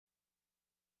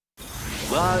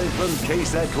Live from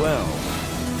KSAT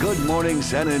 12. Good Morning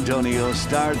San Antonio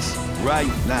starts right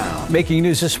now. Making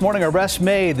news this morning, arrest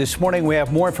made. This morning we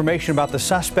have more information about the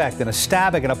suspect in a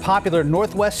stabbing in a popular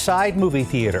Northwest Side movie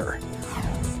theater.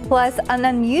 Plus, an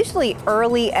unusually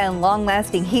early and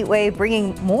long-lasting heat wave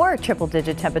bringing more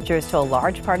triple-digit temperatures to a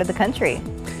large part of the country.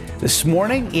 This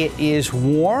morning it is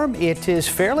warm. It is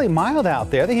fairly mild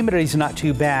out there. The humidity is not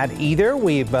too bad either.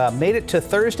 We've made it to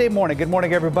Thursday morning. Good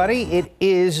morning, everybody. It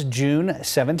is June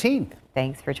 17th.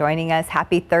 Thanks for joining us.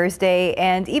 Happy Thursday.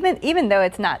 And even though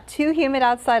it's not too humid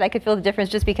outside, I could feel the difference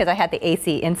just because I had the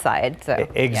AC inside. So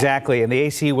exactly. Yeah. And the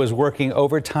AC was working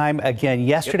overtime again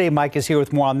yesterday. Yep. Mike is here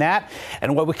with more on that.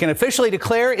 And what we can officially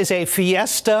declare is a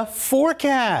fiesta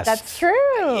forecast. That's true.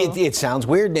 It sounds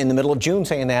weird in the middle of June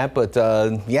saying that, but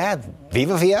yeah,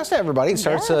 Viva Fiesta, everybody. It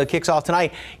starts, kicks off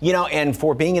tonight. You know, and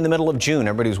for being in the middle of June,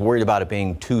 everybody's worried about it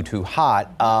being too hot.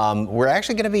 We're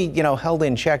actually going to be, held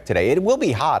in check today. It will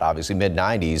be hot, obviously,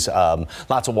 mid-90s.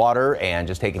 Lots of water, and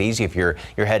just take it easy if you're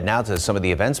heading out to some of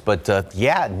the events. But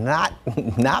yeah,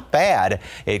 not bad.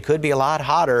 It could be a lot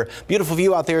hotter. Beautiful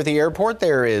view out there at the airport.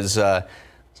 There is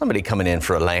somebody coming in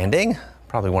for a landing.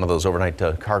 Probably one of those overnight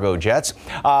cargo jets.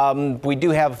 We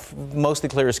do have mostly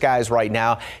clear skies right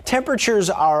now. Temperatures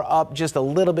are up just a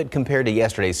little bit compared to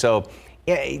yesterday. So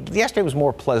yesterday was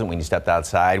more pleasant when you stepped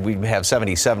outside. We have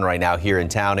 77 right now here in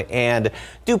town, and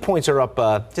dew points are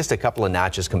up just a couple of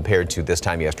notches compared to this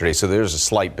time yesterday. So there's a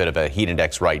slight bit of a heat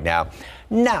index right now.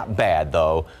 Not bad,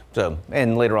 though. So,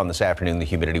 and later on this afternoon, the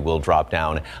humidity will drop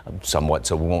down somewhat,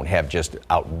 so we won't have just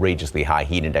outrageously high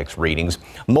heat index readings.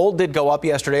 Mold did go up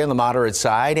yesterday on the moderate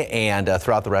side, and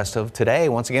throughout the rest of today,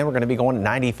 once again, we're going to be going to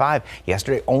 95.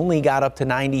 Yesterday only got up to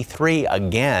 93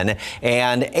 again,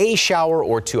 and a shower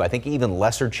or two. I think even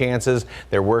lesser chances.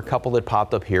 There were a couple that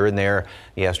popped up here and there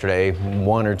yesterday,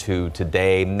 one or two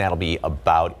today, and that'll be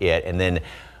about it. And then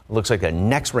looks like the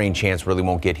next rain chance really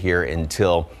won't get here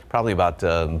until probably about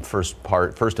first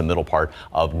and middle part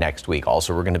of next week.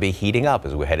 Also, we're going to be heating up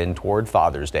as we head in toward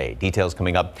Father's Day. Details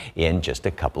coming up in just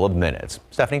a couple of minutes.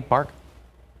 Stephanie, Mark?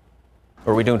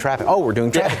 Or are we doing traffic? Oh, we're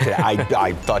doing traffic today.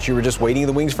 I thought you were just waiting in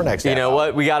the wings for next time. You know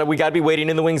what? We got to be waiting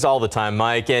in the wings all the time,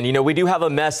 Mike. And, we do have a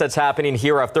mess that's happening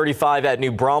here off 35 at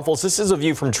New Braunfels. This is a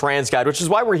view from TransGuide, which is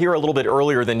why we're here a little bit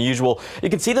earlier than usual.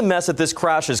 You can see the mess that this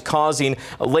crash is causing.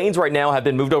 Lanes right now have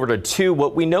been moved over to 2.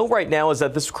 What we know right now is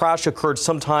that this crash occurred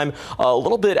sometime a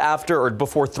little bit after or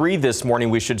before 3 this morning,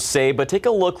 we should say. But take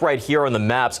a look right here on the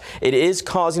maps. It is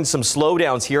causing some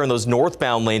slowdowns here in those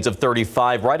northbound lanes of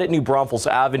 35 right at New Braunfels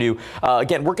Avenue.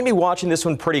 Again, we're going to be watching this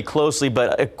one pretty closely,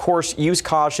 but of course, use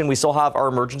caution. We still have our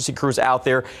emergency crews out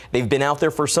there. They've been out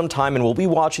there for some time, and we'll be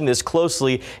watching this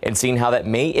closely and seeing how that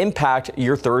may impact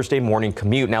your Thursday morning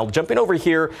commute. Now, jumping over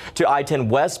here to I-10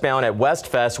 westbound at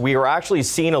Westfest, we are actually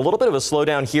seeing a little bit of a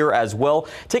slowdown here as well.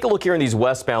 Take a look here in these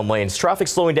westbound lanes. Traffic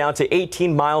slowing down to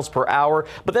 18 miles per hour,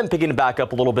 but then picking it back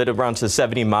up a little bit around to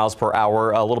 70 miles per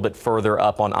hour, a little bit further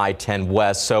up on I-10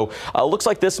 West. So looks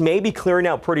like this may be clearing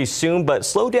out pretty soon, but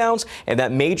slowdowns and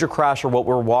that major crash are what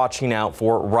we're watching out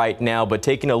for right now. But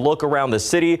taking a look around the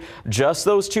city, just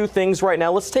those two things right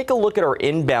now. Let's take a look at our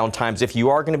inbound times. If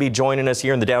you are going to be joining us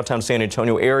here in the downtown San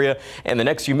Antonio area in the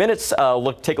next few minutes,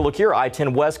 take a look here.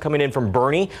 I-10 West coming in from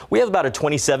Bernie, we have about a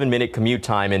 27-minute commute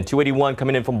time, and 281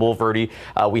 coming in from Bulverde,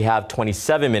 we have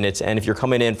 27 minutes. And if you're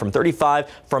coming in from 35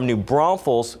 from New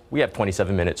Braunfels, we have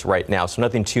 27 minutes right now. So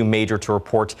nothing too major to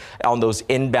report on those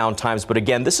inbound times. But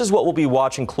again, this is what we'll be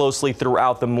watching closely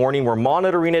throughout the morning. We're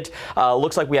monitoring it.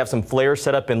 Looks like we have some flares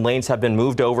set up, and lanes have been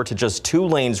moved over to just 2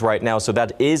 lanes right now. So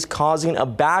that is causing a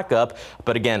backup.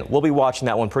 But again, we'll be watching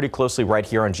that one pretty closely right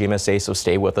here on GMSA. So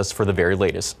stay with us for the very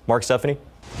latest. Mark, Stephanie?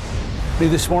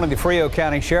 This morning, the Frio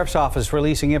County Sheriff's Office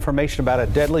releasing information about a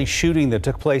deadly shooting that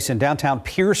took place in downtown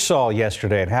Pearsall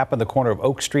yesterday. It happened at the corner of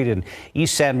Oak Street and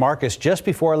East San Marcos just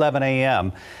before 11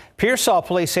 a.m. Pearsall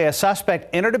police say a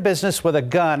suspect entered a business with a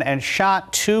gun and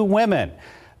shot 2 women.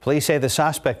 Police say the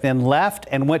suspect then left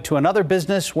and went to another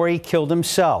business where he killed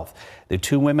himself. The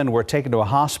 2 women were taken to a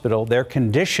hospital. Their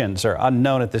conditions are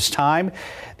unknown at this time.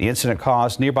 The incident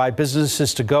caused nearby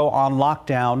businesses to go on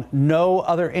lockdown. No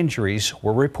other injuries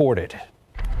were reported.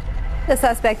 The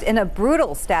suspect in a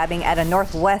brutal stabbing at a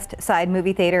Northwest Side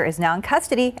movie theater is now in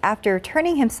custody after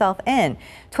turning himself in.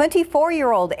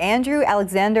 24-year-old Andrew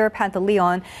Alexander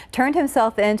Pantaleon turned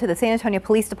himself in to the San Antonio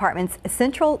Police Department's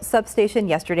Central Substation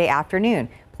yesterday afternoon.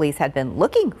 Police had been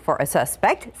looking for a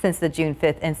suspect since the June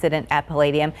 5th incident at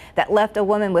Palladium that left a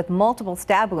woman with multiple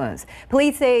stab wounds.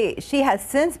 Police say she has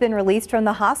since been released from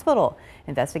the hospital.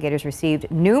 Investigators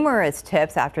received numerous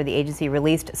tips after the agency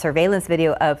released surveillance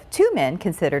video of two men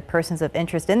considered persons of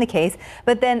interest in the case,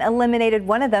 but then eliminated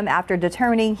one of them after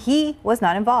determining he was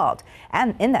not involved.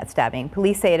 And in that stabbing,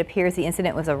 police say it appears the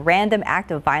incident was a random act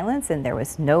of violence and there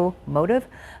was no motive.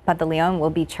 Pantaleon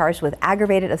will be charged with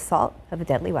aggravated assault of a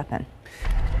deadly weapon.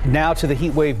 Now to the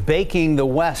heat wave baking the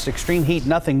West. Extreme heat,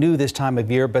 nothing new this time of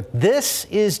year, but this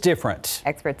is different.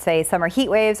 Experts say summer heat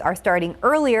waves are starting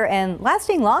earlier and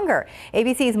lasting longer.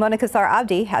 ABC's Mona Kassar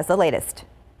Abdi has the latest.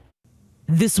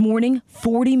 This morning,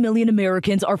 40 million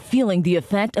Americans are feeling the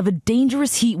effect of a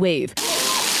dangerous heat wave.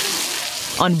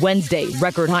 On Wednesday,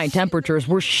 record high temperatures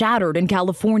were shattered in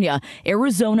California,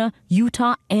 Arizona,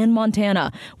 Utah, and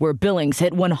Montana, where Billings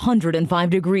hit 105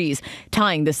 degrees,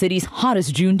 tying the city's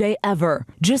hottest June day ever.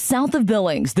 Just south of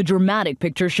Billings, the dramatic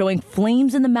picture showing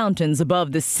flames in the mountains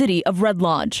above the city of Red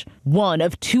Lodge. One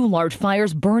of two large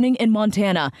fires burning in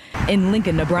Montana. In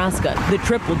Lincoln, Nebraska, the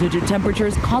triple-digit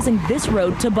temperatures causing this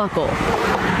road to buckle.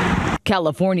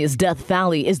 California's Death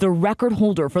Valley is the record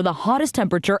holder for the hottest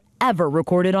temperature ever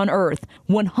recorded on Earth,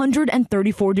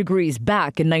 134 degrees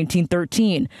back in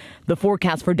 1913. The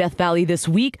forecast for Death Valley this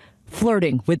week,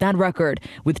 flirting with that record,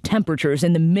 with temperatures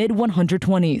in the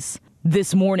mid-120s.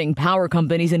 This morning, power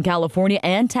companies in California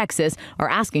and Texas are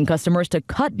asking customers to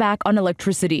cut back on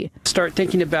electricity. Start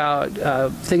thinking about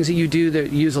things that you do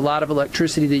that use a lot of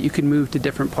electricity that you can move to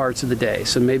different parts of the day.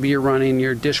 So maybe you're running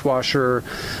your dishwasher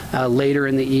later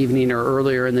in the evening or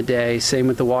earlier in the day. Same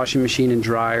with the washing machine and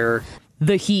dryer.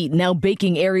 The heat now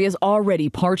baking areas already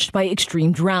parched by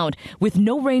extreme drought. With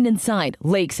no rain in sight,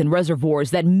 lakes and reservoirs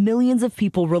that millions of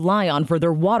people rely on for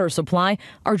their water supply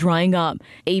are drying up.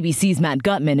 ABC's Matt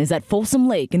Gutman is at Folsom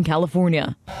Lake in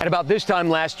California. At about this time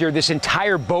last year, this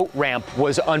entire boat ramp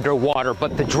was underwater,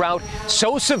 but the drought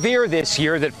so severe this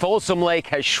year that Folsom Lake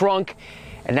has shrunk,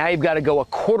 and now you've got to go a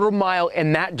quarter mile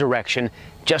in that direction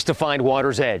just to find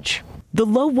water's edge. The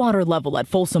low water level at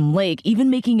Folsom Lake even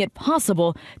making it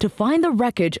possible to find the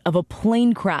wreckage of a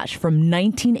plane crash from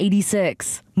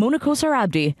 1986. Mona Kassar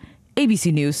Abdi,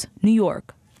 ABC News, New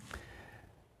York.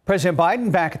 President Biden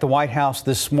back at the White House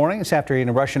this morning. It's after he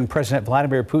and Russian President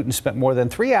Vladimir Putin spent more than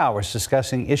 3 hours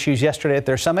discussing issues yesterday at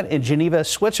their summit in Geneva,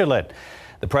 Switzerland.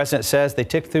 The president says they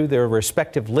ticked through their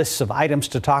respective lists of items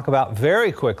to talk about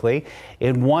very quickly.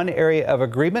 In one area of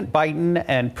agreement, Biden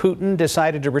and Putin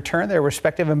decided to return their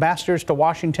respective ambassadors to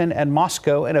Washington and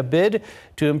Moscow in a bid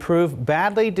to improve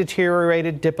badly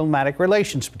deteriorated diplomatic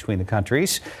relations between the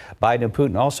countries. Biden and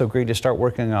Putin also agreed to start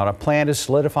working on a plan to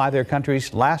solidify their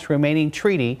country's last remaining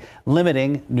treaty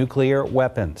limiting nuclear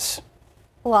weapons.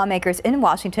 Lawmakers in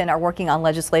Washington are working on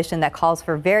legislation that calls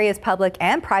for various public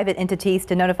and private entities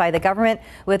to notify the government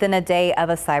within a day of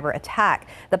a cyber attack.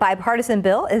 The bipartisan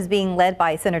bill is being led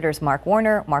by Senators Mark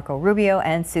Warner, Marco Rubio,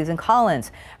 and Susan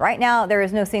Collins. Right now, there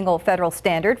is no single federal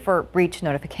standard for breach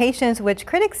notifications, which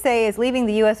critics say is leaving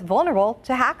the U.S. vulnerable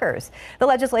to hackers. The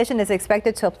legislation is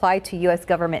expected to apply to U.S.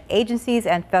 government agencies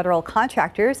and federal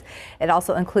contractors. It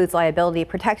also includes liability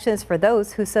protections for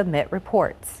those who submit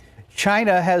reports.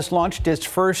 China has launched its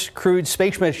first crewed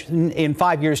space mission in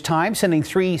 5 years' time, sending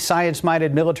 3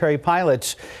 science-minded military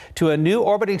pilots to a new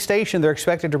orbiting station they're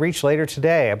expected to reach later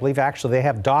today. I believe actually they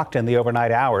have docked in the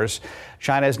overnight hours.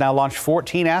 China has now launched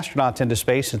 14 astronauts into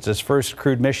space since its first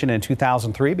crewed mission in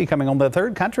 2003, becoming only the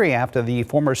 3rd country after the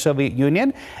former Soviet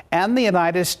Union and the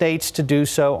United States to do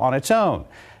so on its own.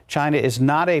 China is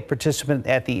not a participant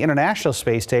at the International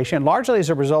Space Station, largely as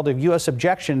a result of U.S.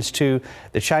 objections to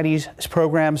the Chinese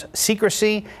program's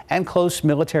secrecy and close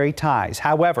military ties.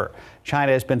 However,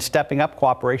 China has been stepping up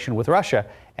cooperation with Russia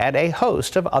and a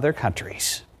host of other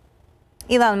countries.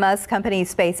 Elon Musk's company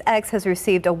SpaceX has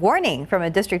received a warning from a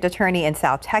district attorney in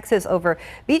South Texas over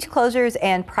beach closures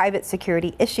and private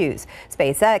security issues.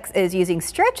 SpaceX is using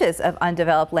stretches of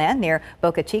undeveloped land near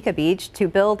Boca Chica Beach to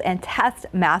build and test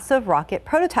massive rocket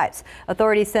prototypes.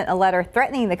 Authorities sent a letter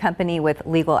threatening the company with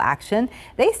legal action.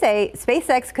 They say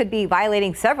SpaceX could be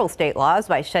violating several state laws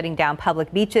by shutting down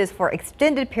public beaches for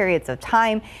extended periods of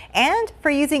time and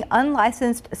for using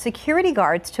unlicensed security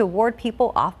guards to ward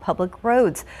people off public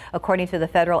roads. According to the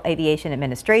Federal Aviation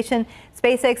Administration,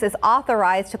 SpaceX is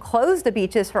authorized to close the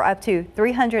beaches for up to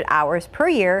 300 hours per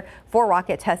year for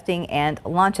rocket testing and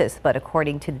launches. But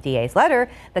according to the DA's letter,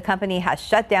 the company has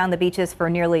shut down the beaches for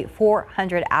nearly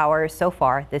 400 hours so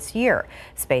far this year.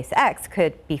 SpaceX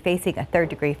could be facing a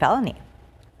 3rd-degree felony.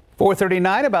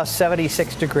 439, about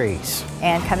 76 degrees.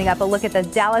 And coming up, a look at the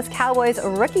Dallas Cowboys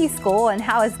rookie school and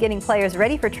how it's getting players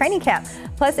ready for training camp.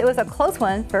 Plus, it was a close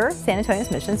one for San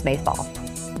Antonio's Missions baseball.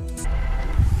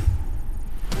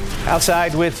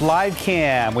 Outside with Live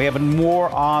Cam, we have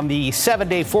more on the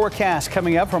 7-day forecast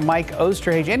coming up from Mike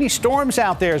Osterhage. Any storms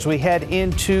out there as we head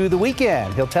into the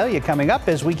weekend? He'll tell you coming up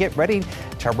as we get ready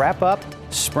to wrap up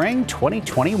spring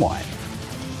 2021.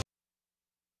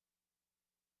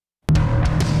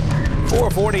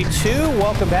 442,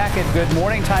 welcome back and good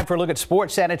morning. Time for a look at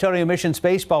sports. San Antonio Missions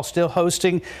baseball still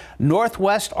hosting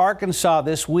Northwest Arkansas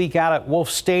this week out at Wolf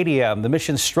Stadium. The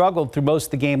Missions struggled through most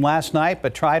of the game last night,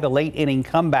 but tried a late inning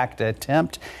comeback to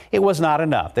attempt. It was not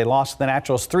enough. They lost to the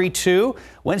Naturals 3-2.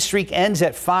 Win streak ends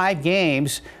at 5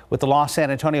 games. With the loss,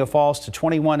 San Antonio falls to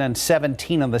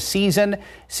 21-17 on the season.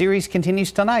 Series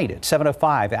continues tonight at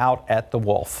 7:05 out at the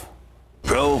Wolf.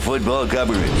 Pro football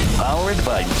coverage powered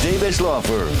by Davis Law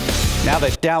Firm. Now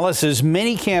that Dallas's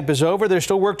mini camp is over, there's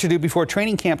still work to do before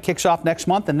training camp kicks off next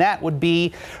month, and that would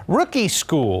be rookie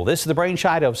school. This is the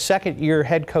brainchild of second-year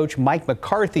head coach Mike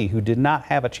McCarthy, who did not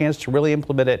have a chance to really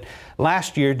implement it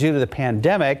last year due to the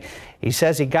pandemic. He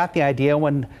says he got the idea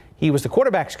when he was the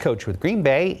quarterback's coach with Green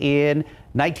Bay in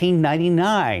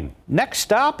 1999. Next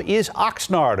stop is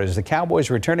Oxnard as the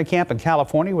Cowboys return to camp in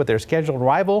California with their scheduled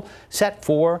arrival set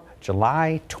for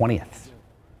July 20th.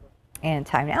 And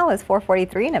time now is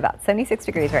 4:43 and about 76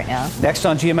 degrees right now. Next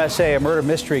on GMSA, a murder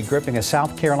mystery gripping a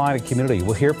South Carolina community.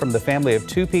 We'll hear from the family of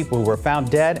 2 people who were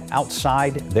found dead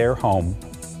outside their home.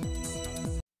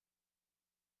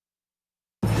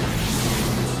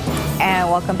 And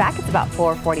welcome back. It's about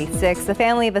 4:46. The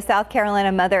family of a South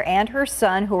Carolina mother and her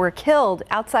son who were killed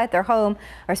outside their home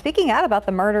are speaking out about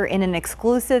the murder in an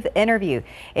exclusive interview.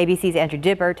 ABC's Andrew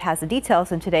Dibbert has the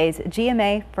details in today's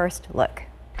GMA First Look.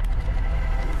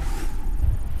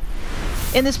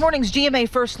 In this morning's GMA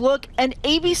First Look, an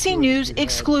ABC News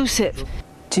exclusive.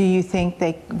 Do you think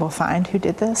they will find who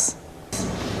did this?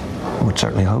 Would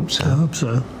certainly hope so. I hope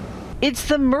so. It's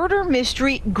the murder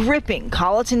mystery gripping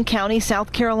Colleton County,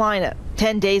 South Carolina.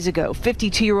 10 days ago,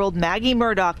 52-year-old Maggie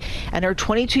Murdoch and her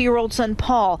 22-year-old son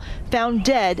Paul found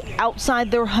dead outside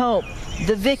their home,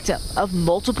 the victim of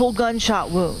multiple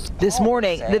gunshot wounds. This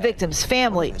morning, the victim's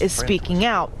family is speaking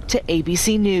out to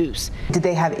ABC News. Did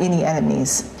they have any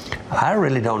enemies? I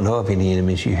really don't know of any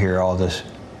enemies. You hear all this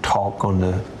talk on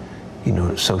the,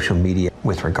 social media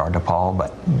with regard to Paul,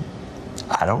 but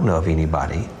I don't know of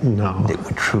anybody that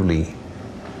would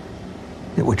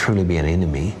truly be an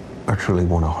enemy or truly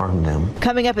want to harm them.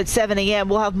 Coming up at 7 a.m.,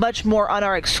 we'll have much more on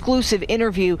our exclusive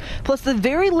interview, plus the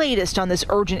very latest on this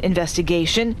urgent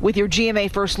investigation. With your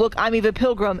GMA First Look, I'm Eva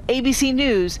Pilgrim, ABC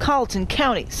News, Colleton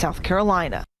County, South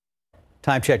Carolina.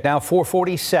 Time check now,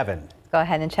 4:47. Go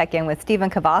ahead and check in with Stephen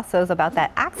Cavazos about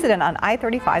that accident on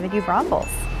I-35 in New Braunfels.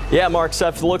 Yeah, Mark,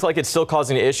 Seth, it looked like it's still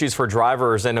causing issues for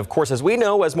drivers. And of course, as we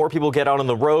know, as more people get out on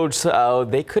the roads,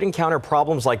 they could encounter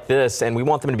problems like this, and we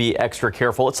want them to be extra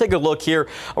careful. Let's take a look here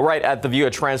right at the view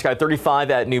at TransGuide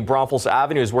 35 at New Braunfels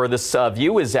Avenue is where this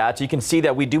view is at. You can see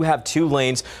that we do have 2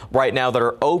 lanes right now that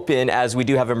are open as we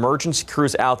do have emergency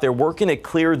crews out there working to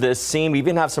clear this scene. We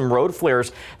even have some road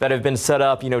flares that have been set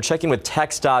up. Checking with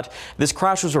TxDOT, this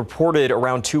crash was reported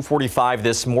around 2:45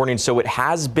 this morning, so it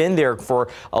has been there for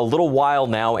a little while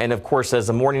now. And of course, as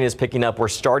the morning is picking up, we're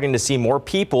starting to see more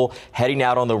people heading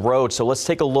out on the road. So let's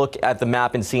take a look at the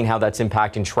map and seeing how that's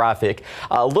impacting traffic.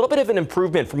 A little bit of an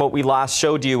improvement from what we last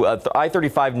showed you.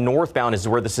 I-35 northbound is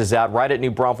where this is at, right at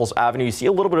New Braunfels Avenue. You see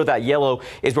a little bit of that yellow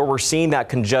is where we're seeing that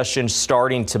congestion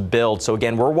starting to build. So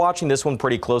again, we're watching this one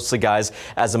pretty closely, guys,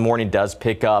 as the morning does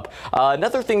pick up.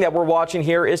 Another thing that we're watching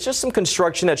here is just some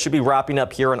construction that should be wrapping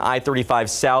up here on I-35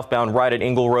 southbound right at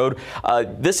Engle Road.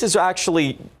 This is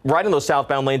actually right in those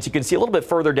southbound lanes. You can see a little bit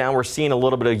further down, we're seeing a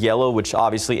little bit of yellow, which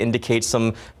obviously indicates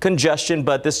some congestion,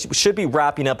 but this should be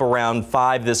wrapping up around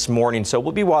 5 this morning. So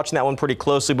we'll be watching that one pretty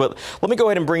closely, but let me go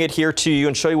ahead and bring it here to you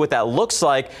and show you what that looks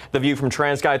like. The view from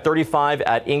TransGuide 35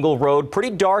 at Engle Road. Pretty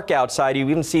dark outside. You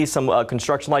even see some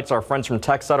construction lights. Our friends from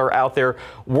TxDOT are out there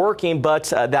working, but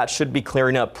that should be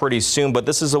clearing up pretty soon. But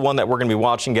this is the one that we're going to be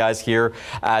watching, guys, here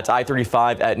at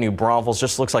I-35 at New Braunfels.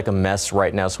 Just looks like a mess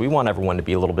right now, so we want everyone to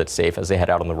be a little bit safe as they head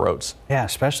out on the roads. Yeah,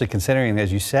 especially considering,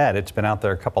 as you said, it's been out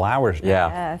there a couple hours now. Yeah.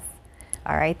 Yes.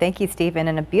 All right, thank you, Stephen,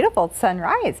 and a beautiful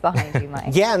sunrise behind you, Mike.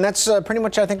 Yeah, and that's pretty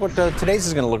much, I think, what today's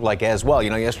is going to look like as well. You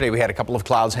know, yesterday we had a couple of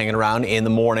clouds hanging around in the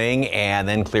morning and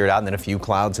then cleared out, and then a few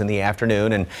clouds in the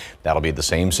afternoon, and that'll be the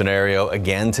same scenario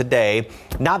again today.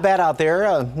 Not bad out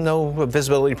there. No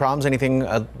visibility problems, anything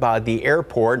about the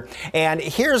airport. And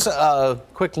here's a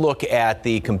quick look at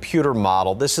the computer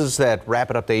model. This is that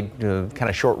rapid update, kind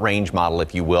of short range model,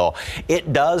 if you will.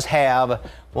 It does have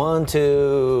 1,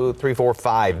 2, 3, 4,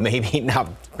 5, maybe. Now,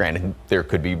 granted, there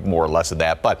could be more or less of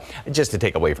that, but just to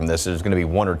take away from this, there's going to be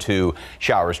 1 or 2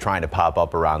 showers trying to pop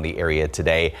up around the area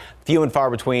today. Few and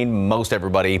far between. Most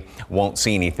everybody won't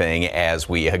see anything as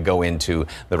we go into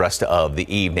the rest of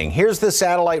the evening. Here's the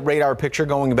satellite radar picture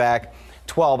going back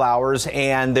 12 hours,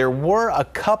 and there were a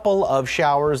couple of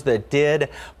showers that did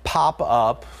pop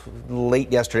up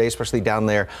late yesterday, especially down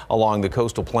there along the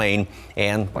coastal plain.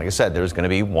 And like I said, there's going to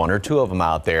be 1 or 2 of them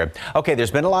out there. Okay, there's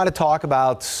been a lot of talk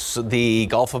about the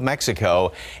Gulf of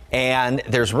Mexico, and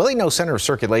there's really no center of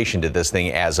circulation to this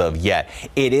thing as of yet.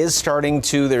 It is starting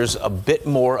to, there's a bit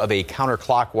more of a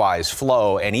counterclockwise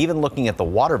flow, and even looking at the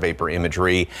water vapor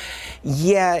imagery,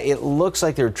 yeah, it looks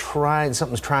like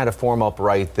something's trying to form up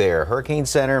right there. Hurricane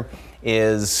Center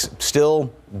is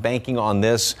still banking on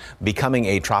this becoming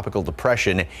a tropical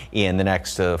depression in the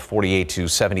next 48 to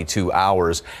 72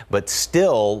 hours. But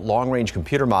still, long-range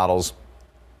computer models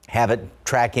have it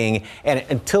tracking, and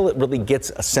until it really gets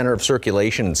a center of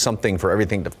circulation and something for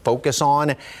everything to focus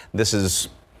on, this is,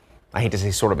 I hate to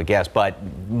say sort of a guess, but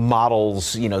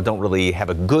models, don't really have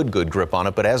a good grip on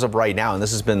it. But as of right now, and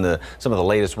this has been some of the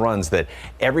latest runs, that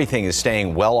everything is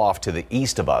staying well off to the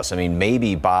east of us. I mean,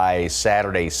 maybe by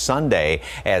Saturday, Sunday,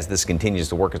 as this continues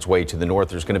to work its way to the north,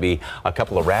 there's going to be a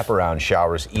couple of wraparound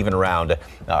showers even around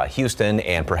Houston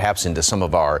and perhaps into some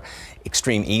of our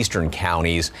extreme eastern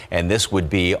counties, and this would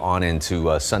be on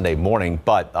into Sunday morning.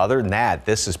 But other than that,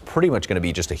 this is pretty much going to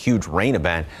be just a huge rain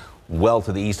event well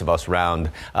to the east of us around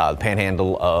the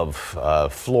panhandle of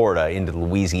Florida into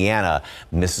Louisiana,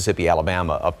 Mississippi,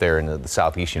 Alabama, up there in the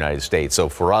southeast United States. So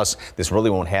for us, this really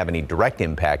won't have any direct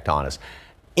impact on us.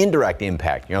 Indirect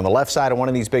impact. You're on the left side of one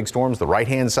of these big storms. The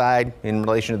right-hand side, in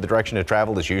relation to the direction of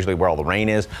travel, is usually where all the rain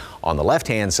is. On the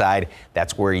left-hand side,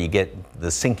 that's where you get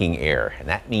the sinking air, and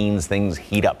that means things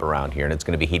heat up around here, and it's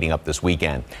going to be heating up this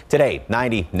weekend. Today,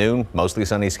 90 noon, mostly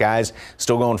sunny skies.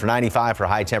 Still going for 95 for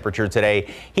high temperature today.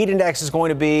 Heat index is going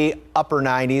to be upper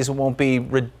 90s. It won't be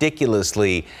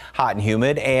ridiculously hot and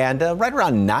humid, and right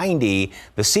around 90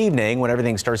 this evening when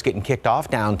everything starts getting kicked off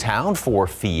downtown for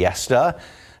Fiesta.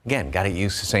 Again, got to get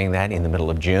used to saying that in the middle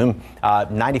of June.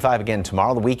 95 again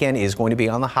tomorrow. The weekend is going to be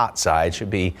on the hot side. Should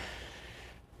be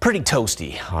pretty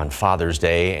toasty on Father's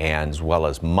Day and as well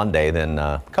as Monday. Then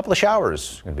a couple of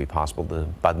showers going to be possible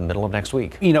by the middle of next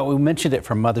week. We mentioned it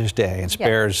for Mother's Day, and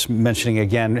bears mentioning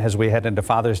again as we head into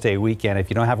Father's Day weekend.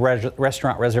 If you don't have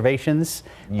restaurant reservations,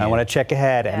 I want to check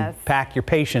ahead and pack your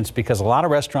patience, because a lot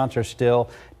of restaurants are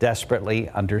still desperately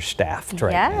understaffed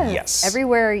right now. Yes.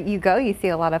 Everywhere you go, you see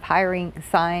a lot of hiring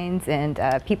signs and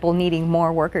people needing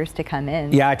more workers to come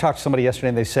in. Yeah, I talked to somebody yesterday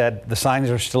and they said the signs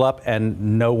are still up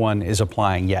and no one is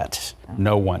applying yet.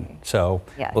 No one. So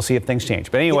we'll see if things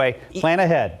change. But anyway, plan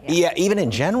ahead. Yeah, even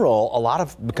in general, a lot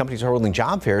of companies are holding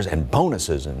job fairs and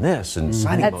bonuses and this and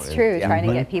signing bonuses. That's true, trying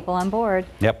to get people on board.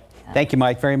 Yep. Thank you,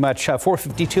 Mike, very much.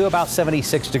 4:52, about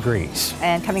 76 degrees.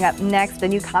 And coming up next, the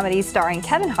new comedy starring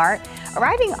Kevin Hart,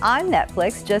 arriving on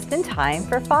Netflix just in time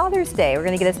for Father's Day. We're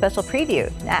going to get a special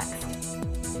preview next.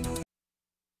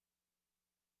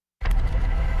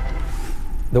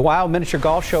 The wild miniature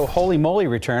golf show Holy Moly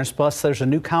returns, plus there's a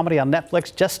new comedy on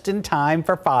Netflix just in time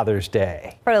for Father's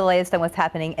Day. For the latest on what's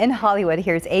happening in Hollywood,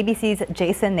 here's ABC's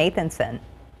Jason Nathanson.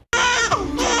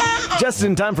 Just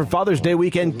in time for Father's Day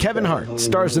weekend, Kevin Hart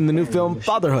stars in the new film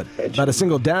Fatherhood, about a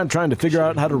single dad trying to figure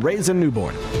out how to raise a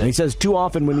newborn. And he says too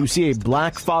often when you see a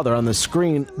black father on the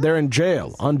screen, they're in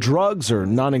jail, on drugs, or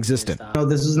non-existent.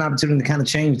 This is an opportunity to kind of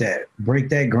change that, break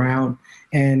that ground,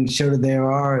 and show that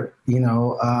there are,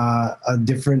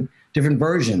 different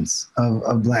versions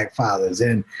of black fathers,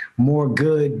 and more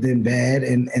good than bad,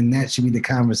 and that should be the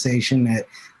conversation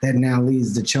that now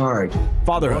leads the charge.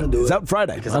 Fatherhood is out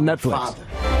Friday on Netflix.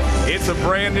 It's a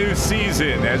brand new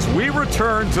season as we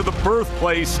return to the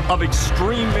birthplace of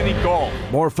extreme mini golf.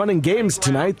 More fun and games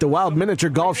tonight. The wild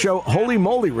miniature golf show Holy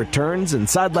Moly returns, and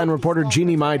sideline reporter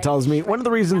Jeannie Mai tells me one of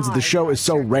the reasons the show is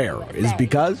so rare is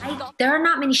because there are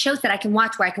not many shows that I can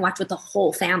watch where I can watch with the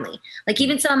whole family. Like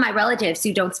even some of my relatives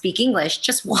who don't speak English,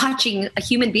 just watching a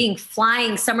human being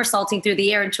flying, somersaulting through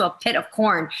the air into a pit of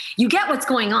corn, you get what's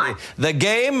going on. The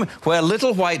game where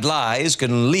little white lies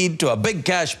can lead to a big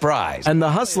cash prize. And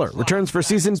The Hustler returns for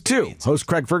season 2. Host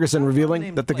Craig Ferguson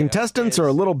revealing that the contestants are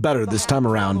a little better this time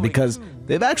around because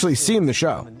they've actually seen the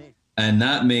show. And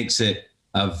that makes it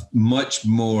much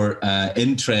more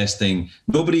interesting.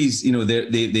 Nobody's,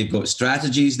 they've got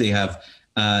strategies, they have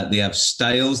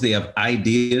styles, they have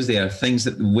ideas, they have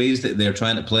ways that they're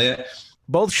trying to play it.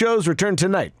 Both shows return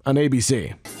tonight on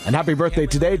ABC. And happy birthday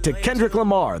today to Kendrick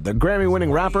Lamar. The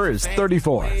Grammy-winning rapper is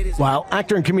 34, while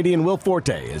actor and comedian Will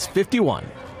Forte is 51.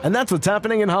 And that's what's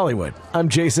happening in Hollywood. I'm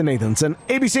Jason Nathanson,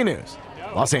 ABC News,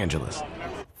 Los Angeles.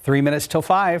 3 minutes till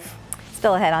 5.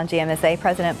 Still ahead on GMSA,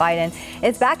 President Biden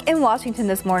is back in Washington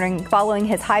this morning following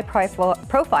his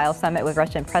high-profile summit with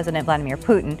Russian President Vladimir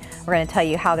Putin. We're going to tell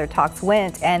you how their talks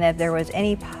went and if there was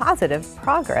any positive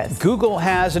progress. Google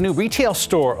has a new retail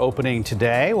store opening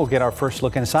today. We'll get our first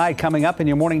look inside coming up in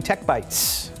your morning Tech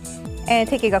Bites. And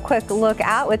taking a quick look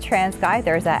out with TransGuide,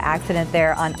 there's that accident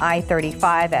there on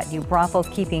I-35 at New Braunfels,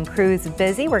 keeping crews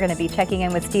busy. We're going to be checking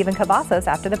in with Stephen Cavazos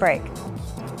after the break.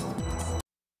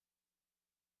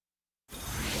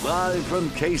 Live from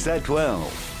KSAT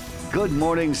 12, Good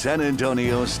Morning San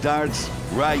Antonio starts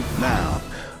right now.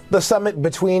 The summit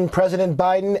between President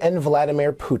Biden and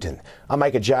Vladimir Putin. I'm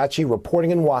Mike Ajachi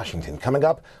reporting in Washington. Coming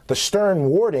up, the stern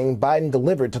warning Biden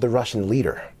delivered to the Russian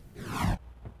leader.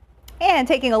 And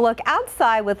taking a look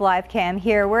outside with live cam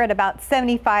here, we're at about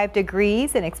 75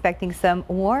 degrees and expecting some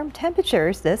warm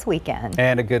temperatures this weekend.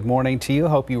 And a good morning to you.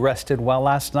 Hope you rested well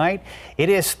last night. It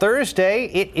is Thursday.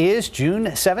 It is June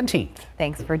 17th.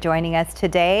 Thanks for joining us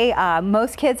today.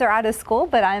 Most kids are out of school,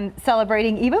 but I'm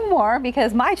celebrating even more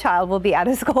because my child will be out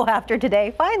of school after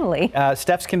today, finally.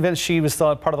 Steph's convinced she was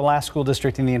part of the last school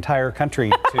district in the entire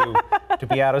country to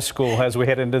be out of school as we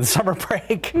head into the summer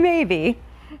break. Maybe.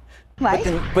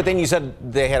 But then you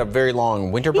said they had a very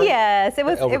long winter break? Yes, it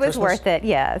was Christmas? worth it,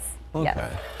 yes. Okay.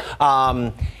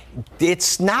 Yes.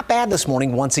 It's not bad this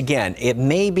morning once again. It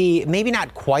may be maybe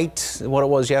not quite what it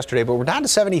was yesterday, but we're down to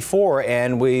 74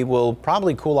 and we will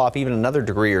probably cool off even another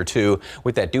degree or two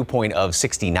with that dew point of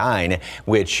 69,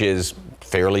 which is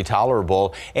fairly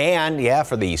tolerable. And yeah,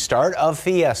 for the start of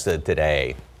Fiesta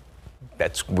today.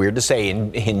 That's weird to say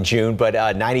in June, but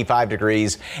 95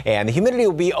 degrees and the humidity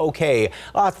will be okay.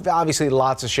 Obviously,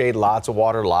 lots of shade, lots of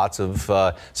water, lots of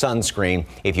sunscreen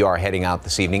if you are heading out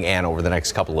this evening and over the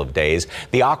next couple of days.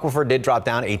 The aquifer did drop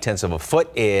down 0.8 of a foot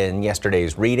in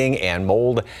yesterday's reading, and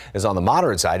mold is on the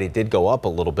moderate side. It did go up a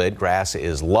little bit. Grass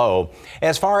is low.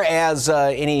 As far as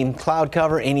any cloud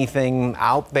cover, anything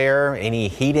out there, any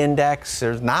heat index,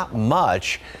 there's not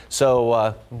much.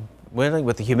 So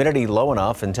with the humidity low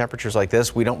enough and temperatures like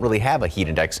this, we don't really have a heat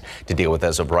index to deal with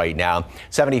as of right now.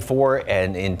 74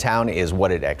 and in town is what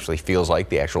it actually feels like,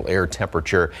 the actual air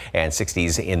temperature, and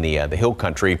 60s in the hill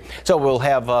country. So we'll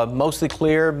have mostly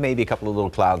clear, maybe a couple of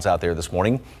little clouds out there this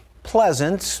morning.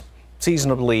 Pleasant.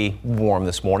 Seasonably warm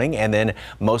this morning, and then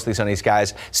mostly sunny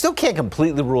skies. Still can't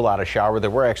completely rule out a shower. There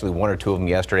were actually 1 or 2 of them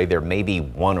yesterday. There may be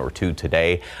 1 or 2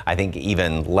 today. I think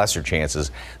even lesser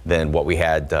chances than what we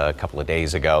had a couple of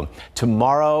days ago.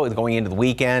 Tomorrow, going into the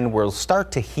weekend, we'll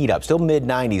start to heat up. Still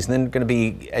mid-90s, and then going to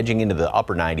be edging into the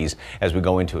upper 90s as we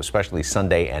go into especially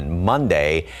Sunday and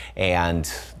Monday. And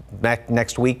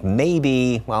next week,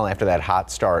 maybe, well, after that hot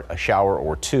start, a shower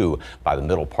or 2 by the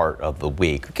middle part of the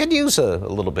week. We could use a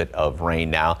little bit of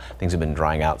rain now. Things have been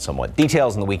drying out somewhat.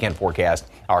 Details in the weekend forecast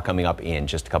are coming up in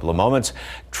just a couple of moments.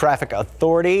 Traffic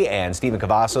Authority and Stephen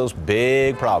Cavazos,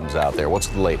 big problems out there. What's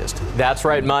the latest? That's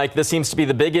right, Mike. This seems to be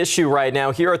the big issue right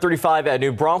now. Here at 35 at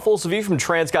New Braunfels, a view from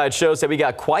TransGuide shows that we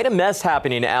got quite a mess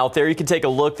happening out there. You can take a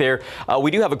look there.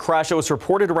 We do have a crash that was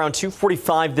reported around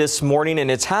 2:45 this morning, and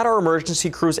it's had our emergency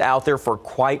crews out there for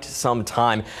quite some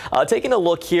time. Taking a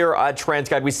look here at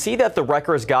TransGuide, we see that the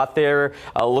wreckers got there.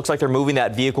 Looks like they're moving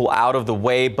that vehicle out of the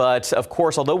way, but of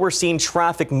course, although we're seeing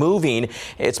traffic moving,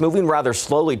 it's moving rather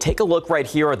slowly. Take a look right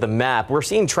here at the map. We're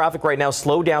seeing traffic right now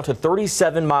slow down to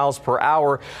 37 miles per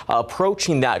hour,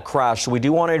 approaching that crash. So we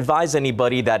do want to advise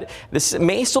anybody that this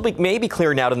may be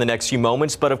clearing out in the next few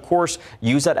moments, but of course,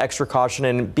 use that extra caution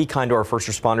and be kind to our first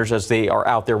responders as they are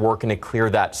out there working to clear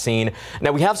that scene.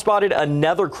 Now, we have spotted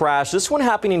another crash. This one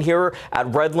happening here at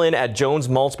Redland at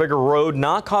Jones-Maltzberger Road,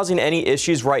 not causing any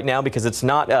issues right now because it's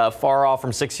not far off from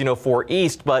 1604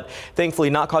 East, but thankfully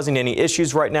not causing any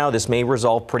issues right now. This may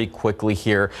resolve pretty quickly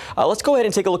here. Let's go ahead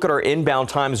and take a look at our inbound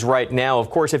times right now. Of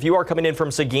course, if you are coming in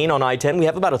from Seguin on I-10, we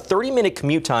have about a 30-minute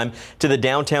commute time to the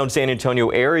downtown San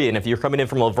Antonio area. And if you're coming in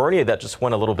from Livernia, that just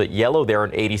went a little bit yellow there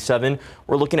on 87.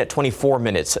 We're looking at 24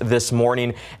 minutes this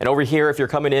morning. And over here, if you're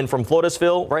coming in from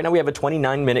Floresville, right now we have a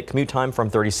 29-minute commute time from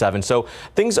 37. So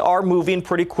things are moving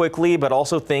pretty quickly, but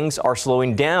also things are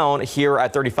slowing down here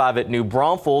at 35 at New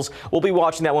Braunfels. We'll be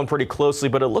watching that one one pretty closely,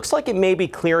 but it looks like it may be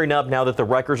clearing up now that the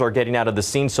wreckers are getting out of the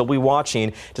scene. So we'll be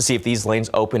watching to see if these lanes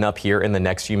open up here in the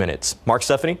next few minutes. Mark,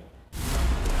 Stephanie?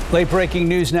 Late breaking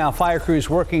news now. Fire crews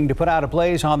working to put out a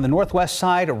blaze on the northwest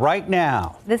side right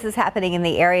now. This is happening in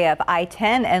the area of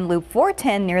I-10 and Loop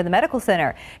 410 near the medical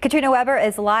center. Katrina Weber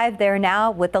is live there now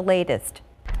with the latest.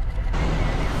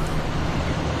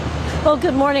 Well,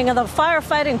 good morning. The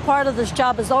firefighting part of this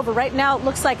job is over. Right now, it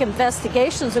looks like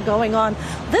investigations are going on.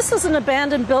 This is an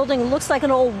abandoned building. It looks like an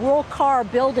old World Car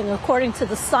building, according to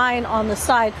the sign on the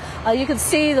side. You can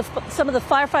see some of the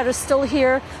firefighters still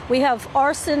here. We have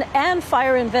arson and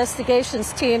fire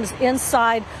investigations teams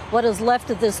inside what is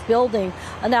left of this building.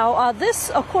 Now,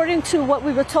 this, according to what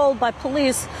we were told by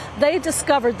police, they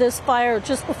discovered this fire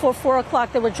just before 4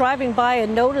 o'clock. They were driving by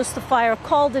and noticed the fire,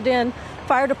 called it in.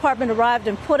 Fire department arrived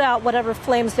and put out whatever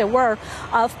flames there were.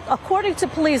 According to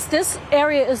police, this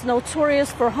area is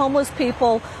notorious for homeless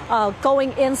people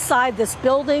going inside this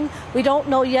building. We don't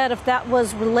know yet if that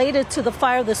was related to the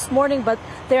fire this morning, but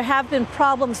there have been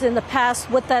problems in the past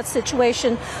with that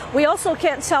situation. We also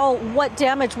can't tell what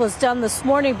damage was done this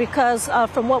morning because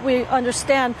from what we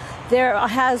understand, there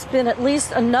has been at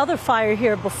least another fire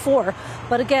here before.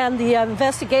 But again, the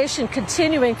investigation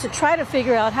continuing to try to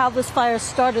figure out how this fire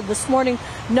started this morning.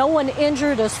 No one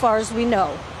injured as far as we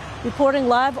know. Reporting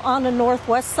live on the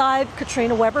northwest side,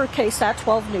 Katrina Weber, KSAT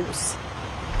 12 News.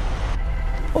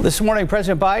 Well, this morning,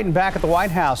 President Biden back at the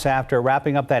White House after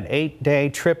wrapping up that 8-day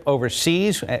trip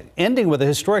overseas, ending with a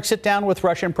historic sit-down with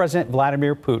Russian President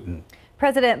Vladimir Putin.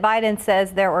 President Biden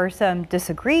says there were some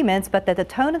disagreements, but that the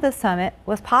tone of the summit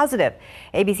was positive.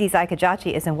 ABC's Ika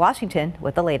Jachi is in Washington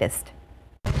with the latest.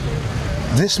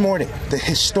 This morning, the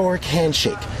historic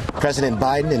handshake. President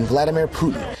Biden and Vladimir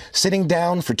Putin sitting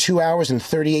down for 2 hours and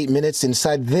 38 minutes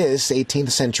inside this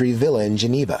 18th century villa in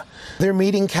Geneva. Their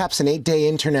meeting caps an 8-day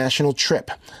international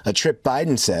trip, a trip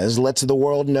Biden says lets the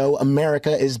world know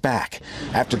America is back.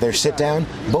 After their sit down,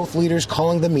 both leaders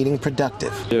calling the meeting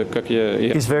productive.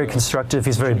 He's very constructive.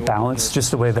 He's very balanced,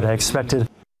 just the way that I expected.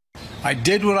 I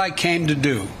did what I came to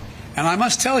do. And I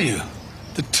must tell you,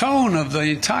 the tone of the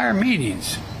entire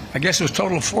meetings, I guess it was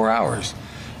total of 4 hours,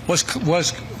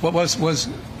 was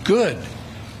good,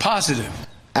 positive.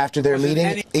 After their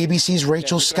meeting, ABC's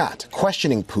Rachel Scott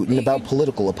questioning Putin about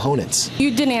political opponents.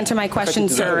 You didn't answer my question,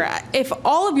 sir. If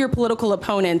all of your political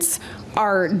opponents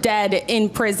are dead, in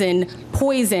prison,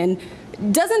 poisoned,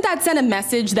 doesn't that send a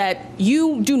message that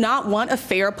you do not want a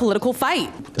fair political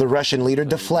fight? The Russian leader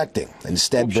deflecting,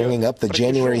 instead bringing up the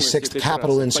January 6th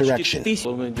Capitol insurrection.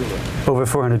 Over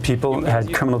 400 people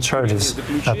had criminal charges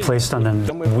placed on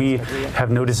them. We have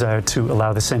no desire to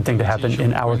allow the same thing to happen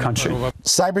in our country.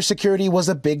 Cybersecurity was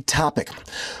a big topic.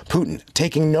 Putin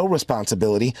taking no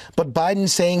responsibility, but Biden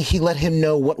saying he let him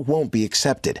know what won't be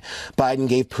accepted. Biden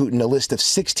gave Putin a list of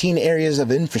 16 areas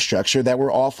of infrastructure that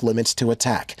were off limits to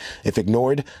attack. If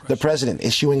ignored, the president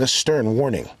issuing a stern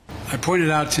warning. I pointed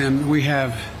out to him we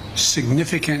have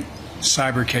significant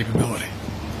cyber capability,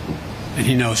 and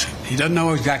he knows it. He doesn't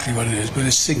know exactly what it is, but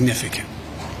it's significant.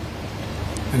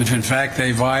 And if in fact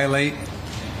they violate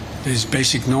these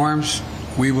basic norms,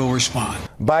 we will respond.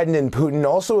 Biden and Putin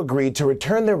also agreed to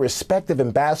return their respective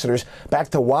ambassadors back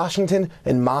to Washington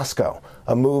and Moscow,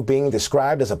 a move being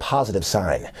described as a positive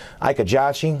sign. Ika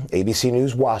Jachi, ABC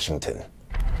News, Washington.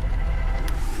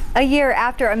 A year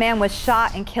after a man was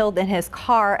shot and killed in his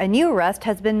car, a new arrest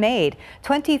has been made.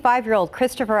 25-year-old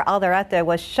Christopher Alderete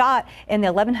was shot in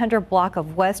the 1100 block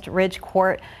of West Ridge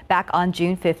Court back on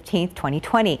June 15,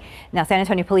 2020. Now, San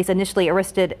Antonio police initially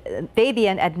arrested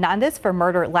Fabian Hernandez for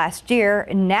murder last year.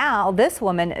 Now, this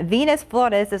woman, Venus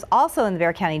Flores, is also in the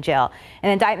Bexar County Jail.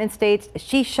 An indictment states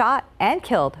she shot and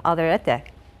killed Alderete.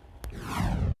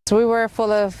 We were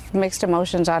full of mixed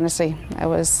emotions, honestly. It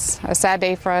was a sad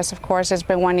day for us, of course. It's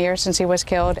been 1 year since he was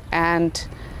killed, and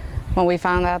when we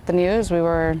found out the news, we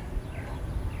were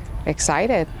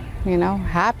excited,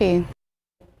 happy.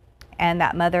 And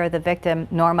that mother of the victim,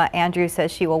 Norma Andrews,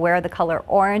 says she will wear the color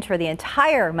orange for the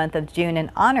entire month of June in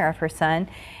honor of her son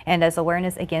and as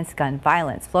awareness against gun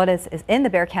violence. Flores is in the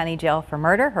Bexar County Jail for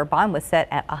murder. Her bond was set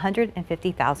at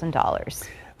 $150,000.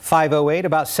 508,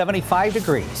 about 75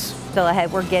 degrees. Still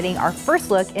ahead, we're getting our first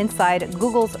look inside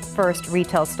Google's first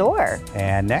retail store.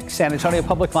 And next, San Antonio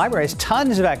Public Library has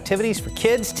tons of activities for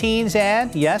kids, teens,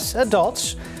 and yes,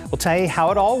 adults. We'll tell you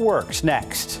how it all works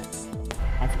next.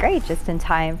 That's great, just in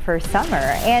time for summer.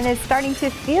 And it's starting to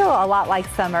feel a lot like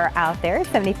summer out there.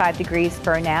 75 degrees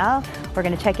for now. We're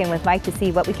going to check in with Mike to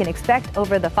see what we can expect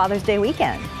over the Father's Day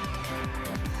weekend.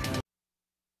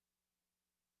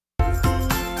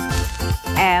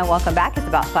 And welcome back. It's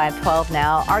about 5:12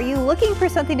 now. Are you looking for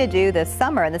something to do this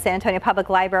summer in the San Antonio Public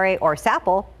Library or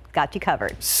SAPL? Got you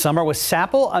covered. Summer with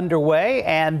SAPL underway,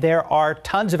 and there are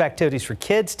tons of activities for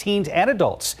kids, teens, and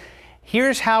adults.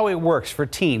 Here's how it works for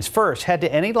teens. First, head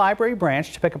to any library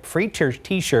branch to pick up a free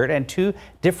t-shirt and 2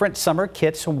 different summer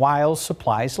kits while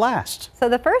supplies last. So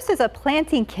the first is a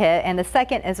planting kit and the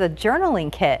second is a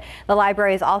journaling kit. The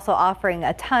library is also offering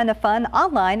a ton of fun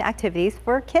online activities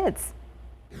for kids.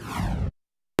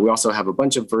 We also have a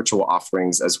bunch of virtual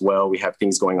offerings as well. We have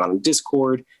things going on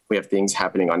Discord. We have things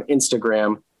happening on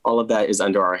Instagram. All of that is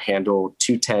under our handle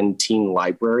 210 Teen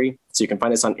Library. So you can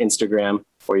find us on Instagram,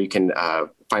 or you can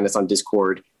find us on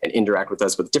Discord and interact with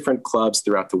us with different clubs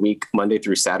throughout the week. Monday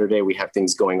through Saturday, we have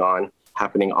things going on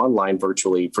happening online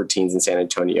virtually for teens in San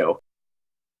Antonio.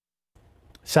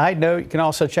 Side note, you can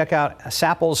also check out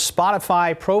SAPL's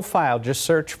Spotify profile. Just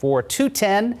search for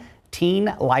 210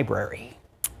 Teen Library.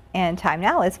 And time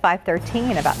now is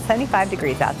 5:13, about 75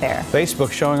 degrees out there.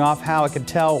 Facebook showing off how it can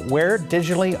tell where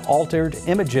digitally altered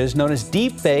images known as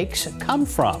deepfakes come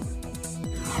from.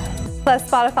 Plus,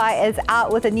 Spotify is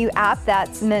out with a new app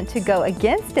that's meant to go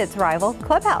against its rival,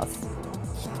 Clubhouse.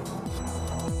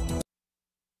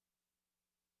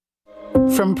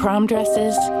 From prom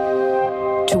dresses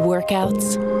to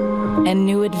workouts and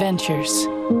new adventures,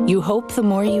 you hope the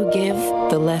more you give,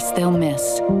 the less they'll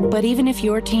miss. But even if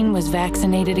your teen was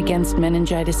vaccinated against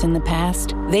meningitis in the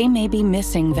past, they may be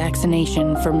missing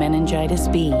vaccination for meningitis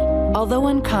B. Although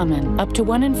uncommon, up to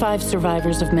 1 in 5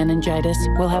 survivors of meningitis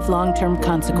will have long-term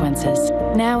consequences.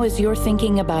 Now, as you're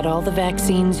thinking about all the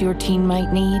vaccines your teen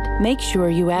might need, make sure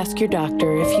you ask your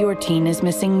doctor if your teen is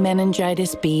missing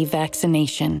meningitis B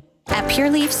vaccination. At Pure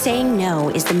Leaf, saying no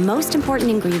is the most important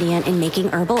ingredient in making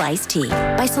herbal iced tea.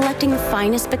 By selecting the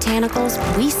finest botanicals,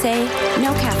 we say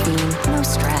no caffeine, no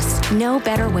stress, no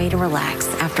better way to relax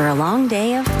after a long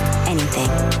day of anything.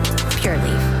 Pure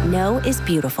Leaf, no is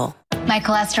beautiful. My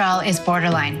cholesterol is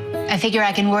borderline. I figure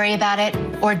I can worry about it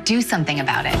or do something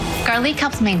about it. Garlic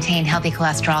helps maintain healthy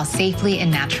cholesterol safely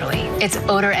and naturally. It's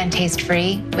odor and taste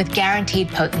free with guaranteed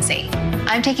potency.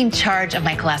 I'm taking charge of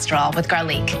my cholesterol with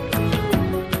Garlic.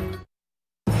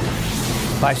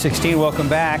 5:16, welcome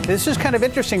back. This is kind of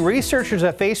interesting. Researchers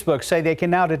at Facebook say they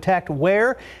can now detect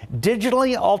where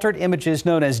digitally altered images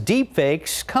known as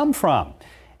deepfakes come from.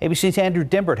 ABC's Andrew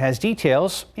Dimbert has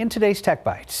details in today's Tech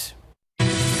Bites.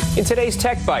 In today's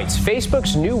Tech Bites,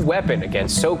 Facebook's new weapon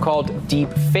against so-called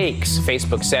deep fakes.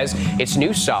 Facebook says its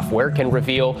new software can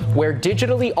reveal where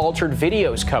digitally altered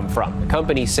videos come from. The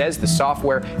company says the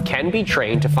software can be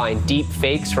trained to find deep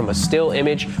fakes from a still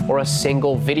image or a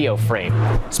single video frame.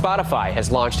 Spotify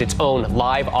has launched its own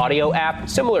live audio app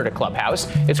similar to Clubhouse.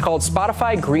 It's called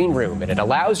Spotify Green Room, and it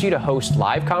allows you to host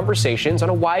live conversations on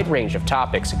a wide range of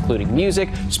topics, including music,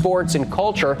 sports, and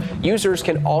culture. Users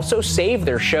can also save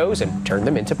their shows and turn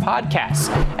them into podcasts.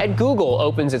 And Google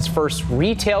opens its first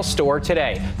retail store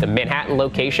today. The Manhattan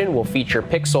location will feature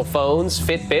Pixel phones,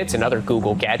 Fitbits, and other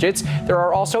Google gadgets. There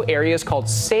are also areas called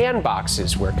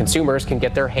sandboxes where consumers can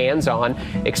get their hands-on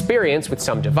experience with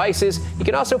some devices. You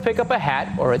can also pick up a hat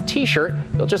or a t-shirt.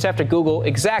 You'll just have to Google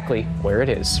exactly where it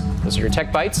is. Those are your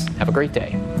Tech Bites. Have a great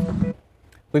day.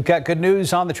 We've got good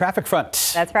news on the traffic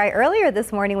front. That's right. Earlier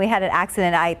this morning, we had an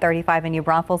accident at I-35 in New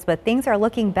Braunfels, but things are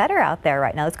looking better out there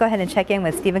right now. Let's go ahead and check in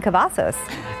with Stephen Cavazos.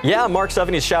 Yeah, Mark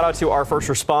 70, shout out to our first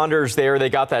responders there. They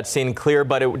got that scene clear,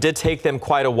 but it did take them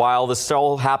quite a while. This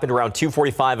all happened around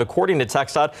 2:45, according to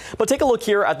KSAT. But take a look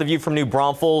here at the view from New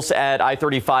Braunfels at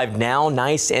I-35 now,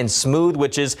 nice and smooth,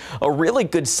 which is a really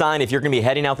good sign if you're going to be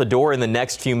heading out the door in the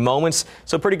next few moments.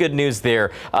 So pretty good news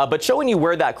there. But showing you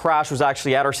where that crash was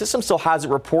actually at, our system still has it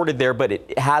reported there, but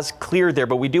it has cleared there.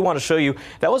 But we do want to show you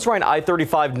that was right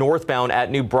I-35 northbound at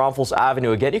New Braunfels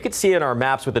Avenue. Again, you can see in our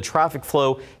maps with the traffic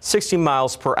flow 60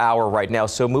 miles per hour right now.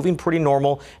 So moving pretty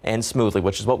normal and smoothly,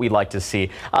 which is what we like to see.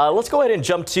 Let's go ahead and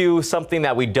jump to something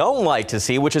that we don't like to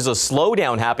see, which is a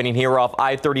slowdown happening here off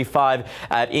I-35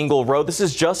 at Engle Road. This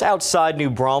is just outside New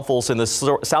Braunfels in the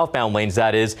southbound lanes,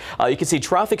 that is. You can see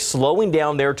traffic slowing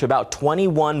down there to about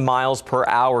 21 miles per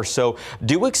hour. So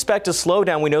do expect a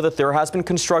slowdown. We know that there has been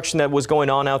construction that was going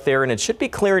on out there, and it should be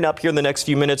clearing up here in the next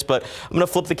few minutes. But I'm going to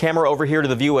flip the camera over here to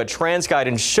the view at TransGuide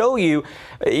and show you,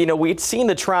 we'd seen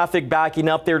the traffic backing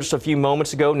up there just a few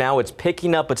moments ago. Now it's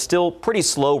picking up, but still pretty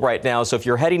slow right now. So if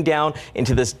you're heading down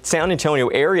into the San Antonio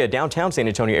area, downtown San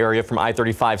Antonio area from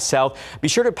I-35 south, be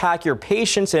sure to pack your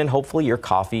patience and hopefully your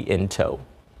coffee in tow.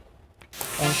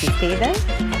 Thank you,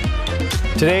 Stephen.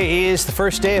 Today is the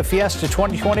first day of Fiesta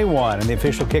 2021, and the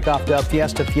official kickoff to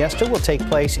Fiesta will take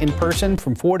place in person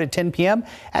from 4 to 10 p.m.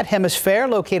 at Hemisphere,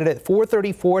 located at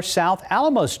 434 South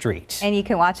Alamo Street. And you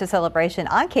can watch the celebration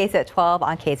on KSAT 12,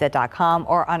 on KSAT.com,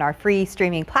 or on our free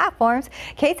streaming platforms.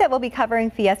 KSAT will be covering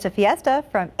Fiesta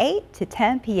from 8 to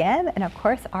 10 p.m., and of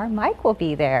course, our Mike will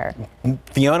be there.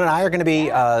 Fiona and I are going to be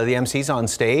the MCs on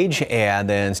stage, and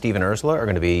then Steve and Ursula are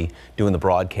going to be doing the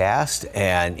broadcast.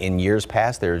 And in years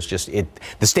past, there's just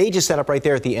the stage is set up right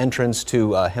there at the entrance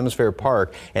to Hemisphere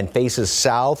Park and faces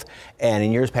south. And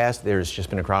in years past, there's just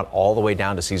been a crowd all the way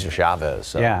down to Cesar Chavez.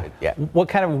 So, yeah. What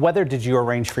kind of weather did you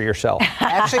arrange for yourself?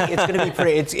 Actually, it's going to be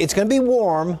pretty. It's going to be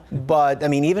warm, but I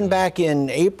mean, even back in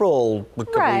April, a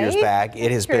couple of years back,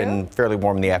 it has been fairly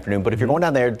warm in the afternoon. But if you're going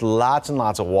down there, lots and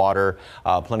lots of water,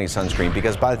 plenty of sunscreen,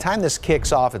 because by the time this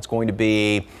kicks off, it's going to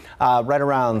be right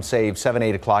around, say, 7,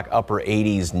 8 o'clock, upper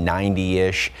 80s,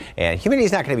 90-ish. And humidity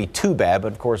is not going to be too bad,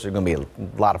 but of course, there's going to be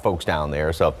a lot of folks down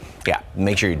there. So, yeah,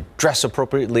 make sure you dress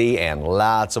appropriately and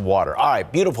lots of water. All right,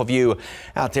 beautiful view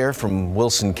out there from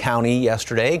Wilson County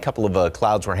yesterday. A couple of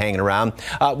clouds were hanging around.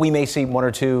 We may see 1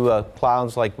 or 2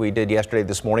 clouds like we did yesterday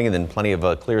this morning, and then plenty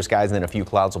of clear skies, and then a few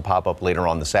clouds will pop up later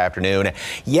on this afternoon.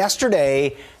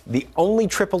 Yesterday, the only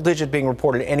triple digit being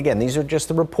reported, and again, these are just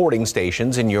the reporting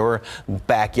stations in your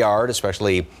backyard,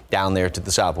 especially down there to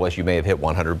the southwest. You may have hit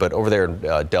 100, but over there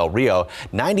in Del Rio,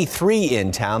 93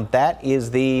 in town. That is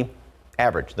the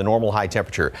average, the normal high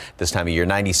temperature this time of year.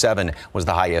 97 was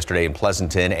the high yesterday in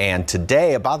Pleasanton, and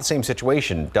today about the same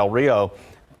situation. Del Rio,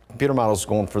 computer model's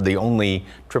going for the only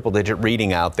triple digit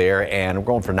reading out there, and we're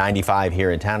going for 95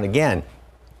 here in town. Again,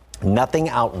 nothing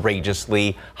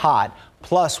outrageously hot.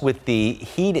 Plus, with the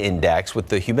heat index, with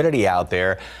the humidity out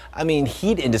there, I mean,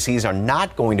 heat indices are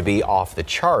not going to be off the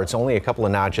charts, only a couple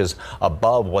of notches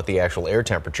above what the actual air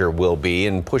temperature will be,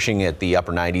 and pushing at the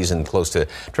upper 90s and close to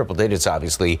triple digits,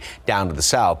 obviously, down to the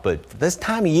south. But this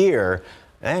time of year,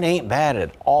 that ain't bad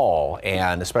at all,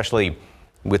 and especially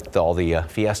with all the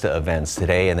Fiesta events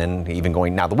today, and then even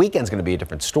going now, the weekend's going to be a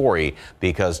different story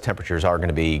because temperatures are going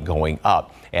to be going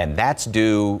up, and that's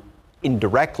due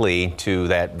indirectly to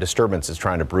that disturbance that's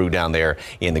trying to brew down there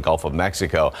in the Gulf of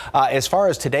Mexico. As far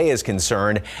as today is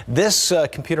concerned, this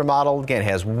computer model, again,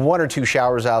 has 1 or 2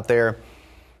 showers out there.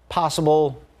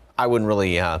 Possible. I wouldn't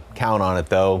really count on it,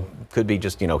 though. Could be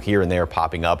just, here and there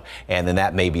popping up, and then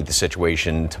that may be the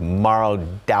situation tomorrow.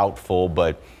 Doubtful,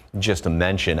 but just a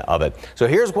mention of it. So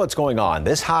here's what's going on.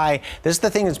 This is the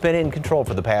thing that's been in control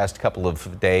for the past couple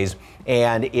of days,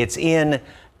 and it's in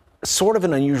sort of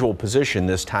an unusual position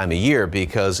this time of year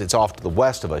because it's off to the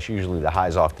west of us. Usually the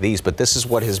high's off to the east, but this is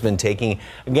what has been taking,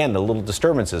 again, the little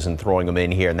disturbances and throwing them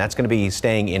in here, and that's going to be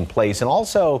staying in place. And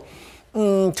also,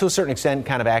 to a certain extent,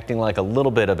 kind of acting like a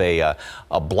little bit of a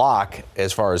block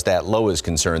as far as that low is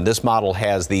concerned. This model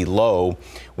has the low,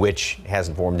 which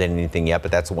hasn't formed anything yet, but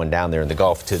that's the one down there in the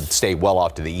Gulf, to stay well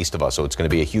off to the east of us. So it's going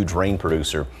to be a huge rain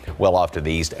producer well off to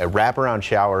the east. A wraparound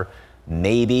shower,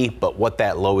 maybe, but what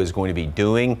that low is going to be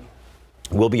doing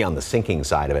will be on the sinking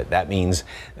side of it. That means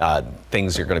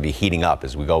things are going to be heating up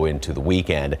as we go into the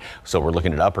weekend. So we're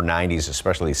looking at upper 90s,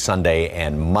 especially Sunday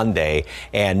and Monday,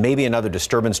 and maybe another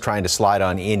disturbance trying to slide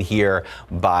on in here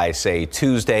by, say,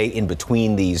 Tuesday, in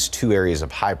between these 2 areas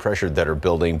of high pressure that are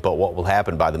building. But what will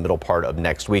happen by the middle part of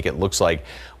next week, it looks like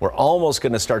we're almost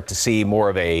going to start to see more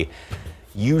of a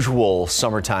usual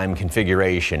summertime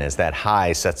configuration as that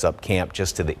high sets up camp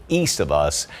just to the east of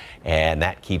us, and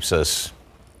that keeps us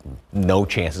no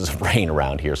chances of rain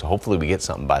around here. So hopefully we get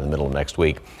something by the middle of next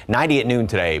week. 90 at noon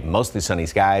today, mostly sunny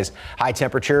skies, high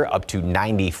temperature up to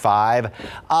 95.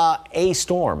 A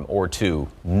storm or 2,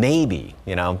 maybe,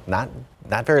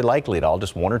 not very likely at all,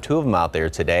 just 1 or 2 of them out there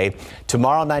today.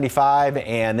 Tomorrow 95,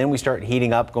 and then we start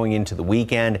heating up going into the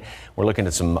weekend. We're looking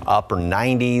at some upper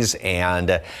 90s,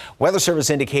 and Weather Service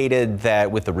indicated that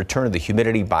with the return of the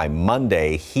humidity by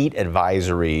Monday, heat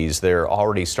advisories, they're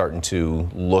already starting to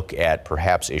look at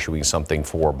perhaps issuing something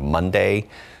for Monday.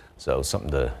 So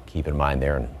something to keep in mind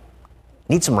there. And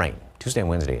need some rain. Tuesday and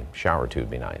Wednesday, shower or 2 would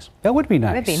be nice. That would be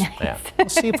nice. Would be nice. Yeah. We'll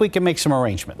see if we can make some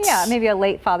arrangements. Yeah, maybe a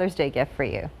late Father's Day gift for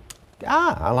you.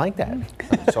 I like that.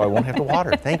 So I won't have to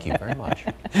water. Thank you very much.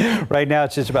 Right now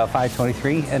it's just about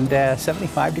 5:23 and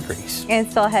 75 degrees. And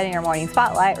still ahead in your morning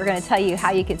spotlight, we're going to tell you how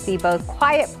you can see both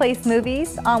Quiet Place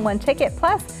movies on one ticket,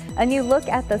 plus a new look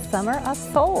at the Summer of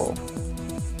Soul.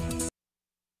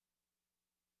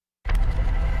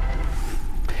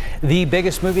 The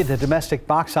biggest movie at the domestic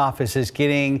box office is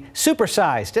getting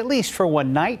supersized, at least for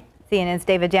one night. CNN's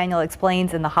David Daniel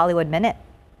explains in the Hollywood Minute.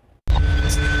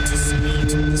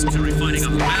 Terrifying a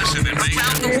massive invasion.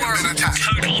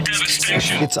 Total devastation.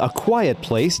 It's A Quiet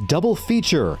Place double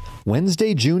feature.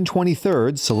 Wednesday, June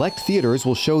 23rd, select theaters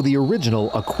will show the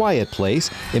original A Quiet Place,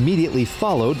 immediately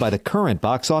followed by the current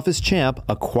box office champ,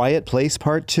 A Quiet Place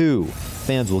Part 2.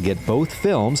 Fans will get both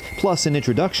films, plus an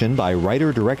introduction by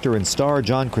writer, director, and star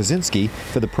John Krasinski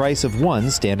for the price of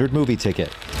one standard movie ticket.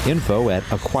 Info at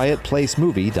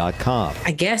aquietplacemovie.com.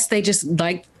 I guess they just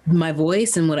liked my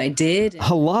voice and what I did.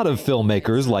 A lot of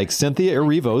filmmakers like Cynthia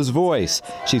Erivo's voice.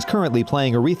 She's currently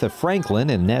playing Aretha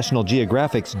Franklin in National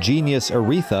Geographic's Genius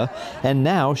Aretha, and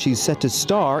now she's set to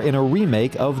star in a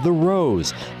remake of The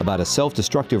Rose, about a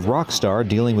self-destructive rock star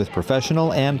dealing with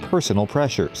professional and personal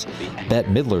pressures. Bette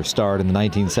Midler starred in the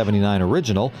 1979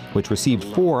 original, which received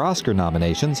 4 Oscar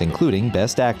nominations, including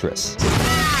Best Actress.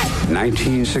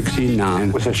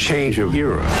 1969 was a change of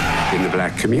era in the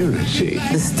black community.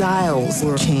 The styles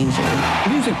were changing.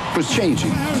 Music was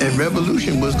changing, and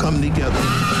revolution was coming together.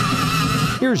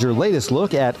 Here's your latest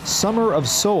look at Summer of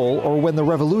Soul, or When the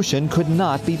Revolution Could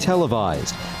Not Be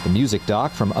Televised. The music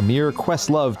doc from Amir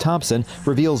Questlove Thompson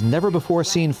reveals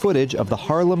never-before-seen footage of the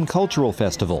Harlem Cultural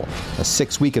Festival, a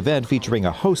 6-week event featuring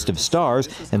a host of stars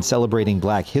and celebrating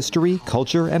black history,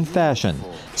 culture, and fashion.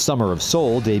 Summer of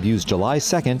Soul debuts July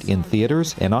 2nd in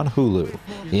theaters and on Hulu.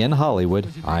 In Hollywood,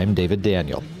 I'm David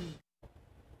Daniel.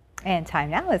 And time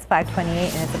now is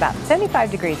 5:28, and it's about 75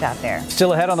 degrees out there.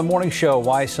 Still ahead on the morning show,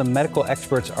 why some medical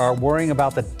experts are worrying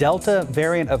about the Delta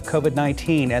variant of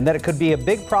COVID-19 and that it could be a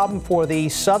big problem for the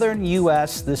southern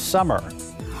U.S. this summer.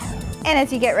 And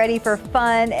as you get ready for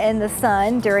fun in the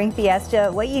sun during Fiesta,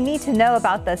 what you need to know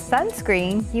about the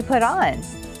sunscreen you put on.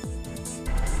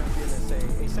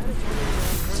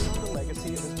 The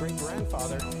legacy of his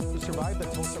great-grandfather who survived the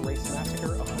Tulsa Race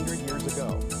Massacre 100 years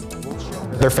ago.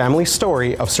 Their family's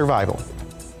story of survival.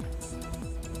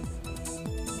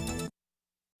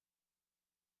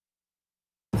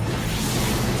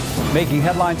 Making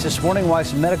headlines this morning, why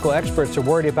some medical experts are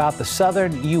worried about the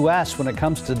southern U.S. when it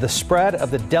comes to the spread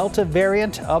of the Delta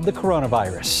variant of the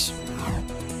coronavirus.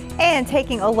 And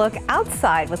taking a look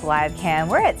outside with Live Cam,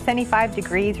 we're at 75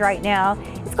 degrees right now.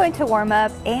 It's going to warm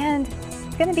up, and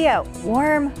it's going to be a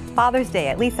warm Father's Day.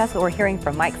 At least that's what we're hearing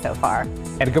from Mike so far.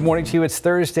 And good morning to you. It's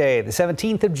Thursday, the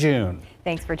 17th of June.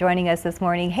 Thanks for joining us this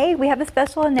morning. Hey, we have a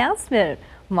special announcement.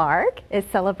 Mark is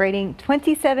celebrating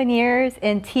 27 years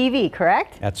in TV,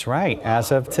 correct? That's right,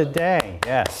 as of today,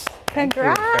 yes.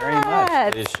 Congrats. Thank you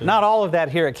very much. Not all of that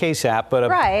here at KSAT, but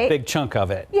a big chunk of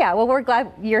it. Yeah, well, we're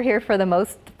glad you're here for the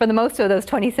most of those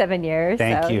 27 years.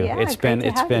 Thank you. Yeah, it's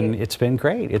been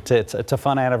great. It's a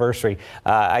fun anniversary.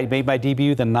 I made my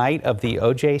debut the night of the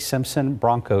O.J. Simpson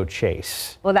Bronco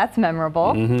chase. Well, that's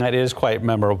memorable. That is quite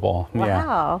memorable. Wow.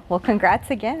 Yeah. Well,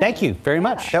 congrats again. Thank you very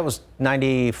much. That was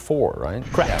 94, right?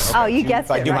 Correct. Yeah, okay. Oh, you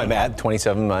guessed it. If I do right. my math,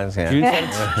 27 minus, yeah.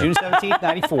 June 17th,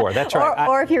 94. That's right.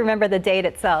 Or if you remember the date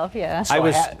itself, yeah. I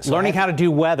was learning how to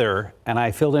do weather, and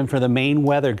I filled in for the main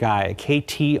weather guy at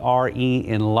KTRE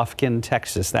in Lufkin,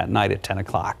 Texas that night at 10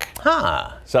 o'clock.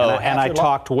 Huh. So, and I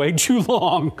talked way too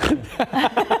long.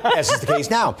 As is the case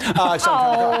now.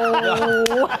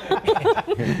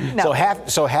 No.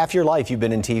 So half your life you've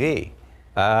been in TV.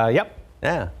 Yep.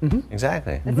 Yeah,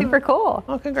 exactly. That's super cool.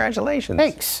 Well, congratulations.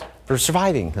 Thanks for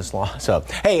surviving this long. So,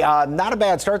 hey, not a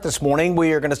bad start this morning.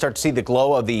 We are going to start to see the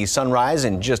glow of the sunrise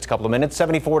in just a couple of minutes.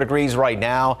 74 degrees right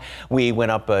now. We went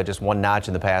up just one notch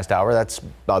in the past hour. That's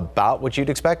about what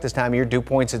you'd expect this time of year. Dew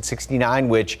points at 69,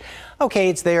 which, okay,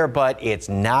 it's there, but it's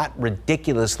not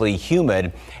ridiculously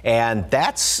humid. And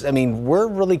that's, I mean, we're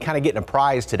really kind of getting a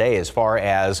prize today as far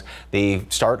as the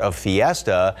start of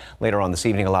Fiesta. Later on this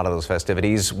evening, a lot of those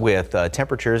festivities with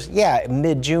temperatures, yeah,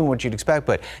 mid-June, what you'd expect,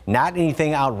 but not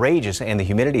anything outrageous. And the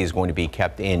humidity is going to be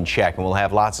kept in check. And we'll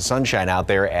have lots of sunshine out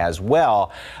there as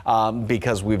well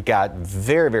because we've got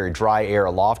very, very dry air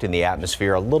aloft in the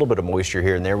atmosphere, a little bit of moisture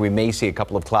here and there. We may see a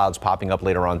couple of clouds popping up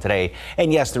later on today.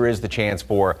 And yes, there is the chance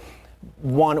for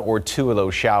one or two of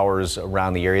those showers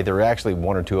around the area. There were actually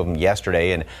one or two of them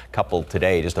yesterday and a couple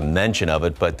today, just a mention of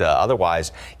it. But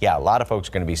otherwise, yeah, a lot of folks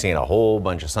are going to be seeing a whole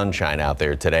bunch of sunshine out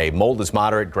there today. Mold is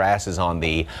moderate. Grass is on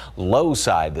the low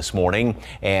side this morning.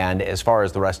 And as far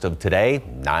as the rest of today,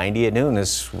 90 at noon.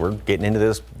 We're getting into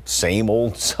this same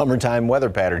old summertime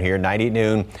weather pattern here. 90 at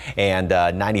noon and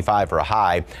 95 for a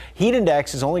high. Heat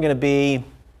index is only going to be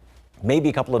maybe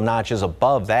a couple of notches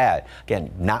above that.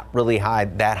 Again, not really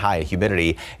that high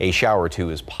humidity. A shower or two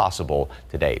is possible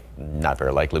today. Not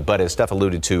very likely, but as Steph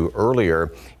alluded to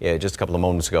earlier, just a couple of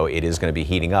moments ago, it is going to be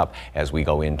heating up as we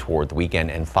go in toward the weekend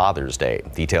and Father's Day.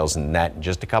 Details in that in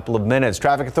just a couple of minutes.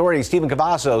 Traffic Authority, Stephen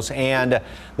Cavazos, and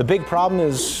the big problem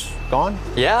is gone?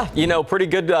 Yeah, you know, pretty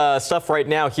good stuff right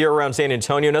now here around San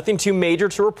Antonio. Nothing too major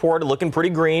to report. Looking pretty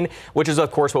green, which is,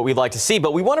 of course, what we'd like to see.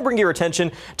 But we want to bring your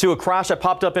attention to a crash that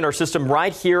popped up in our system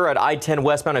right here at I-10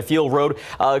 westbound at Field Road.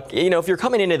 You know, if you're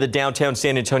coming into the downtown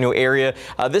San Antonio area,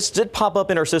 this did pop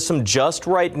up in our system just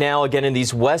right now, again, in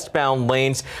these westbound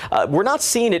lanes. We're not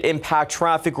seeing it impact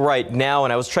traffic right now,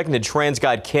 and I was checking the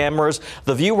TransGuide cameras.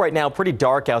 The view right now pretty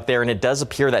dark out there, and it does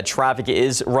appear that traffic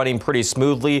is running pretty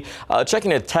smoothly.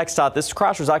 Checking at KSAT, this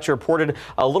crash was actually reported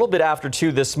a little bit after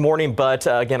 2 this morning, but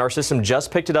again, our system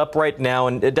just picked it up right now,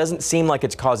 and it doesn't seem like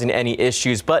it's causing any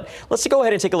issues. But let's go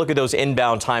ahead and take a look at those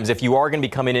inbound times. If you are going to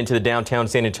be coming into the downtown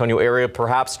San Antonio area,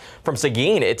 perhaps from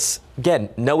Seguin, it's again,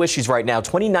 no issues right now,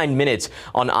 29 minutes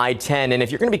on I-10. And if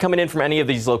you're going to be coming in from any of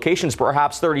these locations,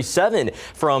 perhaps 37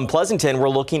 from Pleasanton, we're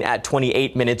looking at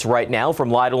 28 minutes right now. From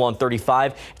Lytle on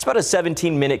 35, it's about a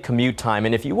 17-minute commute time.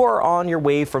 And if you are on your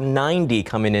way from 90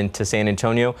 coming into San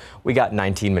Antonio, we got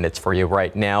 19 minutes for you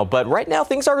right now. But right now,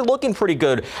 things are looking pretty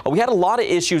good. We had a lot of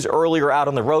issues earlier out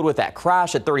on the road with that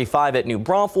crash at 35 at New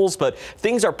Braunfels, but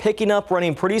things are picking up,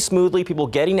 running pretty smoothly. People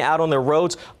getting out on their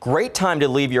roads. Great time to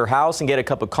leave your house and get a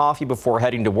cup of coffee before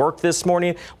heading to work this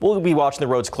morning. We'll be watching the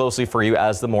roads closely for you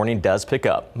as the morning does pick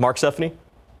up. Mark, Stephanie.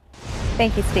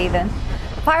 Thank you, Stephen.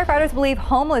 Firefighters believe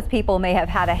homeless people may have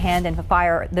had a hand in the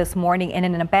fire this morning in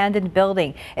an abandoned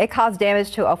building. It caused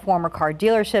damage to a former car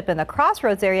dealership in the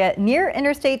Crossroads area near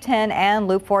Interstate 10 and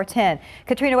Loop 410.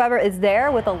 Katrina Weber is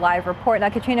there with a live report. Now,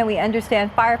 Katrina, we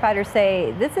understand firefighters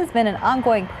say this has been an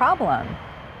ongoing problem.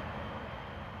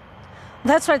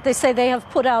 That's right. They say they have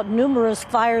put out numerous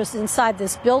fires inside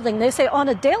this building. They say on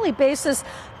a daily basis,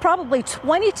 probably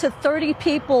 20 to 30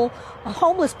 people,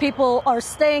 homeless people, are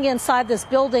staying inside this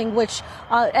building, which,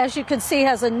 as you can see,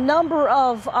 has a number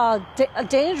of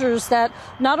dangers that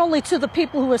not only to the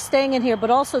people who are staying in here,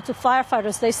 but also to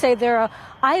firefighters. They say there are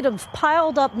items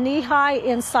piled up knee-high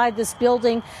inside this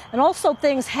building, and also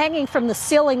things hanging from the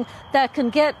ceiling that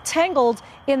can get tangled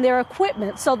in their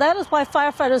equipment. So that is why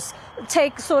firefighters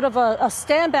take sort of a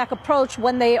stand-back approach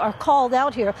when they are called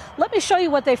out here. Let me show you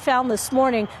what they found this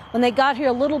morning when they got here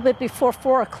a little bit before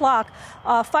 4 o'clock.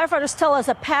 Firefighters tell us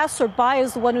a passerby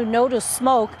is the one who noticed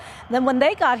smoke. And then when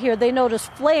they got here, they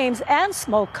noticed flames and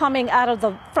smoke coming out of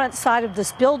the front side of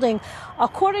this building.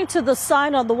 According to the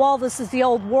sign on the wall, this is the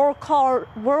old World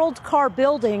Car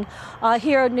building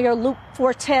here near Loop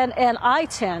 410 and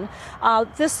I-10.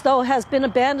 This, though, has been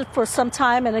abandoned for some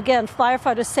time. And again,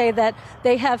 firefighters say that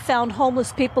they have found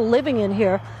homeless people living in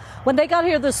here. When they got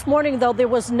here this morning, though, there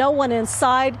was no one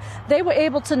inside. They were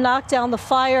able to knock down the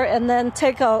fire and then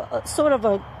take a sort of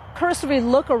a cursory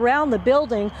look around the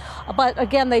building. But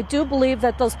again, they do believe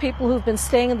that those people who've been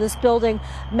staying in this building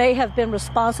may have been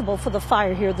responsible for the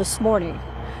fire here this morning.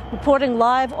 Reporting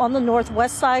live on the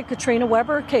northwest side, Katrina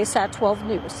Weber, KSAT 12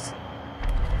 News.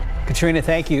 Katrina,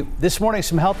 thank you. This morning,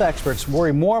 some health experts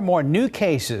worry more and more new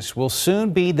cases will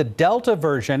soon be the Delta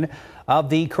version of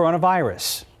the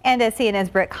coronavirus. And as CNN's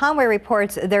Britt Conway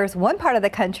reports, there's one part of the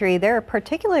country they're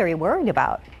particularly worried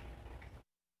about.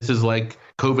 This is like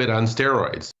COVID on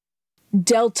steroids.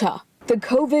 Delta, the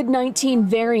COVID-19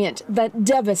 variant that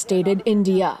devastated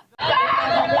India.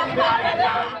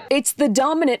 It's the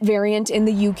dominant variant in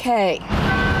the UK.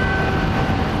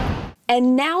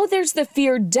 And now there's the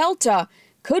fear Delta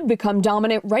could become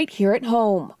dominant right here at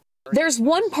home. There's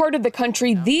one part of the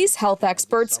country these health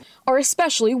experts are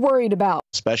especially worried about.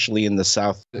 Especially in the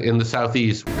south, in the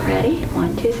southeast. Ready?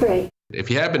 1, 2, 3. If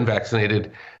you have been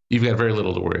vaccinated, you've got very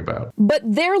little to worry about. But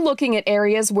they're looking at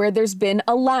areas where there's been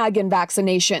a lag in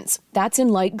vaccinations. That's in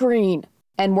light green.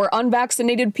 And where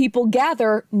unvaccinated people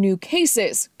gather, new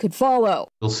cases could follow.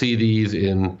 You'll see these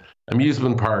in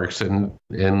amusement parks, and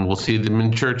we'll see them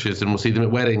in churches, and we'll see them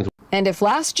at weddings. And if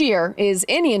last year is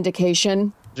any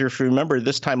indication, if you remember,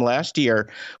 this time last year,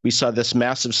 we saw this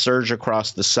massive surge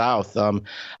across the South,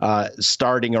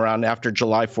 starting around after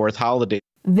July 4th holiday.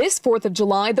 This 4th of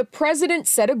July, the president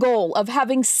set a goal of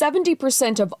having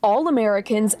 70% of all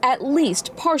Americans at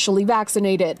least partially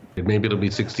vaccinated. Maybe it'll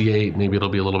be 68, maybe it'll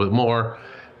be a little bit more.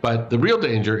 But the real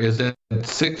danger is that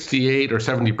 68 or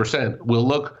 70% will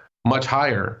look much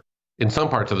higher in some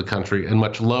parts of the country and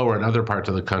much lower in other parts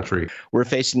of the country. We're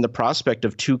facing the prospect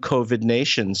of two COVID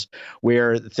nations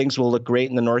where things will look great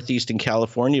in the Northeast and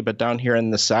California, but down here in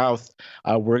the South,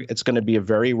 it's going to be a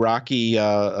very rocky,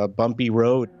 bumpy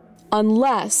road.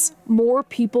 Unless more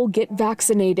people get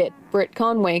vaccinated. Britt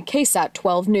Conway, KSAT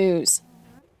 12 News.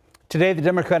 Today, the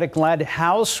Democratic-led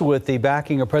House, with the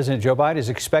backing of President Joe Biden, is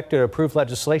expected to approve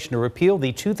legislation to repeal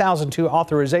the 2002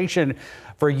 authorization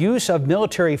for use of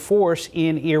military force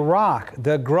in Iraq.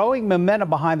 The growing momentum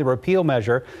behind the repeal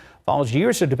measure Follows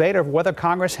years of debate over whether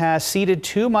Congress has ceded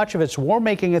too much of its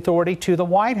war-making authority to the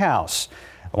White House.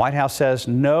 The White House says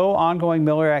no ongoing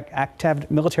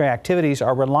military activities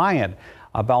are reliant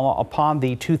upon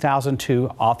the 2002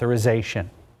 authorization.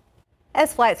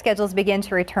 As flight schedules begin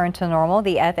to return to normal,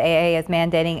 the FAA is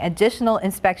mandating additional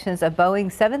inspections of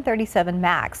Boeing 737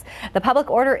 MAX. The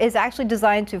public order is actually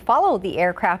designed to follow the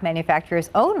aircraft manufacturer's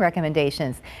own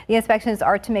recommendations. The inspections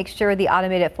are to make sure the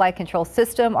automated flight control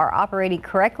system are operating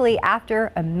correctly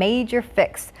after a major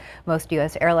fix. Most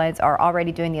U.S. airlines are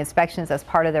already doing the inspections as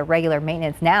part of their regular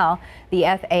maintenance now. The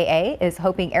FAA is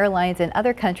hoping airlines in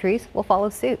other countries will follow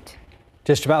suit.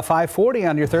 Just about 5:40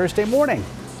 on your Thursday morning.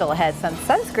 Still ahead, some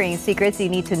sunscreen secrets you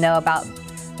need to know about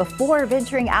before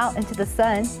venturing out into the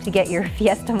sun to get your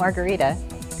Fiesta Margarita.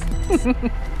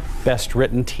 Best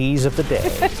written tease of the day.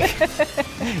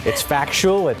 It's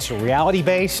factual, it's reality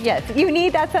based. Yes, you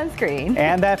need that sunscreen.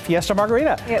 And that Fiesta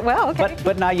Margarita. Yeah, well, okay.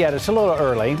 But not yet, it's a little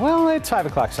early. Well, it's 5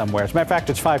 o'clock somewhere. As a matter of fact,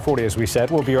 it's 5:40 as we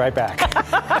said. We'll be right back.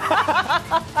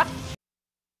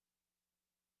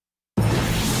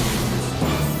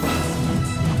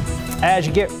 As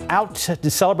you get out to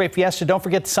celebrate Fiesta, don't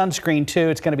forget the sunscreen too.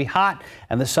 It's going to be hot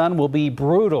and the sun will be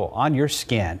brutal on your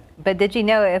skin. But did you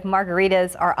know if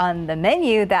margaritas are on the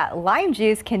menu that lime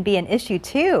juice can be an issue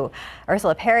too?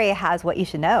 Ursula Perry has what you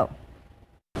should know.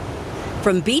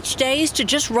 From beach days to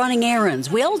just running errands,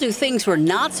 we all do things we're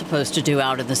not supposed to do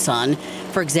out in the sun.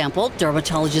 For example,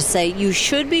 dermatologists say you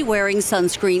should be wearing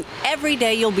sunscreen every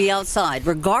day you'll be outside,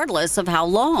 regardless of how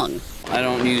long. I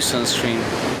don't use sunscreen.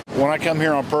 When I come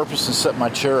here on purpose and set my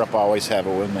chair up, I always have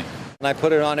it with me. And I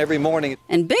put it on every morning.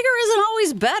 And bigger isn't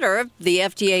always better. The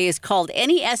FDA has called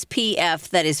any SPF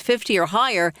that is 50 or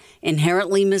higher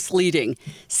inherently misleading,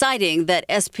 citing that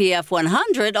SPF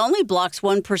 100 only blocks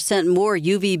 1% more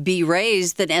UVB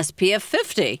rays than SPF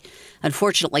 50.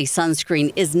 Unfortunately,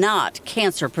 sunscreen is not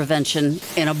cancer prevention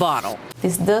in a bottle.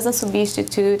 This doesn't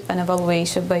substitute an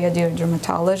evaluation by a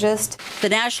dermatologist. The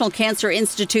National Cancer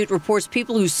Institute reports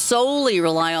people who solely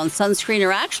rely on sunscreen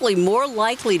are actually more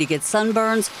likely to get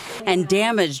sunburns and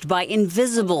damaged by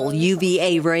invisible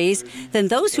UVA rays than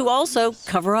those who also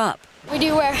cover up. We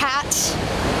do wear hats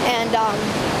and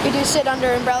we do sit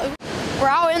under umbrellas. We're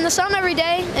out in the sun every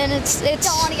day and it's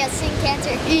don't want to get skin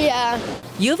cancer. Yeah.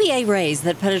 UVA rays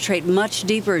that penetrate much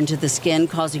deeper into the skin,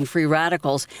 causing free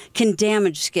radicals, can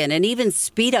damage skin and even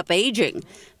speed up aging.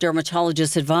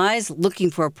 Dermatologists advise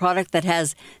looking for a product that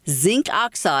has zinc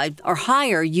oxide or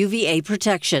higher UVA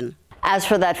protection. As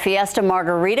for that Fiesta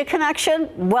Margarita connection,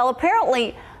 well,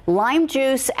 apparently lime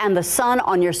juice and the sun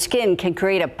on your skin can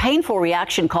create a painful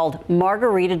reaction called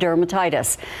margarita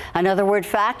dermatitis. Another weird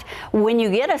fact, when you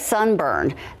get a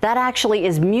sunburn, that actually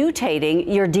is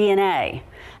mutating your DNA.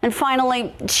 And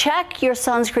finally, check your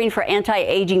sunscreen for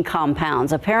anti-aging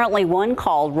compounds. Apparently, one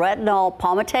called retinol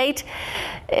palmitate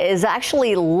is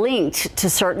actually linked to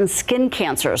certain skin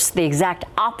cancers, the exact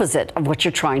opposite of what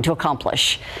you're trying to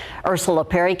accomplish. Ursula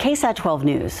Perry, KSAT 12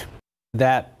 News.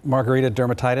 That margarita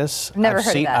dermatitis, Never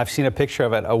heard of that. I've seen a picture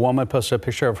of it. A woman posted a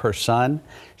picture of her son.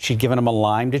 She'd given him a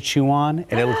lime to chew on,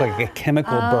 and it looked like a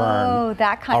chemical burn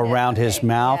that kind around his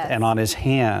mouth yes. and on his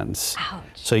hands. Ouch.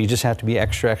 So you just have to be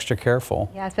extra, extra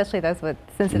careful. Yeah, especially those with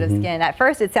sensitive skin. At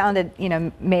first, it sounded,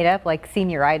 made up like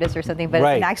senioritis or something, but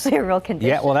it's actually a real condition.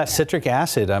 Yeah, well, that's citric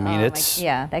acid. I mean,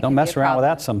 don't mess around with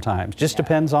that sometimes. Just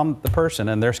depends on the person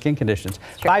and their skin conditions.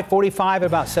 5:45,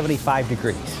 about 75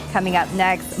 degrees. Coming up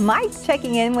next, Mike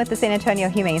checking in with the San Antonio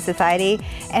Humane Society,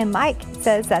 and Mike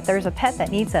says that there's a pet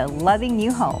that needs a loving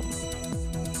new home.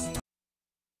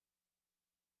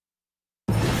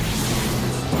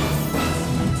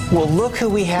 Well, look who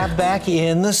we have back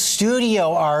in the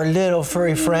studio, our little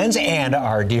furry friends and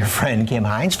our dear friend Kim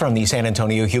Hines from the San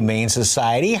Antonio Humane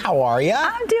Society. How are you?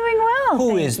 I'm doing well.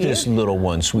 Who is this little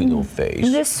one, sweet little face?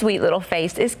 This sweet little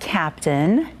face is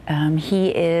Captain. He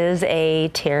is a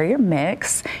terrier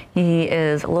mix. He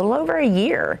is a little over a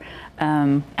year.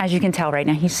 As you can tell right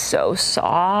now, he's so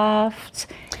soft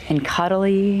and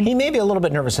cuddly. He may be a little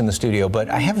bit nervous in the studio, but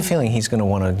I have a feeling he's going to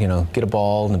want to, get a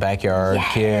ball in the backyard,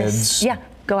 kids. Yeah.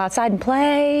 Go outside and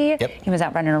play. Yep. He was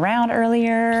out running around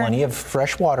earlier. Plenty of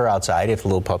fresh water outside if the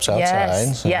little pup's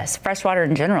outside. Yes, fresh water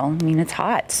in general. I mean, it's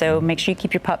hot, so make sure you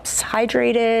keep your pups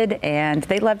hydrated. And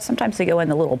they love sometimes to go in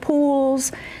the little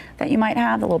pools that you might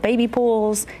have, the little baby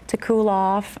pools to cool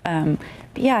off. But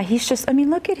yeah, he's just,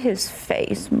 look at his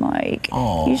face, Mike.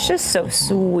 Aww. He's just so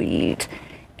sweet.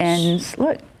 And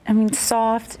look, I mean,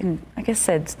 soft and, like I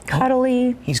said,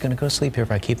 cuddly. He's going to go to sleep here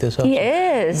if I keep this up. He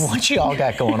is. What you all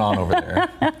got going on over there?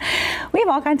 We have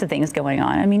all kinds of things going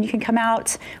on. I mean, you can come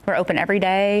out. We're open every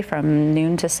day from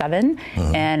noon to 7,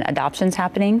 and adoption's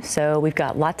happening. So we've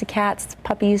got lots of cats,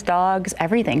 puppies, dogs,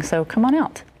 everything. So come on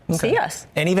out. See us.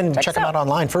 And even check them out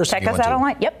online first. Check us out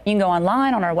online. Yep. You can go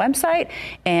online on our website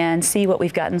and see what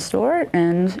we've got in store.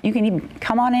 And you can even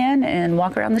come on in and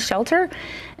walk around the shelter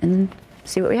and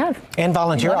see what we have. And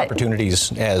volunteer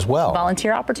opportunities as well.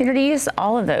 Volunteer opportunities,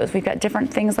 all of those. We've got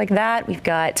different things like that. We've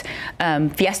got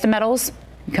Fiesta medals.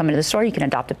 You come into the store, you can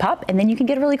adopt a pup, and then you can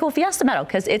get a really cool Fiesta medal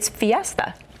because it's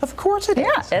Fiesta. Of course it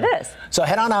is. Yeah, it is. So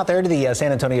head on out there to the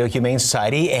San Antonio Humane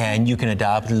Society and you can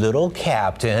adopt little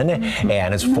Captain.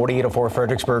 And it's 4804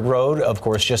 Fredericksburg Road, of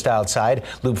course, just outside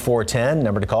Loop 410.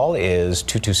 Number to call is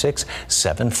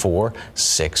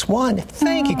 226-7461.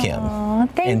 Thank you, Kim.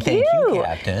 Thank you,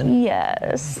 Captain.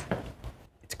 Yes.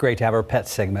 It's great to have our pet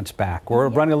segments back. We're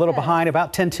running a little behind,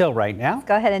 about 10 till right now. Let's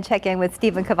go ahead and check in with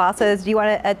Stephen Cavazos. Do you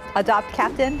want to adopt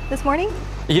Captain this morning?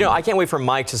 You know, I can't wait for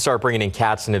Mike to start bringing in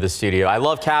cats into the studio. I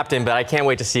love Captain, but I can't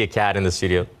wait to see a cat in the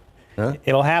studio. Huh?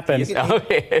 It'll happen.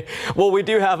 Okay. Well, we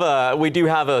do have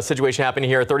a situation happening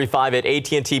here at 35 at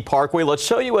AT&T Parkway. Let's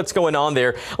show you what's going on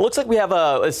there. It looks like we have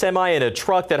a semi and a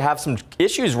truck that have some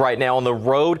issues right now on the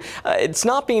road. It's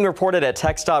not being reported at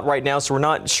TxDOT right now, so we're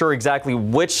not sure exactly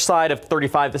which side of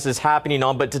 35 this is happening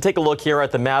on. But to take a look here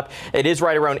at the map, it is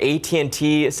right around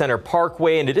AT&T Center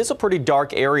Parkway, and it is a pretty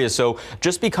dark area. So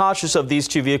just be cautious of these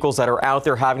two vehicles that are out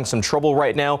there having some trouble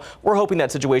right now. We're hoping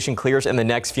that situation clears in the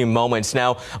next few moments.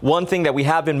 Now, one thing that we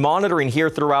have been monitoring here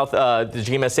throughout the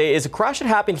GMSA is a crash that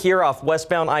happened here off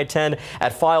westbound I-10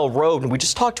 at File Road. And we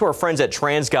just talked to our friends at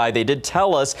TransGuide. They did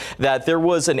tell us that there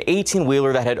was an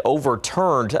 18-wheeler that had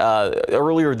overturned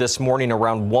earlier this morning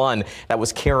around 1 that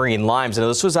was carrying limes. And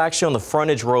this was actually on the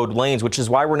frontage road lanes, which is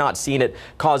why we're not seeing it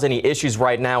cause any issues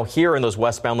right now here in those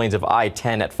westbound lanes of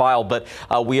I-10 at File. But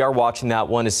we are watching that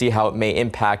one to see how it may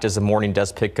impact as the morning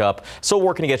does pick up. So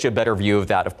working to get you a better view of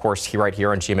that, of course, right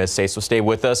here on GMSA. So stay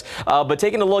with us. But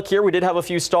taking a look here, we did have a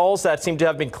few stalls that seem to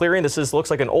have been clearing. This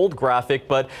looks like an old graphic,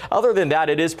 but other than that,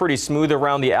 it is pretty smooth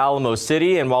around the Alamo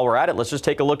City. And while we're at it, let's just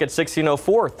take a look at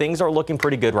 1604. Things are looking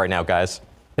pretty good right now, guys.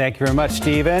 Thank you very much,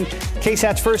 Stephen.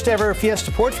 KSAT's first ever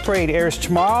Fiesta Porch Parade airs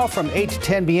tomorrow from 8 to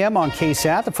 10 p.m. on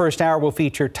KSAT. The first hour will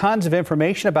feature tons of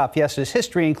information about Fiesta's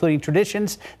history, including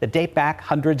traditions that date back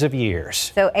hundreds of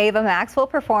years. So Ava Max will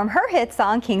perform her hit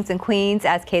song, Kings and Queens,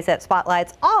 as KSAT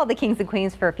spotlights all the Kings and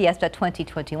Queens for Fiesta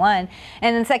 2021.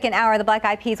 And in the second hour, the Black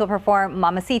Eyed Peas will perform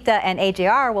Mamacita, and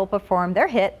AJR will perform their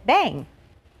hit, Bang.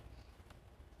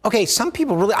 Okay, some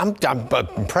people really, I'm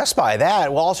impressed by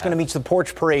that. We're also going to meet the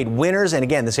Porch Parade winners. And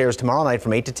again, this airs tomorrow night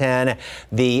from 8 to 10.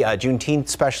 The Juneteenth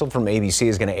special from ABC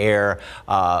is going to air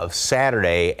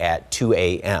Saturday at 2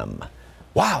 a.m.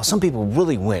 Wow, some people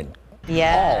really went.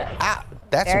 Yeah.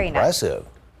 That's very impressive.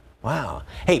 Nice. Wow.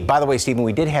 Hey, by the way, Stephen,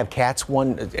 we did have cats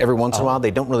every once in a while.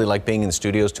 They don't really like being in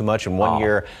studios too much. And one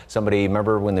year, somebody,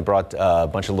 remember when they brought a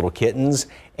bunch of little kittens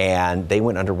and they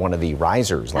went under one of the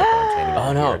risers like I'm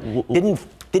standing over here.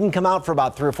 Didn't come out for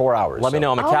about 3 or 4 hours. Let me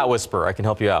know. I'm a cat whisperer. I can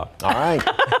help you out. All right.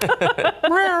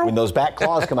 When those back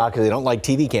claws come out because they don't like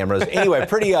TV cameras. Anyway,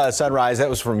 pretty sunrise. That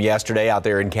was from yesterday out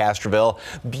there in Castroville.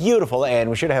 Beautiful, and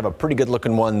we should have a pretty good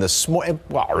looking one this morning.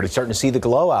 Well, already starting to see the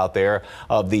glow out there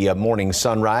of the morning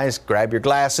sunrise. Grab your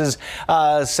glasses.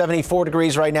 74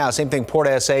 degrees right now. Same thing, Port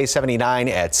SA, 79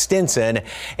 at Stinson.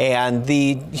 And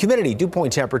the humidity, dew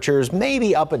point temperatures,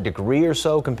 maybe up a degree or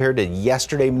so compared to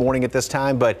yesterday morning at this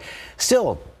time, but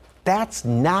still, that's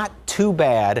not too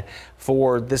bad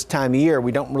for this time of year.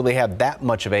 We don't really have that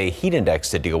much of a heat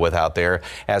index to deal with out there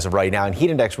as of right now. And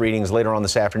heat index readings later on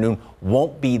this afternoon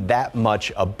won't be that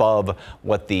much above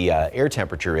what the air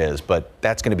temperature is, but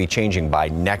that's going to be changing by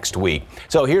next week.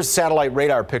 So here's the satellite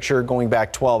radar picture going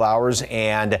back 12 hours.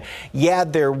 And yeah,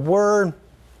 there were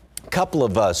couple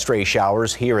of stray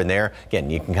showers here and there. Again,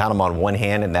 you can count them on one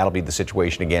hand, and that'll be the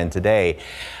situation again today.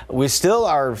 We still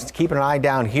are keeping an eye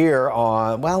down here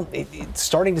on, well, it's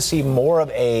starting to see more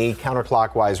of a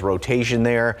counterclockwise rotation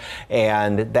there,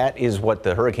 and that is what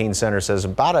the Hurricane Center says,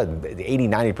 about a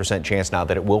 80-90% chance now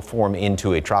that it will form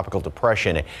into a tropical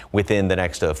depression within the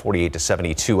next 48 to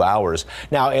 72 hours.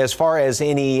 Now, as far as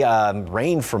any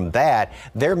rain from that,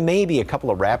 there may be a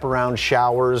couple of wraparound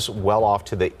showers well off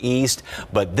to the east,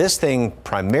 but this thing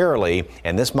primarily,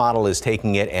 and this model is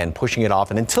taking it and pushing it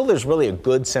off, and until there's really a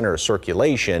good center of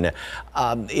circulation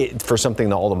for something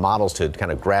that all the models to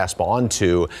kind of grasp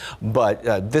onto, but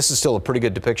this is still a pretty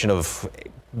good depiction of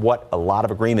what a lot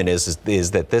of agreement is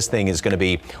that this thing is going to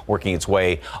be working its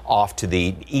way off to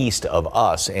the east of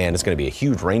us, and it's going to be a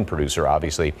huge rain producer,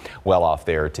 obviously, well off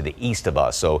there to the east of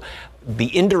us. So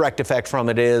the indirect effect from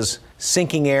it is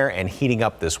sinking air and heating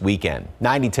up this weekend.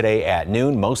 90 today at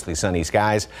noon, mostly sunny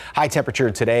skies. High temperature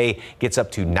today gets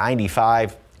up to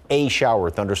 95. A shower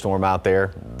thunderstorm out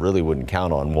there, really wouldn't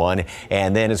count on one.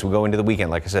 And then as we go into the weekend,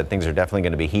 like I said, things are definitely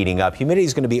going to be heating up. Humidity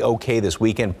is going to be okay this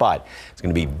weekend, but it's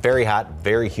going to be very hot,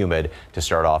 very humid to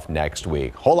start off next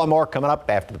week. Whole lot more coming up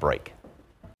after the break.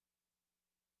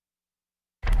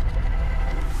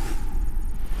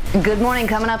 Good morning.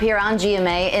 Coming up here on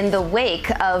GMA, in the wake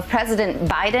of President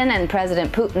Biden and President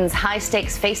Putin's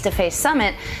high-stakes face-to-face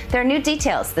summit, there are new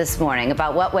details this morning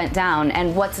about what went down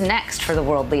and what's next for the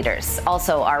world leaders.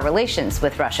 Also, our relations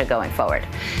with Russia going forward.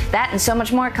 That and so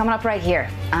much more coming up right here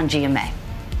on GMA.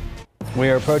 We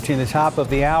are approaching the top of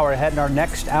the hour. Ahead in our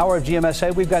next hour of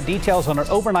GMSA, we've got details on an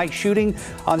overnight shooting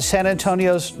on San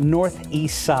Antonio's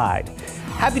northeast side.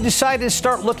 Have you decided to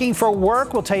start looking for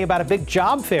work? We'll tell you about a big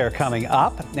job fair coming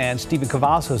up. And Stephen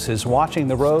Cavazos is watching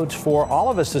the roads for all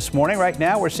of us this morning. Right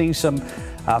now, we're seeing some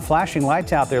flashing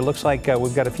lights out there. Looks like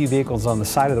we've got a few vehicles on the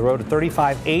side of the road at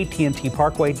 35 AT&T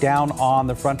Parkway down on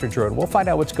the frontage road. We'll find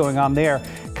out what's going on there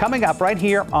coming up right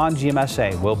here on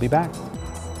GMSA. We'll be back.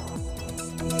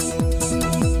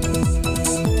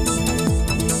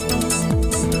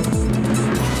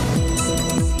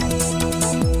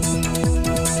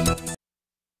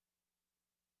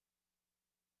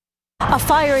 A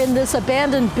fire in this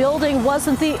abandoned building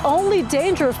wasn't the only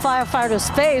danger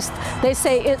firefighters faced. They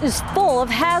say it is full of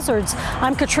hazards.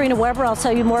 I'm Katrina Weber. I'll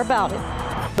tell you more about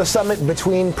it. The summit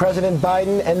between President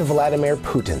Biden and Vladimir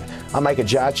Putin. I'm Mike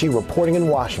Ajachi reporting in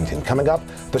Washington. Coming up,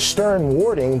 the stern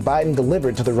warning Biden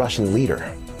delivered to the Russian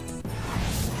leader.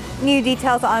 New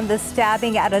details on the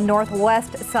stabbing at a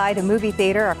Northwest Side movie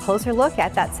theater. A closer look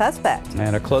at that suspect.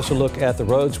 And a closer look at the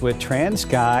roads with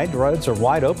TransGuide. Roads are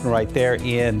wide open right there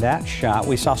in that shot.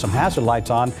 We saw some hazard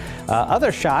lights on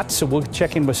other shots, so we'll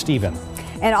check in with Stephen.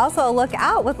 And also a look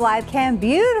out with live cam.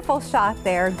 Beautiful shot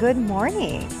there. Good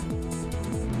morning.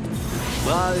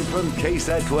 Live from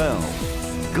KSAT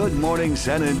 12. Good Morning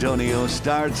San Antonio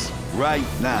starts right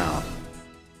now.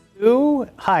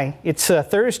 Hi, it's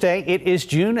Thursday. It is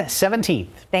June 17th.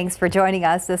 Thanks for joining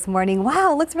us this morning.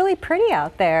 Wow, it looks really pretty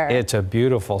out there. It's a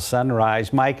beautiful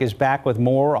sunrise. Mike is back with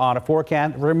more on a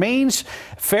forecast. Remains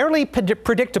fairly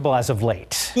predictable as of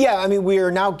late. Yeah, I mean, we are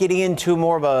now getting into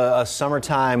more of a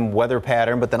summertime weather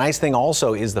pattern, but the nice thing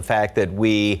also is the fact that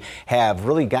we have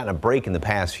really gotten a break in the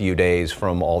past few days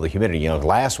from all the humidity. You know,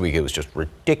 last week it was just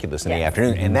ridiculous in the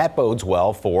afternoon, and that bodes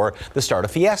well for the start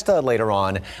of Fiesta later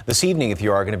on this evening if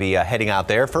you are going to be heading out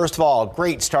there. First of all,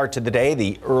 great start to the day,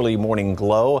 the early morning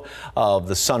glow of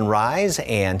the sunrise,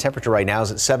 and temperature right now is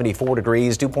at 74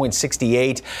 degrees, dew point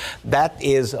 68. That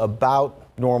is about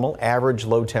normal, average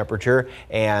low temperature,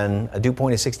 and a dew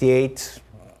point of 68.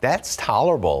 That's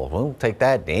tolerable. We'll take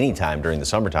that anytime during the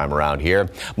summertime around here.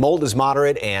 Mold is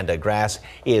moderate and grass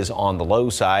is on the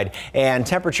low side. And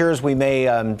temperatures, we may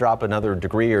drop another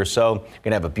degree or so.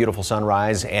 Going to have a beautiful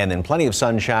sunrise and then plenty of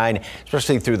sunshine,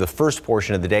 especially through the first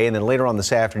portion of the day. And then later on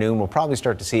this afternoon, we'll probably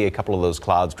start to see a couple of those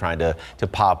clouds trying to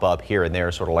pop up here and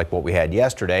there, sort of like what we had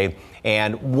yesterday.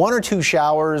 And one or two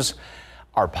showers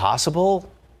are possible.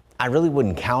 I really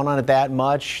wouldn't count on it that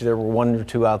much. There were one or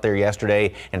two out there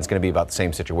yesterday, and it's going to be about the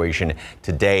same situation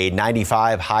today.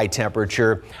 95 high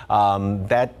temperature.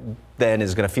 That then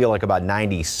is going to feel like about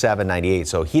 97, 98.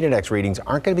 So heat index readings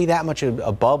aren't going to be that much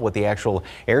above what the actual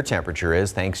air temperature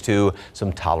is, thanks to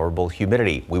some tolerable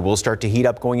humidity. We will start to heat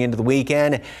up going into the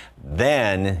weekend.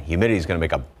 Then humidity is going to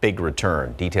make a big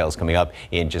return. Details coming up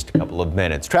in just a couple of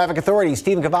minutes. Traffic Authority,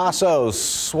 Stephen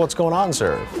Cavazos. What's going on,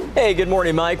 sir? Hey, good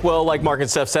morning, Mike. Well, like Mark and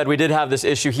Steph said, we did have this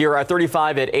issue here at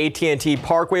 35 at AT&T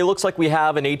Parkway. Looks like we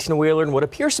have an 18-wheeler and what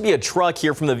appears to be a truck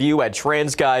here from the view at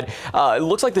TransGuide. It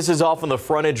looks like this is off on the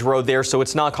frontage road there, so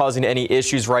it's not causing any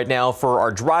issues right now for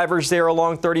our drivers there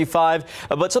along 35.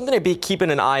 But something to be keeping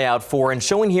an eye out for, and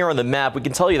showing here on the map, we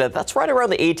can tell you that that's right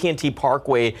around the AT&T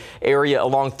Parkway area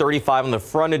along 35 on the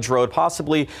frontage road,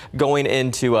 possibly going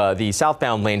into the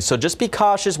southbound lane. So just be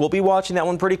cautious. We'll be watching that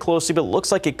one pretty closely, but it looks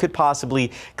like it could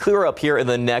possibly clear up here in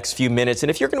the next few minutes. And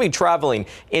if you're going to be traveling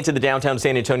into the downtown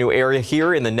San Antonio area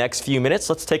here in the next few minutes,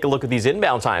 let's take a look at these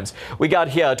inbound times. We got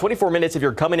here 24 minutes if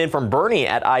you're coming in from Bernie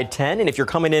at I-10, and if you're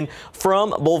coming in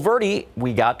From Bulverde,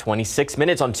 we got 26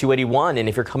 minutes on 281. And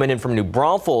if you're coming in from New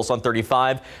Braunfels on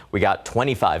 35, we got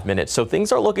 25 minutes. So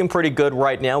things are looking pretty good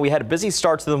right now. We had a busy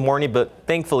start to the morning, but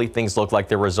thankfully things look like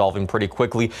they're resolving pretty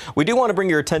quickly. We do want to bring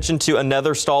your attention to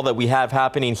another stall that we have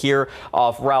happening here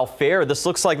off Ralph Fair. This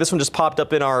looks like this one just popped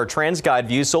up in our TransGuide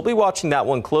view, so we'll be watching that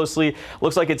one closely.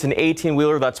 Looks like it's an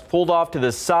 18-wheeler that's pulled off to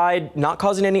the side, not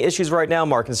causing any issues right now,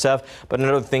 Mark and Steph, but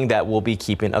another thing that we'll be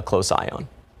keeping a close eye on.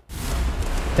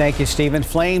 Thank you, Stephen.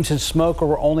 Flames and smoke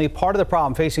were only part of the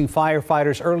problem facing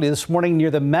firefighters early this morning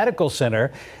near the medical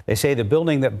center. They say the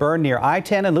building that burned near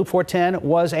I-10 and Loop 410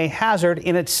 was a hazard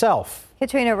in itself.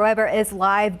 Katrina Weber is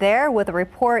live there with a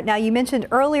report. Now, you mentioned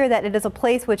earlier that it is a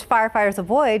place which firefighters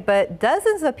avoid, but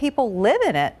dozens of people live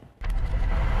in it.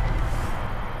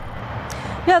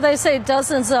 Yeah, they say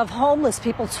dozens of homeless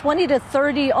people, 20 to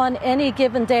 30 on any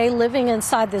given day, living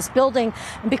inside this building.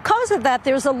 And because of that,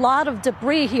 there's a lot of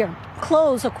debris here.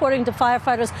 Clothes, according to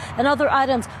firefighters, and other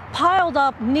items piled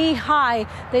up knee high.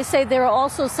 They say there are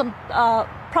also some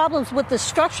problems with the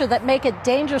structure that make it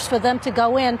dangerous for them to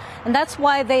go in, and that's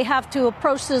why they have to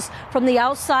approach this from the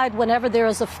outside whenever there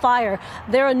is a fire.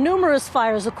 There are numerous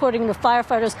fires, according to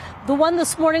firefighters. The one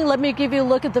this morning, let me give you a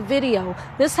look at the video.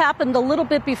 This happened a little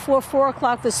bit before 4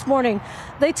 o'clock this morning.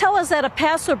 They tell us that a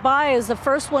passerby is the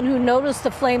first one who noticed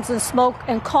the flames and smoke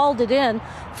and called it in.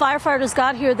 Firefighters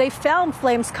got here. They found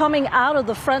flames coming out of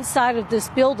the front side of this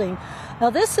building. Now,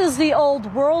 this is the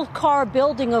old World Car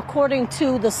building, according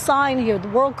to the sign here, the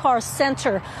World Car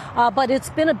Center, but it's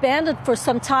been abandoned for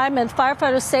some time, and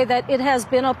firefighters say that it has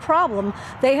been a problem.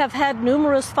 They have had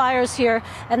numerous fires here,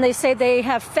 and they say they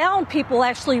have found people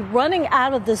actually running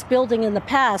out of this building in the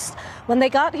past. When they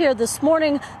got here this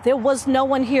morning, there was no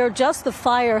one here, just the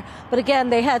fire. But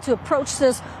again, they had to approach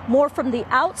this more from the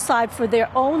outside for their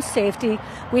own safety.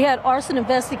 We had arson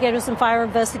investigators and fire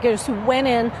investigators who went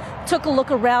in, took a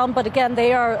look around, but again,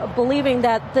 they are believing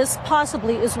that this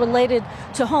possibly is related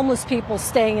to homeless people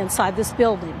staying inside this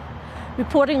building.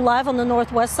 Reporting live on the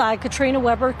northwest side, Katrina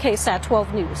Weber, KSAT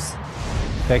 12 News.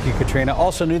 Thank you, Katrina.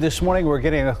 Also new this morning, we're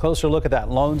getting a closer look at that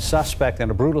lone suspect in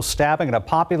a brutal stabbing at a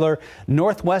popular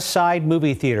northwest side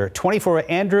movie theater. 24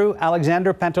 Andrew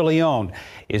Alexander Pantaleon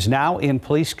is now in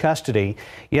police custody.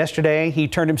 Yesterday, he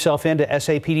turned himself into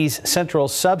SAPD's Central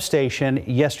Substation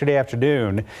yesterday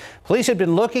afternoon. Police had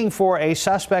been looking for a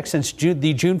suspect since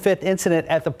the June 5th incident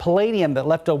at the Palladium that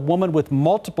left a woman with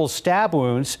multiple stab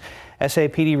wounds.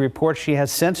 SAPD reports she has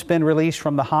since been released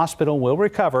from the hospital, will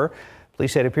recover.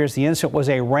 Police said it appears the incident was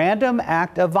a random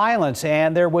act of violence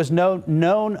and there was no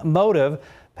known motive.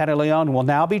 Pantaleon will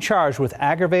now be charged with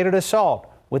aggravated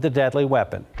assault with a deadly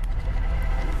weapon.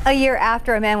 A year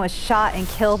after a man was shot and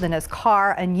killed in his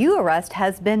car, a new arrest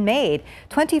has been made.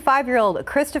 25-year-old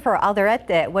Christopher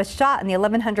Alderete was shot in the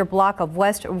 1100 block of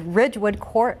West Ridgewood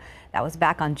Court. That was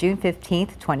back on June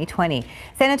 15th, 2020.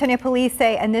 San Antonio police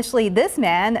say initially this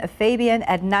man, Fabian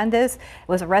Hernandez,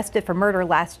 was arrested for murder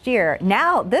last year.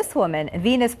 Now this woman,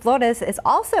 Venus Flores, is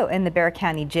also in the Bexar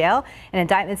County Jail. An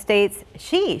indictment states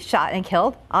she shot and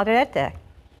killed Alderete.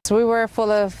 So we were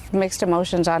full of mixed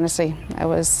emotions, honestly. It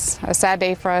was a sad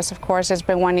day for us. Of course, it's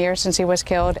been 1 year since he was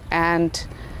killed. And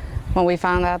when we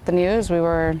found out the news, we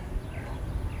were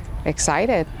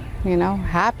excited,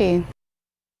 happy.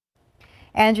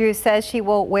 Andrews says she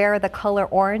will wear the color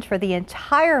orange for the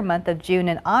entire month of June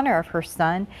in honor of her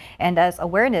son and as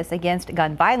awareness against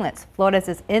gun violence. Flores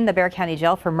is in the Bexar County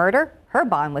Jail for murder. Her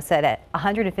bond was set at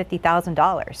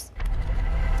 $150,000.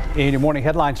 In your morning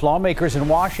headlines, lawmakers in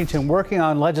Washington working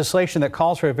on legislation that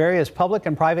calls for various public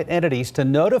and private entities to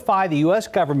notify the U.S.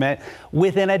 government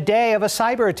within a day of a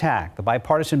cyber attack. The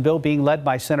bipartisan bill being led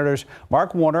by Senators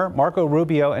Mark Warner, Marco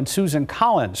Rubio, and Susan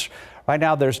Collins. Right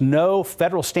now, there's no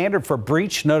federal standard for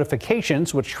breach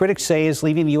notifications, which critics say is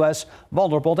leaving the U.S.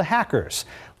 vulnerable to hackers.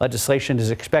 Legislation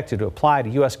is expected to apply to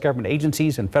U.S. government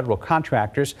agencies and federal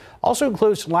contractors. Also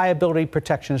includes liability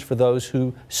protections for those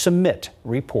who submit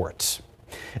reports.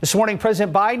 This morning,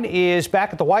 President Biden is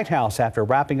back at the White House after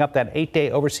wrapping up that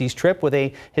 8-day overseas trip with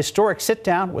a historic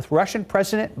sit-down with Russian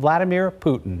President Vladimir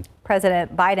Putin.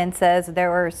 President Biden says there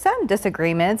were some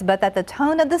disagreements, but that the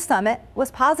tone of the summit was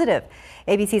positive.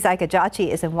 ABC's Ika Jachi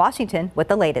is in Washington with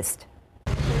the latest.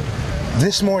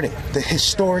 This morning, the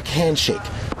historic handshake.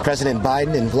 President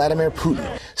Biden and Vladimir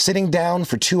Putin sitting down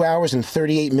for 2 hours and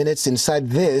 38 minutes inside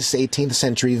this 18th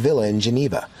century villa in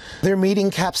Geneva. Their meeting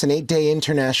caps an 8-day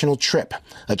international trip,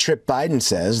 a trip Biden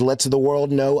says lets the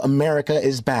world know America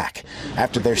is back.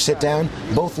 After their sit down,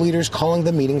 both leaders calling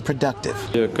the meeting productive.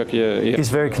 He's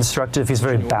very constructive. He's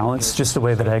very balanced, just the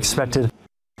way that I expected.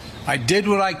 I did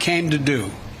what I came to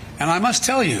do, and I must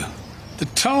tell you, The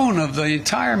tone of the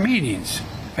entire meetings,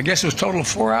 I guess it was a total of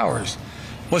 4 hours,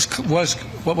 was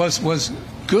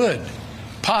good,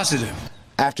 positive.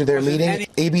 After their meeting,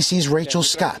 ABC's Rachel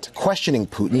Scott questioning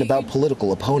Putin about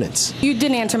political opponents. You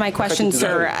didn't answer my question,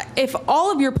 sir. If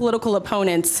all of your political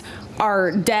opponents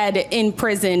are dead, in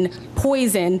prison,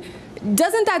 poisoned,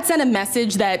 doesn't that send a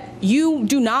message that you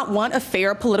do not want a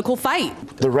fair political fight?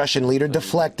 The Russian leader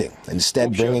deflecting,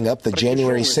 instead bringing up the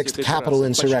January 6th Capitol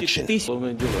insurrection.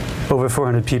 Over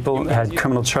 400 people had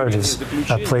criminal charges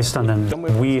placed on them.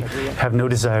 We have no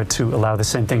desire to allow the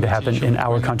same thing to happen in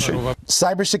our country.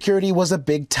 Cybersecurity was a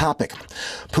big topic.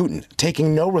 Putin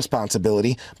taking no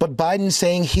responsibility, but Biden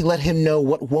saying he let him know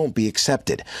what won't be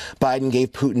accepted. Biden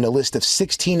gave Putin a list of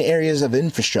 16 areas of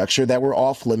infrastructure that were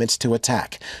off limits to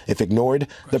attack. If ignored,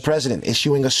 the president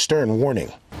issuing a stern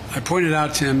warning. I pointed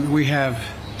out to him we have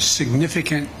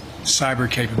significant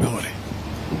cyber capability,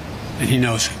 and he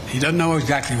knows it. He doesn't know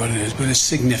exactly what it is, but it's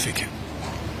significant.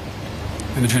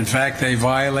 And if in fact they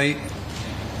violate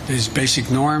these basic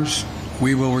norms,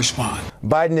 we will respond.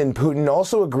 Biden and Putin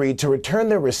also agreed to return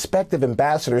their respective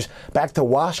ambassadors back to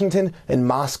Washington and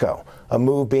Moscow, a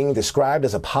move being described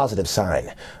as a positive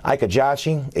sign. Ika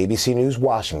Jachi, ABC News,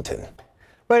 Washington.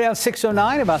 Right now,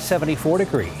 6:09, about 74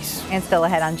 degrees. And still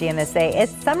ahead on GMSA,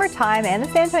 it's summertime and the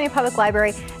San Antonio Public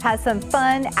Library has some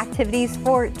fun activities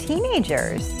for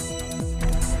teenagers.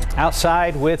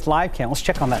 Outside with live cam, let's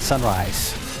check on that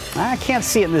sunrise. I can't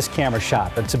see it in this camera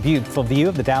shot, but it's a beautiful view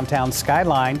of the downtown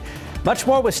skyline. Much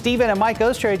more with Stephen and Mike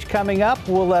Osterhage coming up.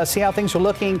 We'll see how things are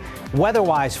looking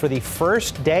weather-wise for the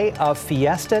first day of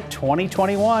Fiesta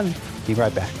 2021. Be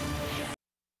right back.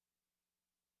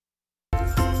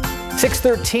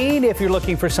 6:13, if you're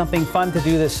looking for something fun to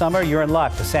do this summer, you're in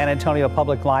luck. The San Antonio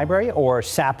Public Library, or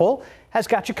SAPL, has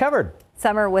got you covered.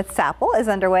 Summer with SAPL is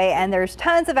underway, and there's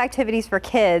tons of activities for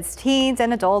kids, teens,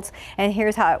 and adults. And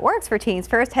here's how it works for teens.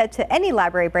 First, head to any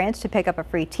library branch to pick up a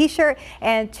free t-shirt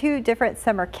and 2 different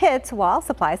summer kits while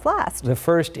supplies last. The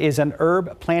first is an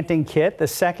herb planting kit. The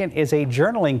second is a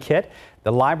journaling kit.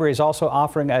 The library is also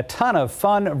offering a ton of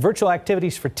fun virtual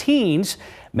activities for teens.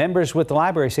 Members with the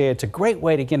library say it's a great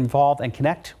way to get involved and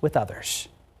connect with others.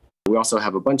 We also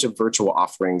have a bunch of virtual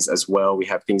offerings as well. We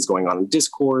have things going on in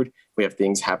Discord. We have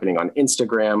things happening on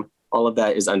Instagram. All of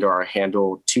that is under our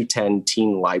handle 210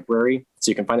 Teen Library. So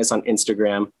you can find us on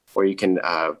Instagram, or you can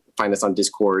find us on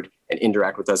Discord and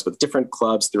interact with us with different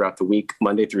clubs throughout the week.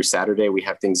 Monday through Saturday, we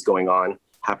have things going on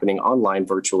happening online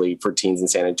virtually for teens in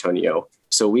San Antonio.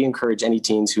 So we encourage any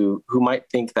teens who might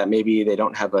think that maybe they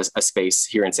don't have a space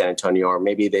here in San Antonio, or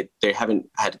maybe they haven't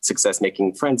had success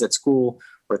making friends at school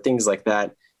or things like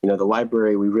that. You know, the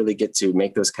library, we really get to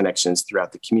make those connections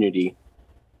throughout the community.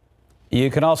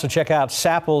 You can also check out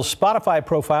SAPL's Spotify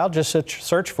profile. Just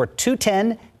search for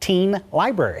 210 Teen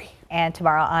Library. And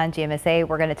tomorrow on GMSA,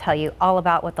 we're going to tell you all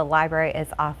about what the library is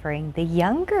offering the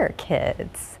younger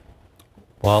kids.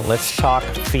 Well, let's talk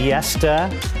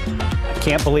Fiesta. I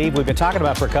can't believe we've been talking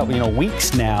about it for a couple,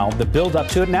 weeks now, the build up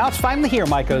to it. Now it's finally here,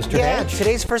 Mike Osterhage. Yeah,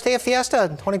 today's the first day of Fiesta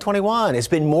 2021. It's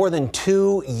been more than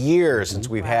 2 years since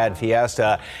we've had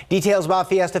Fiesta. Details about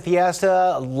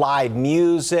Fiesta, live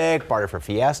music, barter for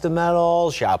Fiesta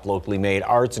medals, shop locally made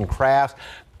arts and crafts,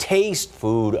 taste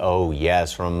food, oh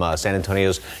yes, from San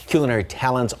Antonio's culinary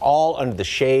talents, all under the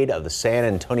shade of the San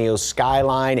Antonio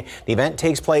skyline. The event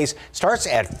starts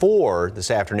at 4 this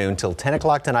afternoon till 10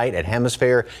 o'clock tonight at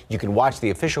Hemisphere. You can watch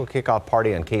the official kickoff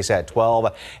party on KSAT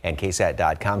 12 and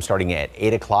KSAT.com starting at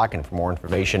 8 o'clock. And for more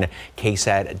information,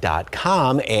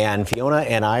 KSAT.com. And Fiona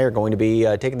and I are going to be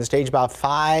taking the stage about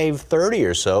 5:30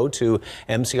 or so to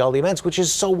MC all the events, which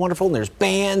is so wonderful. And there's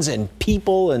bands and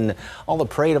people and all the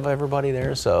parade of everybody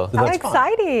there. So how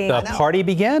exciting. The party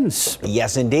begins.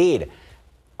 Yes, indeed.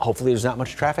 Hopefully there's not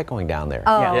much traffic going down there.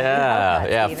 Oh,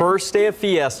 yeah. First day of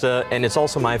Fiesta, and it's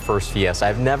also my first Fiesta.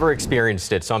 I've never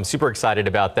experienced it, so I'm super excited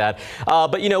about that.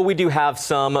 But we do have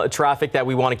some traffic that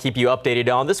we want to keep you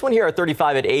updated on. This one here at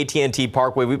 35 at AT&T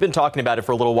Parkway, we've been talking about it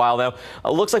for a little while now.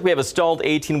 Looks like we have a stalled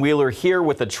 18-wheeler here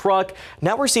with a truck.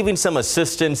 Now we're receiving some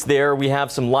assistance there. We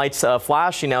have some lights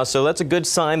flashing now, so that's a good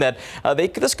sign that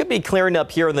this could be clearing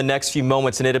up here in the next few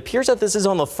moments. And it appears that this is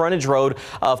on the frontage road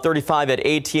of 35 at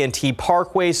AT&T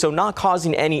Parkway. okay, so not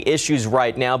causing any issues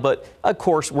right now, but of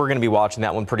course we're going to be watching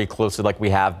that one pretty closely like we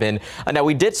have been. Now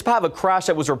we did have a crash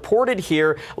that was reported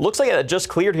here. Looks like it just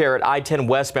cleared here at I-10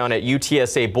 westbound at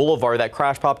UTSA Boulevard. That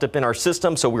crash popped up in our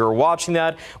system, so we were watching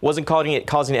that. Wasn't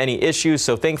causing any issues,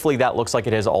 so thankfully that looks like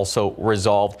it has also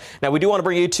resolved. Now we do want to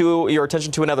bring your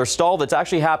attention to another stall that's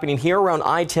actually happening here around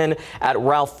I-10 at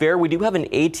Ralph Fair. We do have an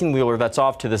 18-wheeler that's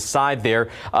off to the side there.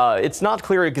 It's not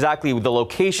clear exactly the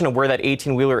location of where that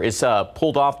 18-wheeler is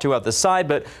pulled off to at the side,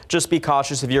 but just be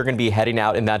cautious if you're going to be heading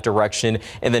out in that direction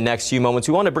in the next few moments.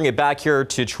 We want to bring it back here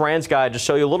to TransGuide to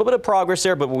show you a little bit of progress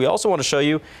there, but what we also want to show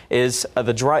you is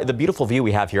the beautiful view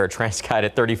we have here at TransGuide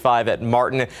at 35 at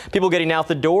Martin. People getting out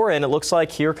the door, and it looks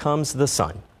like here comes the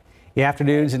sun. The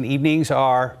afternoons and evenings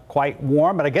are quite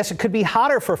warm, but I guess it could be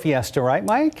hotter for Fiesta, right,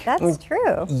 Mike? That's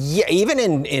true. Yeah, even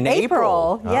in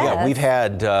April. Yes. Yeah, we've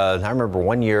had, I remember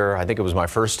one year, I think it was my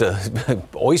first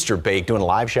oyster bake doing a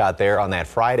live shot there on that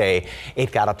Friday.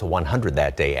 It got up to 100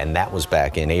 that day, and that was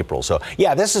back in April. So,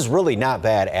 yeah, this is really not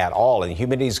bad at all, and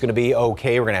humidity is going to be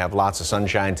okay. We're going to have lots of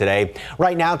sunshine today.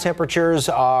 Right now, temperatures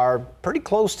are pretty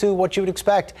close to what you would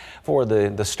expect for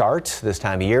the start this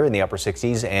time of year in the upper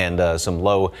 60s and some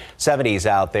low 70s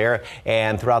out there.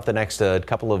 And throughout the next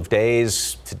couple of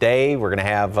days, today we're going to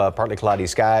have partly cloudy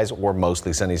skies, or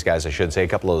mostly sunny skies, I should say. A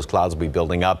couple of those clouds will be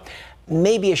building up.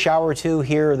 Maybe a shower or two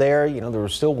here or there. You know, there were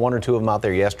still one or two of them out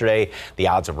there yesterday. The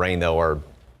odds of rain, though, are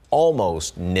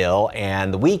almost nil.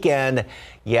 And the weekend,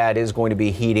 yeah, it is going to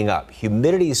be heating up.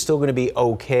 Humidity is still going to be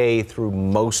okay through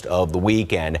most of the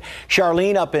weekend.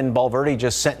 Charlene up in Bulverde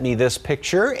just sent me this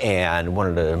picture and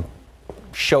wanted to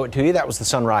show it to you. That was the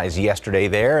sunrise yesterday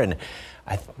there, and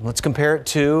let's compare it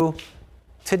to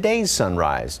today's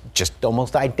sunrise. Just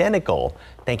almost identical.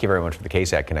 Thank you very much for the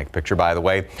KSAT Connect picture, by the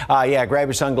way. Yeah, grab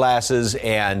your sunglasses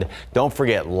and don't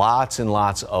forget lots and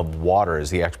lots of water, as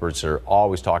the experts are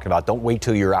always talking about. Don't wait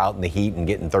till you're out in the heat and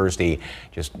getting thirsty.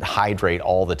 Just hydrate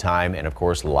all the time, and of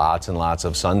course lots and lots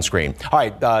of sunscreen. All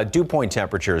right, dew point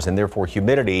temperatures and therefore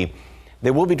humidity, they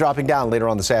will be dropping down later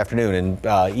on this afternoon,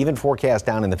 and even forecast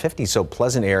down in the 50s, so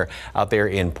pleasant air out there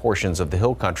in portions of the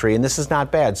hill country, and this is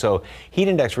not bad. So heat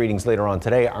index readings later on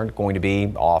today aren't going to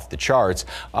be off the charts.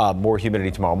 More humidity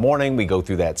tomorrow morning. We go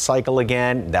through that cycle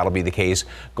again. That'll be the case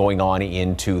going on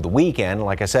into the weekend.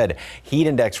 Like I said, heat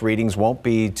index readings won't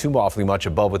be too awfully much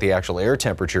above what the actual air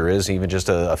temperature is, even just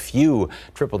a few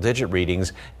triple-digit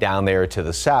readings down there to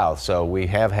the south. So we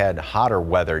have had hotter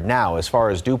weather. Now, as far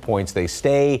as dew points, they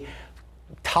stay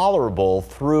tolerable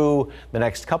through the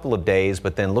next couple of days,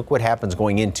 but then look what happens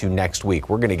going into next week.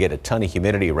 We're going to get a ton of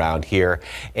humidity around here,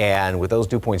 and with those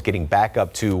dew points getting back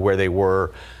up to where they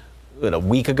were a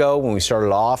week ago when we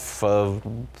started off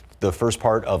the first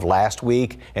part of last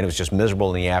week, and it was just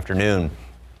miserable in the afternoon.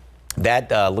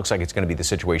 That looks like it's going to be the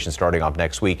situation starting off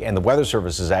next week. And the Weather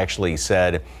Service has actually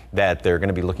said that they're going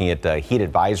to be looking at heat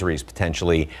advisories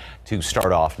potentially to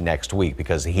start off next week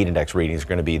because the heat index readings are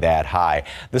going to be that high.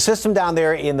 The system down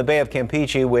there in the Bay of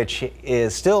Campeche, which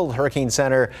is still Hurricane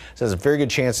Center, says a very good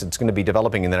chance it's going to be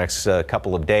developing in the next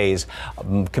couple of days.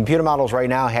 Computer models right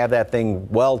now have that thing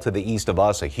well to the east of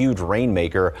us, a huge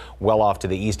rainmaker well off to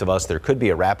the east of us. There could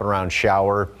be a wraparound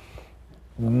shower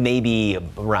maybe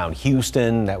around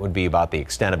Houston. That would be about the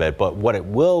extent of it. But what it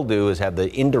will do is have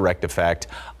the indirect effect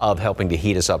of helping to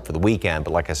heat us up for the weekend.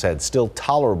 But like I said, still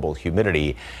tolerable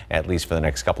humidity, at least for the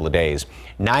next couple of days.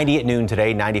 90 at noon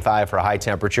today, 95 for a high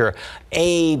temperature.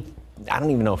 I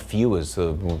don't even know if few is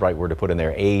the right word to put in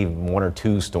there. One or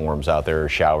two storms out there,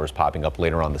 showers popping up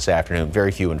later on this afternoon.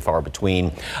 Very few and far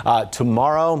between.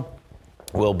 Tomorrow,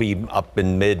 we'll be up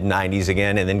in mid-90s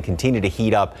again and then continue to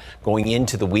heat up going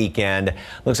into the weekend.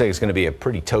 Looks like it's going to be a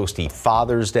pretty toasty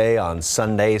Father's Day on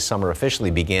Sunday. Summer officially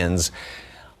begins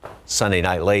Sunday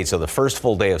night late, so the first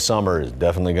full day of summer is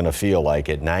definitely going to feel like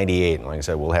it. 98, and like I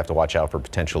said, we'll have to watch out for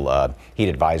potential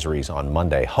heat advisories on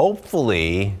Monday.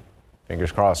 Hopefully,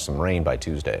 fingers crossed, some rain by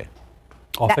Tuesday.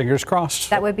 All fingers crossed.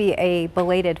 That would be a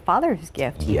belated Father's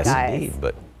gift, you yes, guys.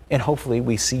 Indeed, and hopefully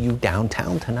we see you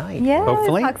downtown tonight. Yeah,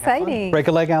 hopefully. How exciting. Break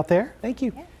a leg out there. Thank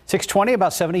you. 620,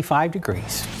 about 75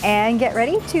 degrees. And get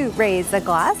ready to raise a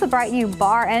glass. The Bright New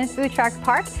Bar and Food Truck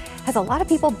Park has a lot of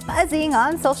people buzzing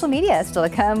on social media. Still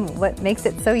to come, what makes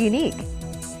it so unique.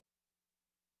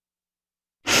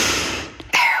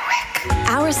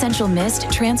 Our Essential Mist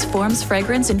transforms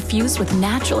fragrance infused with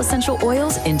natural essential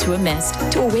oils into a mist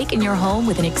to awaken your home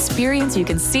with an experience you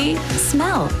can see,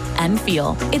 smell, and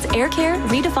feel. It's air care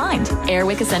redefined.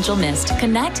 Airwick Essential Mist.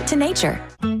 Connect to nature.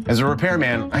 As a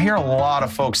repairman, I hear a lot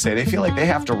of folks say they feel like they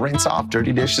have to rinse off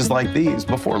dirty dishes like these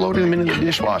before loading them into the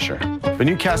dishwasher. But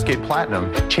new Cascade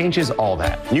Platinum changes all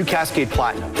that. New Cascade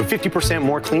Platinum with 50%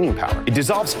 more cleaning power. It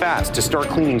dissolves fast to start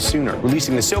cleaning sooner,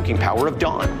 releasing the soaking power of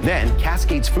Dawn. Then,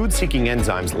 Cascade's food-seeking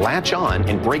enzymes latch on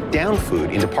and break down food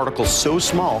into particles so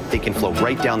small they can flow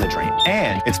right down the drain.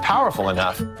 And it's powerful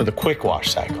enough for the quick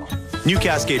wash cycle. New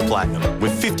Cascade Platinum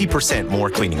with 50% more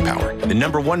cleaning power. The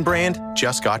 #1 brand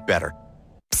just got better.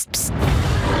 Psst, psst.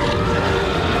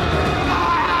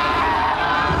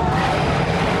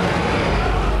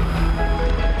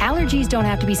 Allergies don't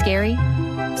have to be scary.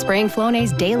 Spraying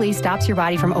Flonase daily stops your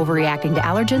body from overreacting to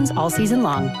allergens all season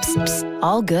long. Psst, psst,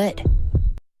 all good.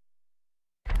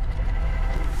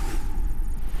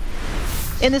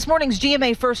 In this morning's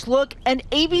GMA First Look, an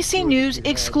ABC News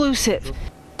exclusive.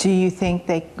 Do you think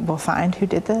they will find who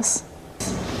did this?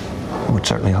 Would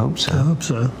certainly hope so. I hope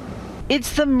so.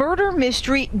 It's the murder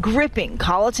mystery gripping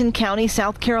Colleton County,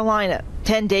 South Carolina.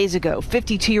 10 days ago,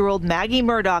 52-year-old Maggie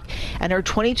Murdoch and her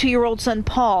 22-year-old son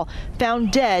Paul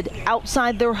found dead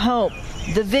outside their home,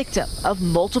 the victim of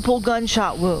multiple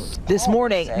gunshot wounds. This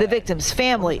morning, the victim's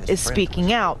family is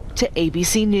speaking out to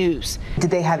ABC News. Did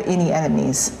they have any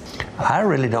enemies? I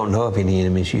really don't know of any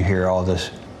enemies. You hear all this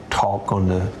talk on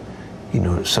the,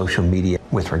 social media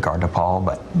with regard to Paul,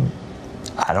 but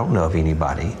I don't know of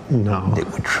anybody that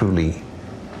would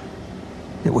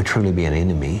truly be an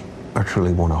enemy or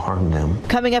truly want to harm them.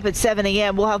 Coming up at 7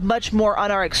 a.m., we'll have much more on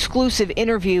our exclusive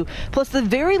interview, plus the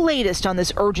very latest on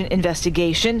this urgent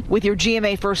investigation. With your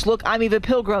GMA First Look, I'm Eva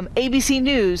Pilgrim, ABC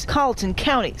News, Colleton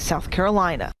County, South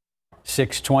Carolina.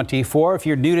 624. If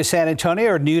you're new to San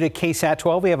Antonio or new to KSAT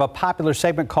 12, we have a popular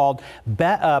segment called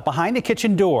Behind the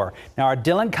Kitchen Door. Now, our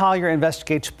Dylan Collier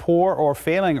investigates poor or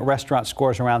failing restaurant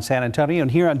scores around San Antonio. And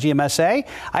here on GMSA,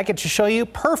 I get to show you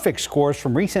perfect scores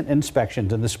from recent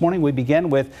inspections. And this morning, we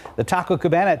begin with the Taco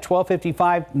Cabana at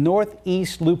 1255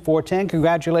 Northeast Loop 410.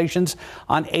 Congratulations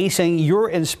on acing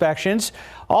your inspections.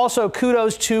 Also,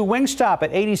 kudos to Wingstop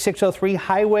at 8603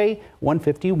 Highway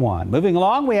 151. Moving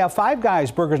along, we have Five Guys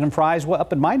Burgers and Fries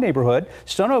up in my neighborhood,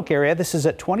 Stone Oak area. This is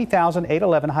at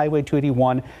 20,811 Highway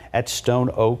 281 at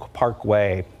Stone Oak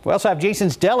Parkway. We also have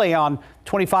Jason's Deli on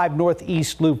 25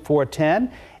 Northeast Loop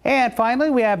 410. And finally,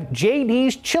 we have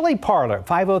JD's Chili Parlor,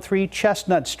 503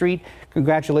 Chestnut Street.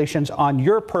 Congratulations on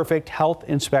your perfect health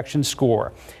inspection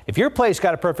score. If your place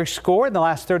got a perfect score in the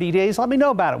last 30 days, let me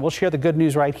know about it. We'll share the good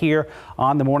news right here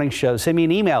on the morning show. Send me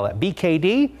an email at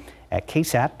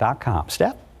bkd@ksat.com.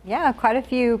 Steph? Yeah, quite a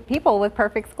few people with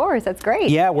perfect scores. That's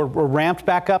great. Yeah, we're ramped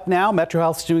back up now. Metro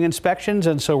Health's doing inspections,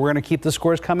 and so we're going to keep the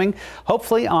scores coming,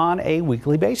 hopefully on a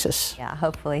weekly basis. Yeah,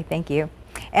 hopefully. Thank you.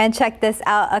 And check this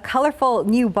out. A colorful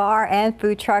new bar and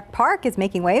food truck park is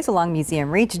making waves along Museum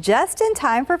Reach just in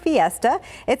time for Fiesta.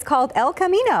 It's called El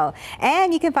Camino,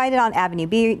 and you can find it on Avenue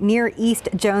B near East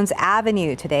Jones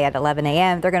Avenue today at 11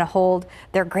 a.m. They're going to hold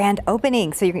their grand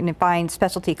opening, so you're going to find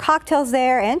specialty cocktails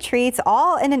there and treats,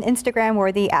 all in an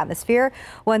Instagram-worthy atmosphere,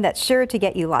 one that's sure to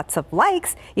get you lots of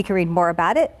likes. You can read more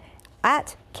about it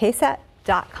at KSAT.com.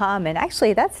 And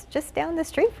actually, that's just down the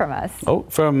street from us. Oh,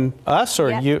 from us or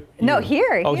you? No,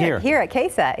 here. Oh, here at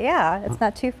KSAT. Yeah, it's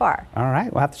not too far. All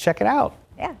right, we'll have to check it out.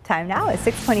 Yeah, time now is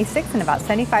 6:26 and about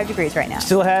 75 degrees right now.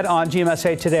 Still ahead on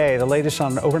GMSA today, the latest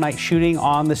on an overnight shooting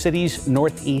on the city's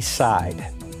northeast side.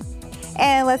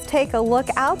 And let's take a look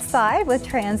outside with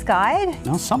TransGuide.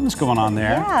 Well, something's going on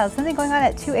there. Yeah, something going on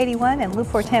at 281 and Loop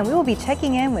 410. We will be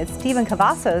checking in with Stephen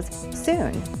Cavazos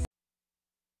soon.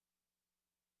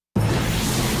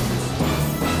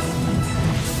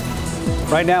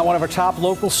 Right now, one of our top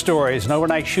local stories. An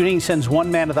overnight shooting sends one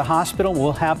man to the hospital.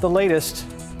 We'll have the latest.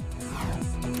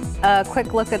 A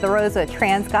quick look at the roads at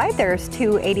TransGuide. There's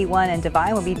 281 and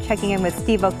Divine. We'll be checking in with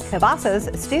Steve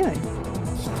Cavazos soon.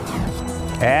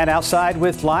 And outside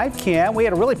with live cam, we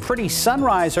had a really pretty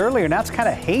sunrise earlier. Now it's kind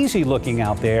of hazy looking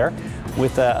out there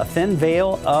with a thin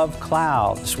veil of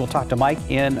clouds. We'll talk to Mike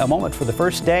in a moment for the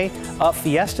first day of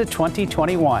Fiesta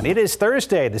 2021. It is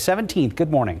Thursday, the 17th.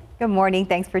 Good morning. Good morning.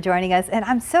 Thanks for joining us. And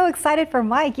I'm so excited for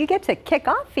Mike. You get to kick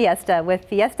off Fiesta with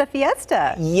Fiesta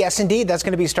Fiesta. Yes, indeed. That's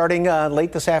going to be starting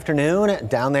late this afternoon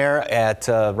down there at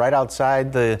right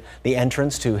outside the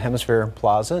entrance to Hemisphere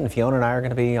Plaza. And Fiona and I are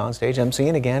going to be on stage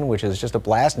emceeing again, which is just a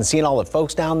blast. And seeing all the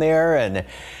folks down there. And,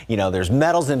 there's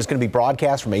medals, and it's going to be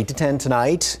broadcast from 8 to 10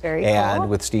 tonight. Very cool. and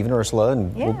with Steve and Ursula,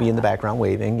 and we'll be in the background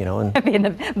waving, you know, and be in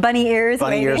the bunny ears.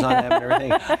 Bunny ears on them and everything.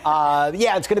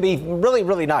 Yeah, it's going to be really,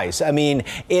 really nice. I mean,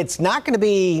 it's not going to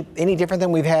be any different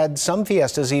than we've had some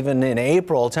fiestas even in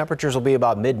April. Temperatures will be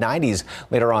about mid-90s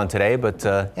later on today, but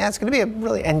yeah, it's going to be a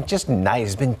really, and just nice.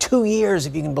 It's been 2 years,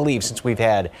 if you can believe, since we've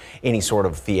had any sort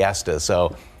of fiesta.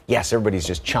 So yes, everybody's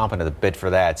just chomping at the bit for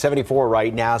that. 74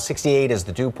 right now, 68 is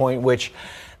the dew point, which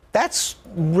that's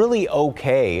really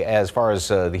okay as far as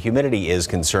the humidity is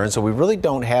concerned. So we really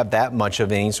don't have that much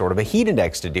of any sort of a heat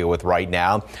index to deal with right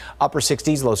now. Upper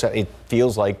 60s, low, it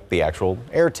feels like the actual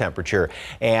air temperature.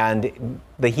 And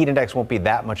the heat index won't be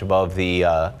that much above the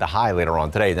high later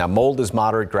on today. Now, mold is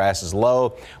moderate, grass is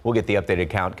low. We'll get the updated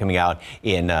count coming out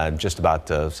in just about,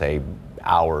 say,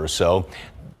 hour or so.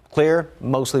 Clear,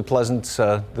 mostly pleasant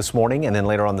this morning, and then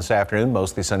later on this afternoon,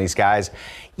 mostly sunny skies.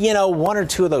 You know, 1 or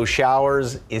 2 of those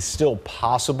showers is still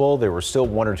possible. There were still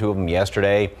 1 or 2 of them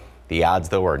yesterday. The odds,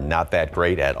 though, are not that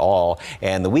great at all.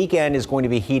 And the weekend is going to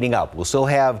be heating up. We'll still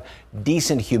have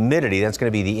decent humidity. That's going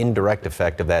to be the indirect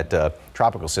effect of that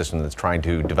tropical system that's trying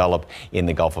to develop in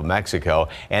the Gulf of Mexico.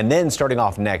 And then starting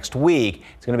off next week,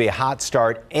 it's going to be a hot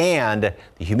start, and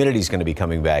the humidity is going to be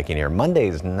coming back in here. Monday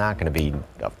is not going to be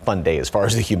a fun day as far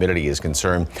as the humidity is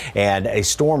concerned, and a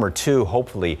storm or 2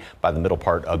 hopefully by the middle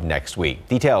part of next week.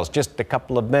 Details just a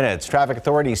couple of minutes. Traffic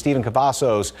Authority Stephen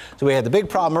Cavazos. So we had the big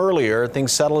problem earlier.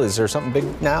 Things settled. Is there something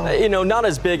big now? You know, not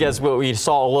as big as what we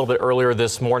saw a little bit earlier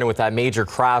this morning with that major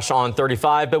crash on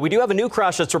 35, but we do have a new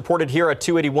crash that's reported here at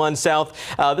 281 South.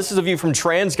 This is a view from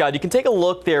TransGuide. You can take a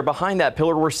look there behind that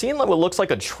pillar. We're seeing what looks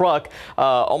like a truck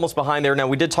almost behind there. Now,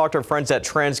 we did talk to our friends at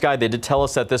TransGuide. They did tell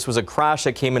us that this was a crash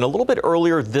that came in a little bit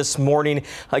earlier this morning.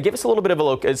 Give us a little bit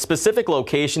of a specific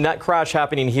location. That crash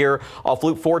happening here off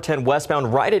Loop 410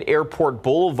 westbound right at Airport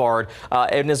Boulevard.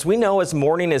 And as we know, as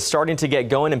morning is starting to get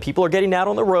going and people are getting out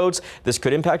on the roads, this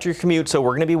could impact your commute. So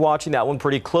we're going to be watching that one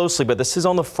pretty closely. But this is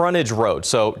on the frontage road.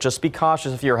 So just be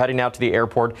cautious if you're heading out to the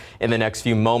airport in the next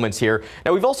few moments here.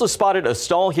 Now, we've also spotted a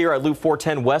stall here at Loop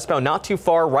 410 westbound, not too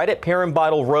far, right at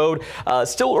Perrin-Bidle Road.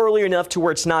 Still early enough to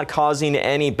where it's not causing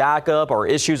any backup or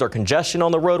issues or congestion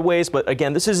on the roadways. But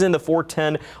again, this is in the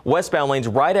 410 westbound lanes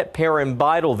right at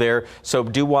Perrin-Bidle there. So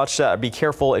do watch that. Be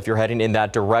careful if you're heading in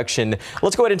that direction.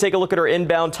 Let's go ahead and take a look at our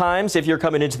inbound times. If you're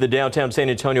coming into the downtown San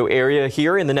Antonio area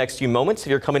here in the next few moments, if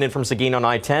you're coming in from Seguin on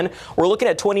I-10, we're looking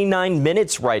at 29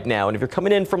 minutes right now. And if you're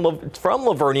coming in from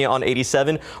Lavernia on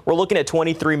 87, we're looking at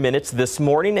 23 minutes this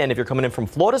morning. And if you're coming in from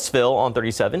Floresville on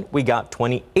 37, we got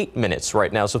 28 minutes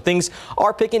right now. So things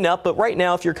are picking up. But right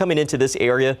now, if you're coming into this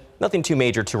area, nothing too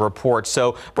major to report.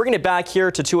 So bringing it back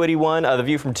here to 281, the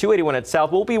view from 281 at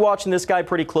South. We'll be watching this guy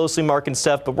pretty closely, Mark and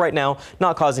Steph, but right now,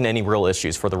 not causing any real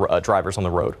issues for the drivers on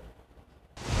the road.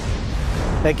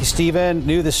 Thank you, Stephen.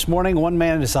 New this morning, one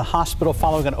man is in the hospital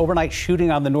following an overnight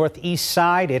shooting on the northeast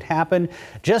side. It happened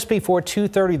just before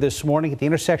 2:30 this morning at the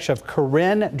intersection of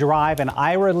Corinne Drive and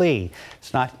Ira Lee.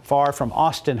 It's not far from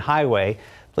Austin Highway.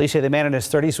 Police say the man in his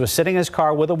 30s was sitting in his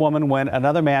car with a woman when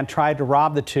another man tried to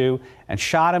rob the two and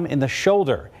shot him in the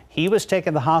shoulder. He was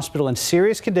taken to the hospital in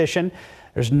serious condition.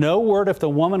 There's no word if the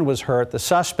woman was hurt. The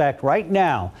suspect right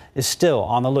now is still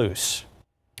on the loose.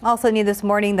 Also new this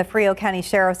morning, the Frio County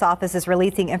Sheriff's Office is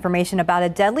releasing information about a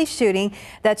deadly shooting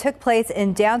that took place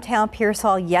in downtown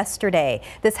Pearsall yesterday.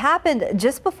 This happened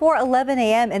just before 11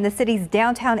 a.m. in the city's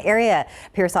downtown area.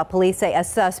 Pearsall police say a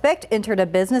suspect entered a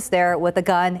business there with a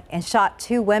gun and shot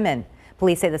 2 women.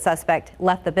 Police say the suspect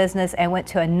left the business and went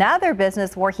to another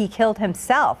business where he killed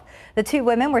himself. The 2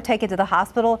 women were taken to the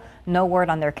hospital. No word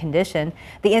on their condition.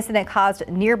 The incident caused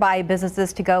nearby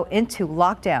businesses to go into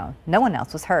lockdown. No one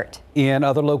else was hurt. In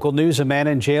other local news, a man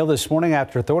in jail this morning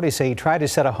after authorities say he tried to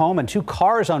set a home and 2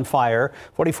 cars on fire.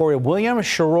 44-year-old William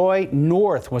Sheroy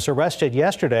North was arrested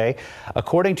yesterday.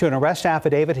 According to an arrest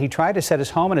affidavit, he tried to set his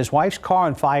home and his wife's car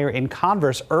on fire in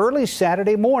Converse early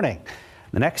Saturday morning.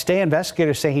 The next day,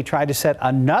 investigators say he tried to set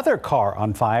another car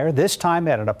on fire, this time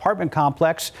at an apartment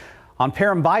complex on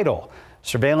Perrin-Bidle.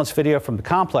 Surveillance video from the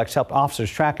complex helped officers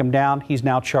track him down. He's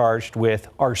now charged with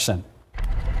arson.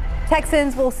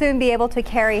 Texans will soon be able to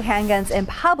carry handguns in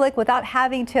public without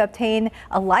having to obtain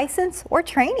a license or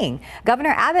training. Governor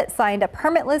Abbott signed a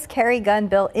permitless carry gun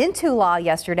bill into law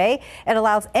yesterday. It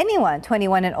allows anyone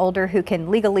 21 and older who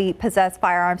can legally possess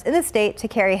firearms in the state to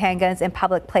carry handguns in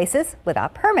public places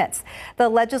without permits. The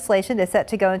legislation is set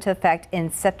to go into effect in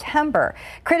September.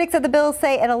 Critics of the bill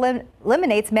say it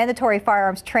eliminates mandatory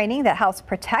firearms training that helps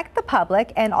protect the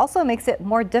public and also makes it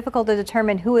more difficult to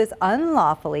determine who is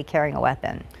unlawfully carrying a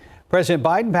weapon. President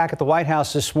Biden back at the White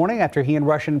House this morning after he and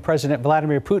Russian President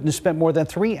Vladimir Putin spent more than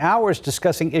 3 hours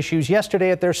discussing issues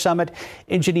yesterday at their summit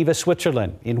in Geneva,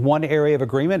 Switzerland. In one area of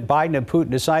agreement, Biden and Putin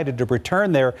decided to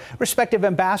return their respective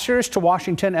ambassadors to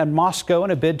Washington and Moscow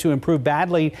in a bid to improve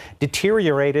badly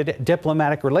deteriorated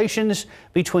diplomatic relations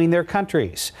between their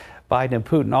countries. Biden and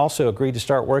Putin also agreed to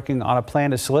start working on a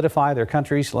plan to solidify their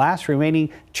country's last remaining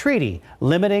treaty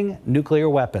limiting nuclear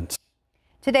weapons.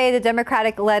 Today, the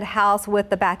Democratic-led House,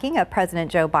 with the backing of President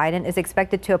Joe Biden, is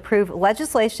expected to approve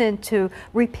legislation to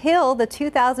repeal the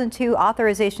 2002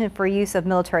 authorization for use of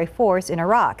military force in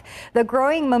Iraq. The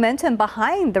growing momentum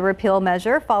behind the repeal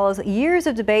measure follows years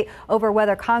of debate over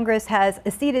whether Congress has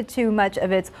ceded too much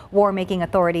of its war-making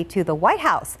authority to the White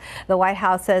House. The White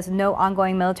House says no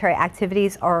ongoing military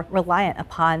activities are reliant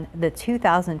upon the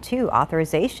 2002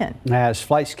 authorization. As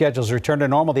flight schedules return to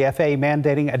normal, the FAA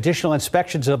mandating additional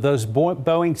inspections of those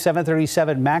Boeing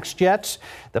 737 MAX jets.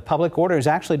 The public order is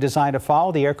actually designed to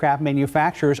follow the aircraft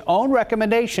manufacturer's own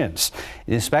recommendations.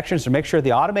 The inspections to make sure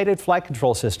the automated flight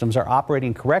control systems are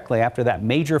operating correctly after that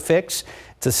major fix.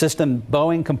 It's a system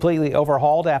Boeing completely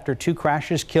overhauled after 2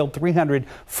 crashes killed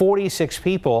 346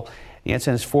 people. The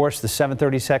incidents forced the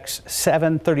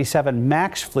 737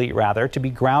 MAX fleet to be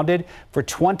grounded for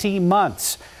 20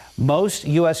 months. Most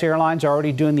U.S. airlines are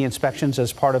already doing the inspections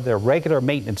as part of their regular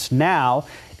maintenance now.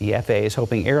 The FAA is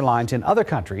hoping airlines in other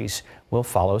countries will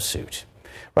follow suit.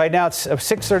 Right now it's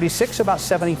 6:36, about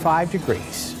 75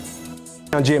 degrees.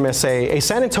 On GMSA, a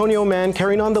San Antonio man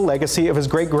carrying on the legacy of his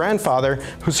great-grandfather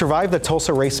who survived the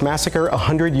Tulsa Race Massacre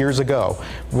 100 years ago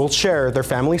will share their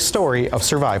family's story of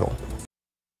survival.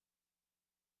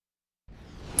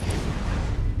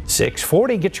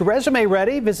 6:40, get your resume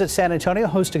ready. Visit San Antonio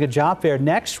hosting a job fair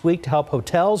next week to help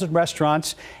hotels and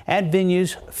restaurants and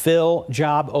venues fill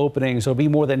job openings. There'll be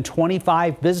more than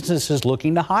 25 businesses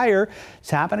looking to hire. It's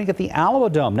happening at the Alamo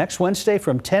Dome next Wednesday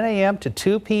from 10 a.m. to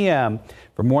 2 p.m.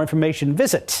 For more information,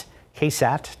 visit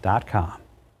KSAT.com.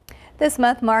 This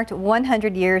month marked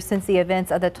 100 years since the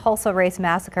events of the Tulsa Race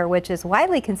Massacre, which is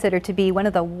widely considered to be one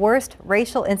of the worst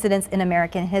racial incidents in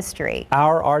American history.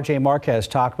 Our RJ Marquez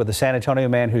talked with a San Antonio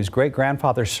man whose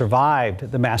great-grandfather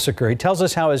survived the massacre. He tells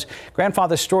us how his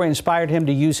grandfather's story inspired him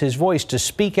to use his voice to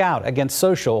speak out against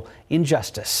social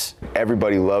injustice.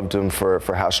 Everybody loved him for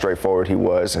how straightforward he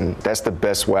was, and that's the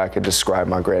best way I could describe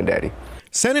my granddaddy.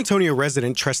 San Antonio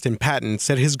resident Treston Patton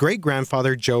said his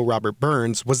great-grandfather Joe Robert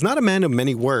Burns was not a man of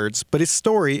many words, but his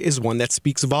story is one that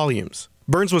speaks volumes.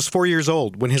 Burns was 4 years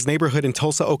old when his neighborhood in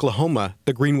Tulsa, Oklahoma,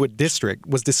 the Greenwood District,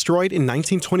 was destroyed in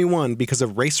 1921 because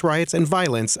of race riots and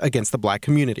violence against the black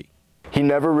community. He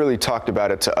never really talked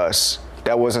about it to us.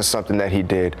 That wasn't something that he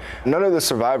did. None of the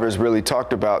survivors really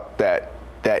talked about that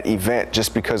event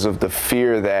just because of the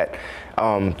fear that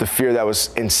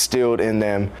was instilled in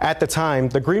them. At the time,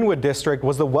 the Greenwood District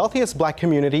was the wealthiest black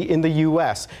community in the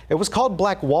U.S. It was called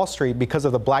Black Wall Street because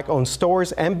of the black-owned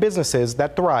stores and businesses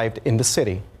that thrived in the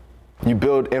city. You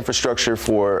build infrastructure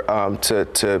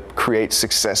to create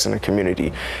success in a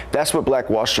community. That's what Black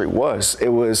Wall Street was. It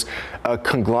was a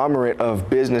conglomerate of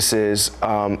businesses,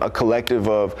 a collective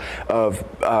of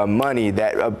money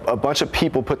that a bunch of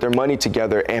people put their money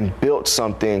together and built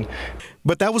something.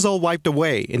 But that was all wiped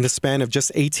away in the span of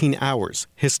just 18 hours.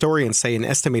 Historians say an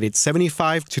estimated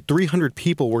 75 to 300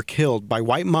 people were killed by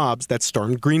white mobs that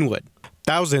stormed Greenwood.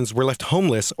 Thousands were left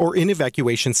homeless or in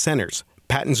evacuation centers.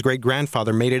 Patton's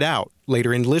great-grandfather made it out,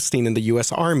 later enlisting in the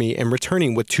U.S. Army and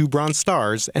returning with 2 Bronze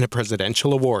Stars and a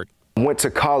presidential award. Went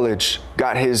to college,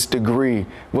 got his degree,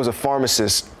 was a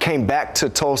pharmacist, came back to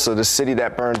Tulsa, the city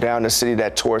that burned down, the city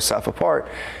that tore itself apart,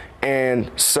 and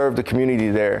served the community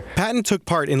there. Patton took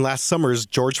part in last summer's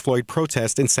George Floyd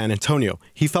protest in San Antonio.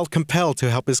 He felt compelled to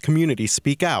help his community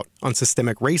speak out on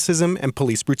systemic racism and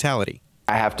police brutality.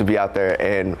 I have to be out there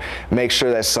and make sure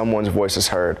that someone's voice is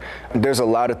heard. There's a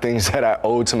lot of things that I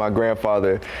owe to my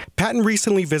grandfather. Patton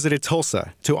recently visited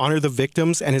Tulsa to honor the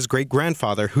victims and his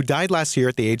great-grandfather who died last year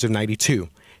at the age of 92.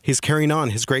 He's carrying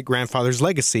on his great-grandfather's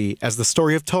legacy as the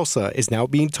story of Tulsa is now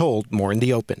being told more in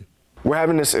the open. We're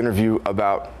having this interview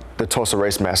about the Tulsa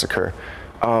Race Massacre,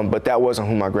 but that wasn't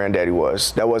who my granddaddy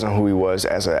was. That wasn't who he was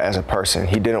as a person.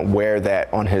 He didn't wear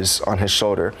that on his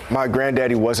shoulder. My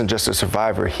granddaddy wasn't just a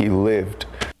survivor, he lived.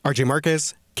 RJ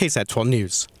Marquez, KSAT 12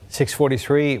 News.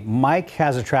 6:43. Mike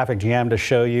has a traffic jam to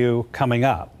show you coming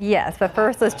up. Yes, but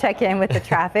first let's check in with the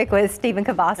traffic with Stephen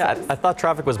Cavazos. Yeah, I thought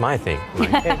traffic was my thing.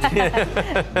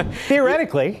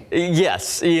 Theoretically.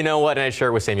 Yes, you know what, and I share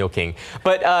it with Samuel King.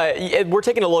 But we're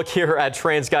taking a look here at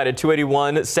TransGuide at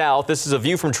 281 South. This is a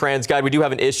view from TransGuide. We do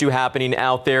have an issue happening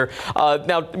out there.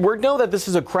 Now, we know that this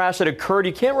is a crash that occurred.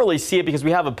 You can't really see it because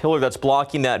we have a pillar that's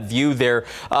blocking that view there,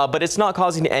 but it's not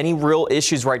causing any real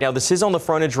issues right now. This is on the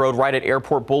frontage road right at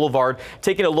Airport Boulevard.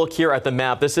 Taking a look here at the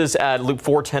map, this is at Loop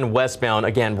 410 westbound.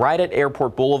 Again, right at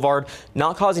Airport Boulevard,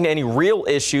 not causing any real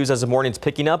issues as the morning's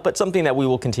picking up, but something that we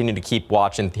will continue to keep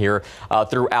watching here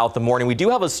throughout the morning. We do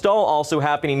have a stall also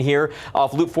happening here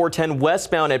off Loop 410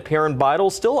 westbound at Perrin Vital,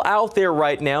 still out there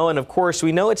right now. And of course,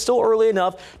 we know it's still early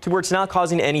enough to where it's not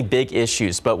causing any big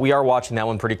issues, but we are watching that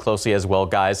one pretty closely as well,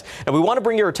 guys. And we want to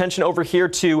bring your attention over here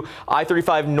to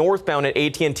I-35 northbound at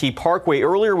AT&T Parkway.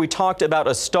 Earlier, we talked about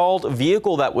a stalled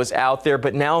vehicle that was out there,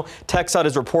 but now TxDOT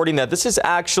is reporting that this is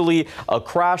actually a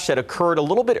crash that occurred a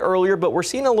little bit earlier, but we're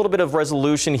seeing a little bit of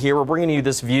resolution here. We're bringing you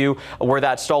this view where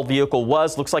that stalled vehicle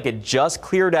was. Looks like it just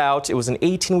cleared out. It was an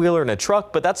 18-wheeler and a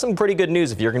truck, but that's some pretty good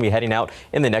news if you're going to be heading out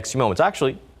in the next few moments.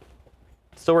 Actually,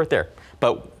 still right there,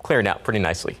 but clearing out pretty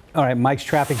nicely. All right, Mike's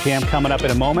traffic jam coming up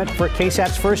in a moment. For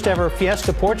KSAT's first ever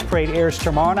Fiesta Porch Parade airs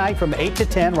tomorrow night from 8 to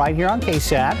 10 right here on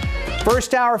KSAT.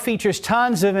 First hour features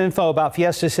tons of info about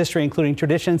Fiesta's history, including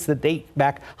traditions that date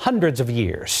back hundreds of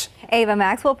years. Ava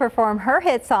Max will perform her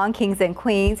hit song Kings and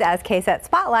Queens as KSAT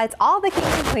spotlights all the Kings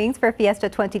and Queens for Fiesta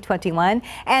 2021.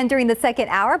 And during the second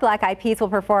hour, Black Eyed Peas will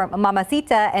perform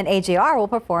Mamacita and AJR will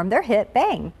perform their hit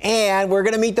Bang. And we're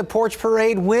going to meet the Porch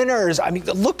Parade winners. I mean,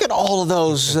 look at all of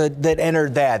those that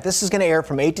entered that. This is going to air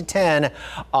from 8 to 10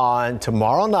 on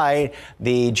tomorrow night.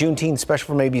 The Juneteenth special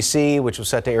from ABC, which was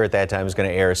set to air at that time, is going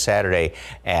to air Saturday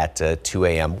at 2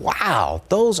 a.m. Wow,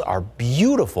 those are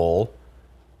beautiful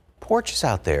porches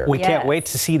out there. We can't wait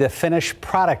to see the finished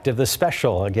product of the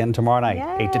special again tomorrow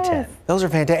night, 8 to 10. Those are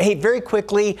fantastic. Hey, very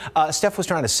quickly, Steph was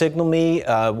trying to signal me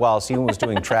while Stephen was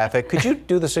doing traffic. Could you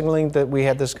do the signaling that we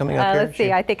had this coming up here? Let's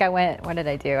see. I think I went, what did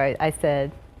I do? I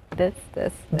said this.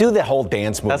 Do the whole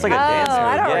dance move. That's like a dance move.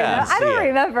 I don't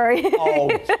remember. Oh.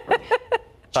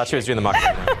 Thought she was doing the mock.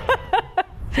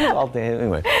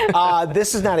 Anyway,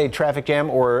 this is not a traffic jam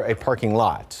or a parking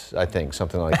lot, I think,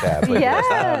 something like that. But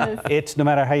yes. It's, no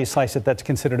matter how you slice it, that's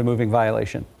considered a moving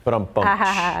violation.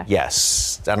 But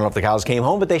yes. I don't know if the cows came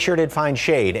home, but they sure did find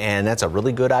shade, and that's a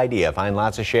really good idea. Find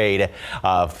lots of shade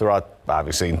throughout,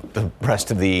 obviously, the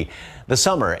rest of the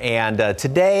summer. And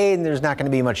today, there's not going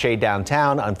to be much shade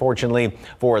downtown, unfortunately,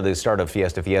 for the start of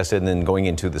Fiesta, and then going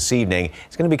into this evening.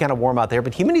 It's going to be kind of warm out there,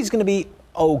 but humidity is going to be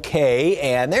okay.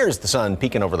 And there's the sun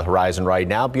peeking over the horizon right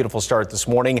now. Beautiful start this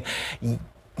morning.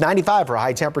 95 for a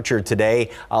high temperature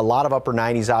today. A lot of upper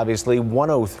 90s, obviously.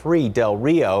 103 Del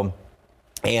Rio.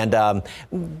 And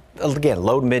again,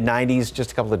 low to mid 90s,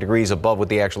 just a couple of degrees above what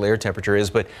the actual air temperature is.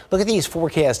 But look at these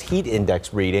forecast heat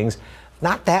index readings.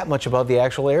 Not that much above the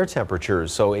actual air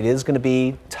temperatures, so it is going to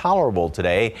be tolerable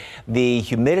today. The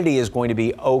humidity is going to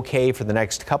be okay for the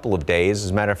next couple of days. As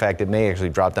a matter of fact, it may actually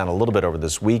drop down a little bit over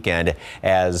this weekend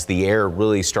as the air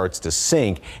really starts to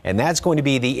sink, and that's going to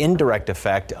be the indirect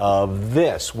effect of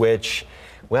this, which,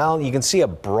 well, you can see a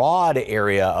broad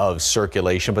area of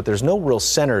circulation, but there's no real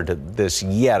center to this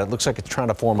yet. It looks like it's trying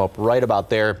to form up right about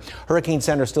there. Hurricane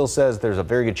Center still says there's a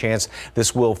very good chance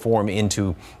this will form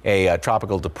into a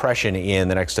tropical depression in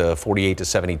the next 48 to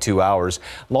 72 hours.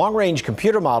 Long-range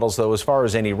computer models, though, as far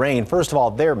as any rain, first of all,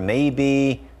 there may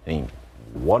be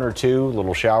one or two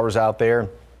little showers out there.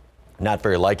 Not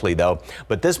very likely, though.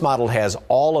 But this model has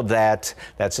all of that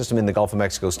system in the Gulf of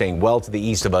Mexico staying well to the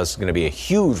east of us. It's going to be a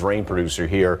huge rain producer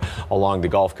here along the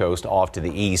Gulf Coast off to the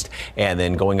east and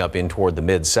then going up in toward the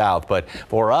mid-south. But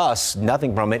for us,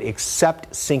 nothing from it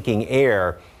except sinking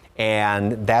air.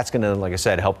 And that's going to, like I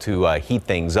said, help to heat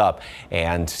things up.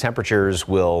 And temperatures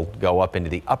will go up into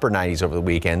the upper 90s over the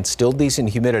weekend. Still decent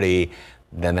humidity.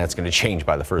 Then that's going to change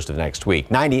by the first of next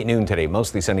week. 90 at noon today,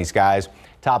 mostly sunny skies.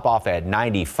 Top off at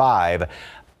 95.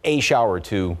 A shower or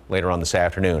two later on this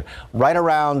afternoon. Right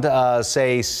around,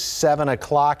 say, 7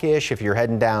 o'clock-ish, if you're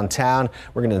heading downtown,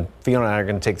 Fiona and I are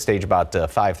going to take the stage about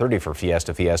 5:30 for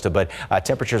Fiesta, but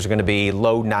temperatures are going to be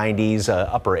low 90s,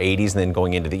 upper 80s, and then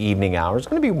going into the evening hours. It's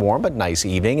going to be warm, but nice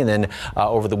evening. And then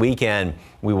over the weekend,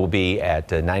 We will be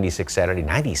at 96 Saturday,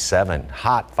 97.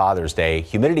 Hot Father's Day.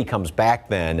 Humidity comes back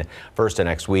then first of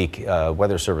next week.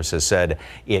 Weather Service has said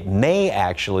it may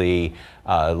actually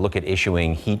look at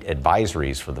issuing heat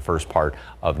advisories for the first part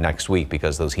of next week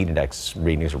because those heat index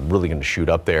readings are really going to shoot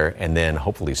up there, and then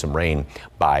hopefully some rain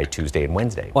by Tuesday and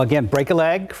Wednesday. Well, again, break a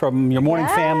leg from your morning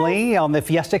family on the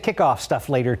Fiesta kickoff stuff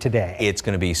later today. It's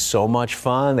going to be so much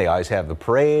fun. They always have the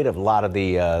parade of a lot of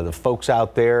the folks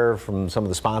out there from some of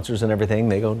the sponsors and everything.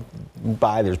 They go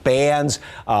by. There's bands,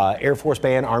 Air Force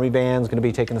Band, Army Band's going to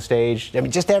be taking the stage. I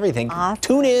mean, just everything. Awesome.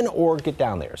 Tune in or get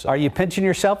down there. So. Are you pinching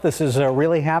yourself? This is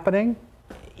really happening?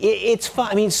 It's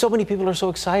fun. I mean, so many people are so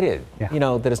excited, you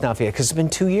know, that it's now Fiesta because it's been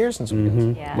 2 years since we've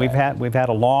been. Yeah. We've had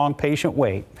a long, patient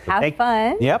wait. Have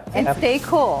fun. Yep. And stay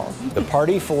cool. The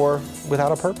party for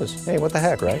without a purpose. Hey, what the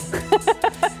heck, right?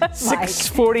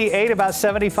 6:48, about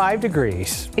 75 degrees.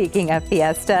 Speaking of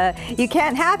Fiesta, you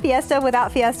can't have Fiesta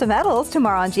without Fiesta medals.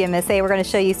 Tomorrow on GMSA, we're going to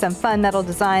show you some fun medal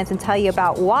designs and tell you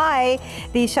about why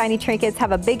these shiny trinkets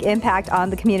have a big impact on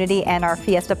the community and our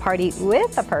Fiesta party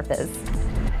with a purpose.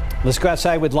 Let's go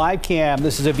outside with live cam.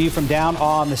 This is a view from down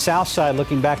on the south side,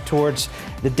 looking back towards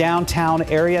the downtown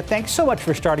area. Thanks so much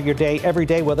for starting your day every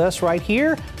day with us right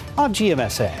here on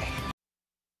GMSA.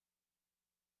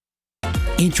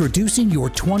 Introducing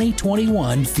your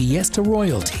 2021 Fiesta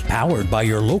Royalty, powered by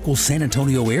your local San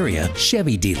Antonio area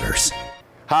Chevy dealers.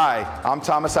 Hi, I'm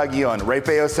Thomas Aguillon,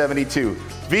 Rayfeo 72.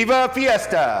 Viva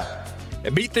Fiesta!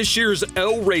 And meet this year's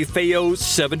El Rayfeo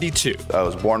 72. I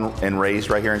was born and raised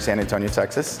right here in San Antonio,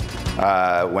 Texas.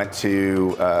 Went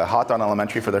to Hawthorne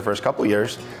Elementary for the first couple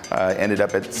years. Ended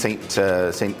up at St.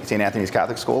 Anthony's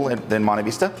Catholic School in Monte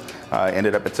Vista.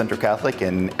 Ended up at Central Catholic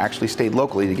and actually stayed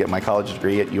locally to get my college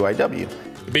degree at UIW.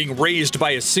 Being raised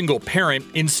by a single parent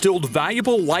instilled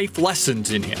valuable life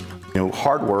lessons in him. You know,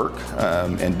 hard work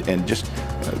and just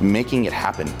making it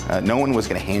happen. No one was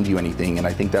going to hand you anything, and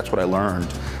I think that's what I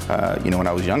learned. You know, when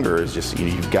I was younger, is just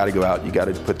you've got to go out, you got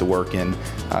to put the work in,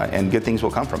 and good things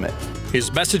will come from it.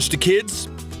 His message to kids: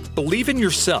 believe in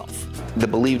yourself. The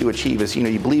believe to achieve is, you know,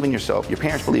 you believe in yourself. Your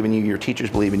parents believe in you. Your teachers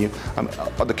believe in you.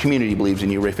 The community believes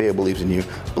in you. Rayfeo believes in you.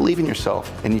 Believe in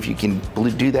yourself, and if you can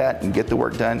do that and get the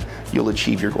work done, you'll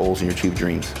achieve your goals and you'll achieve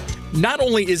dreams. Not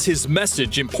only is his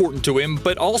message important to him,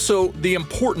 but also the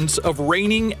importance of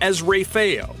reigning as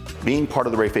Rayfeo. Being part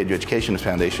of the Rayfeo Education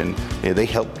Foundation, they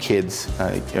help kids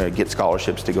get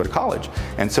scholarships to go to college.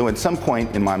 And so at some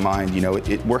point in my mind, you know,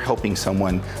 we're helping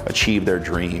someone achieve their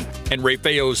dream. And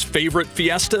Rayfeo's favorite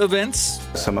Fiesta events?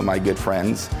 Some of my good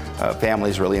friends,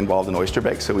 families really involved in oyster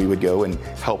bake, so we would go and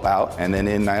help out. And then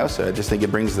in Niosa, I just think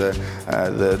it brings the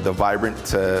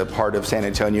vibrant part of San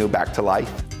Antonio back to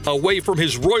life. Away from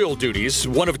his royal duties,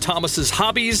 one of Thomas's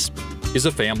hobbies is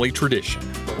a family tradition.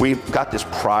 We've got this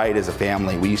pride as a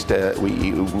family. We used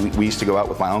to go out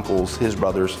with my uncles, his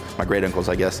brothers, my great uncles,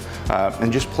 I guess,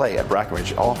 and just play at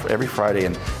Brackenridge every Friday.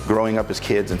 And growing up as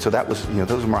kids, and so that was, you know,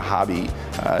 those were my hobby.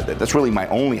 That's really my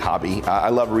only hobby. I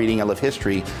love reading, I love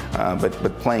history,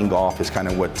 but playing golf is kind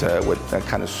of what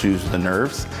kind of soothes the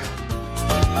nerves.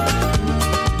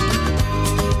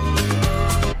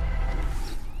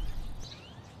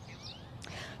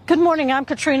 Good morning, I'm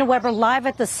Katrina Weber, live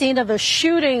at the scene of a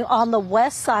shooting on the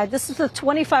west side. This is the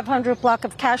 2500 block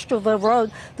of Castroville Road.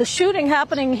 The shooting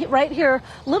happening right here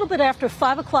a little bit after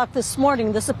 5 o'clock this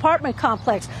morning, this apartment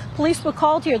complex. Police were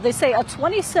called here. They say a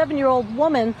 27-year-old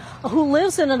woman who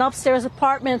lives in an upstairs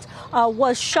apartment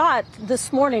was shot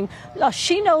this morning.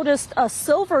 She noticed a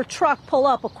silver truck pull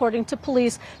up, according to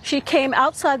police. She came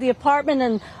outside the apartment,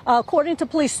 and according to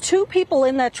police, 2 people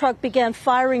in that truck began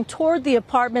firing toward the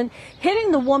apartment,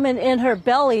 hitting the woman in her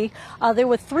belly. There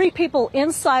were 3 people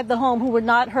inside the home who were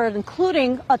not hurt,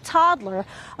 including a toddler.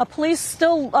 Police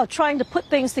still trying to put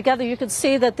things together. You can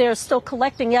see that they're still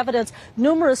collecting evidence.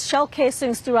 Numerous shell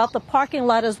casings throughout the parking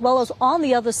lot, as well as on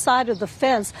the other side of the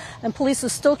fence. And police are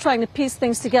still trying to piece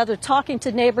things together, talking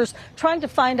to neighbors, trying to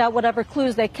find out whatever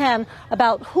clues they can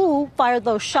about who fired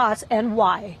those shots and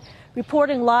why.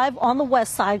 Reporting live on the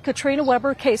west side, Katrina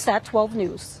Weber, KSAT 12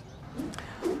 News.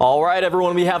 All right,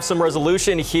 everyone, we have some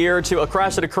resolution here to a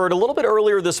crash that occurred a little bit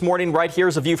earlier this morning. Right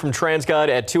here's a view from TransGuide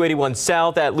at 281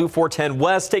 South at Loop 410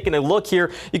 West. Taking a look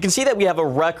here, you can see that we have a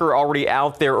wrecker already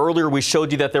out there. Earlier, we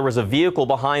showed you that there was a vehicle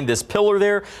behind this pillar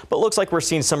there, but looks like we're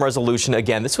seeing some resolution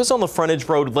again. This was on the frontage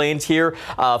road lanes here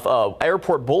of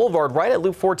Airport Boulevard, right at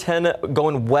Loop 410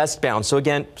 going westbound. So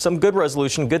again, some good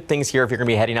resolution, good things here if you're going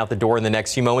to be heading out the door in the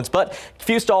next few moments. But a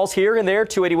few stalls here and there.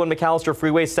 281 McAllister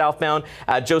Freeway southbound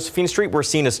at Josephine Street. We're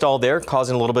seeing a a stall there,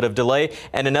 causing a little bit of delay,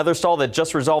 and another stall that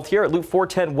just resolved here at Loop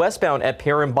 410 westbound at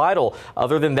Pear and Beidle.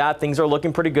 Other than that, things are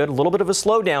looking pretty good. A little bit of a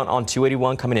slowdown on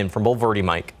 281 coming in from Bulverde,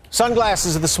 Mike.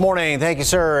 Sunglasses this morning. Thank you,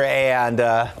 sir. And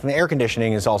the air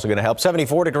conditioning is also going to help.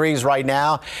 74 degrees right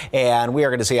now, and we are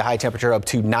going to see a high temperature up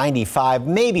to 95,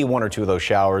 maybe one or two of those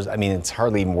showers. I mean, it's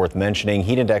hardly even worth mentioning.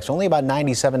 Heat index only about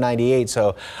 97, 98,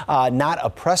 so not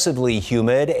oppressively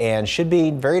humid, and should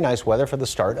be very nice weather for the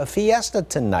start of Fiesta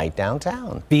tonight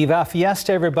downtown. Viva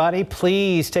Fiesta, everybody.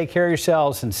 Please take care of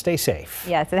yourselves and stay safe.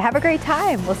 Yes, and have a great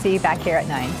time. We'll see you back here at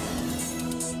 9.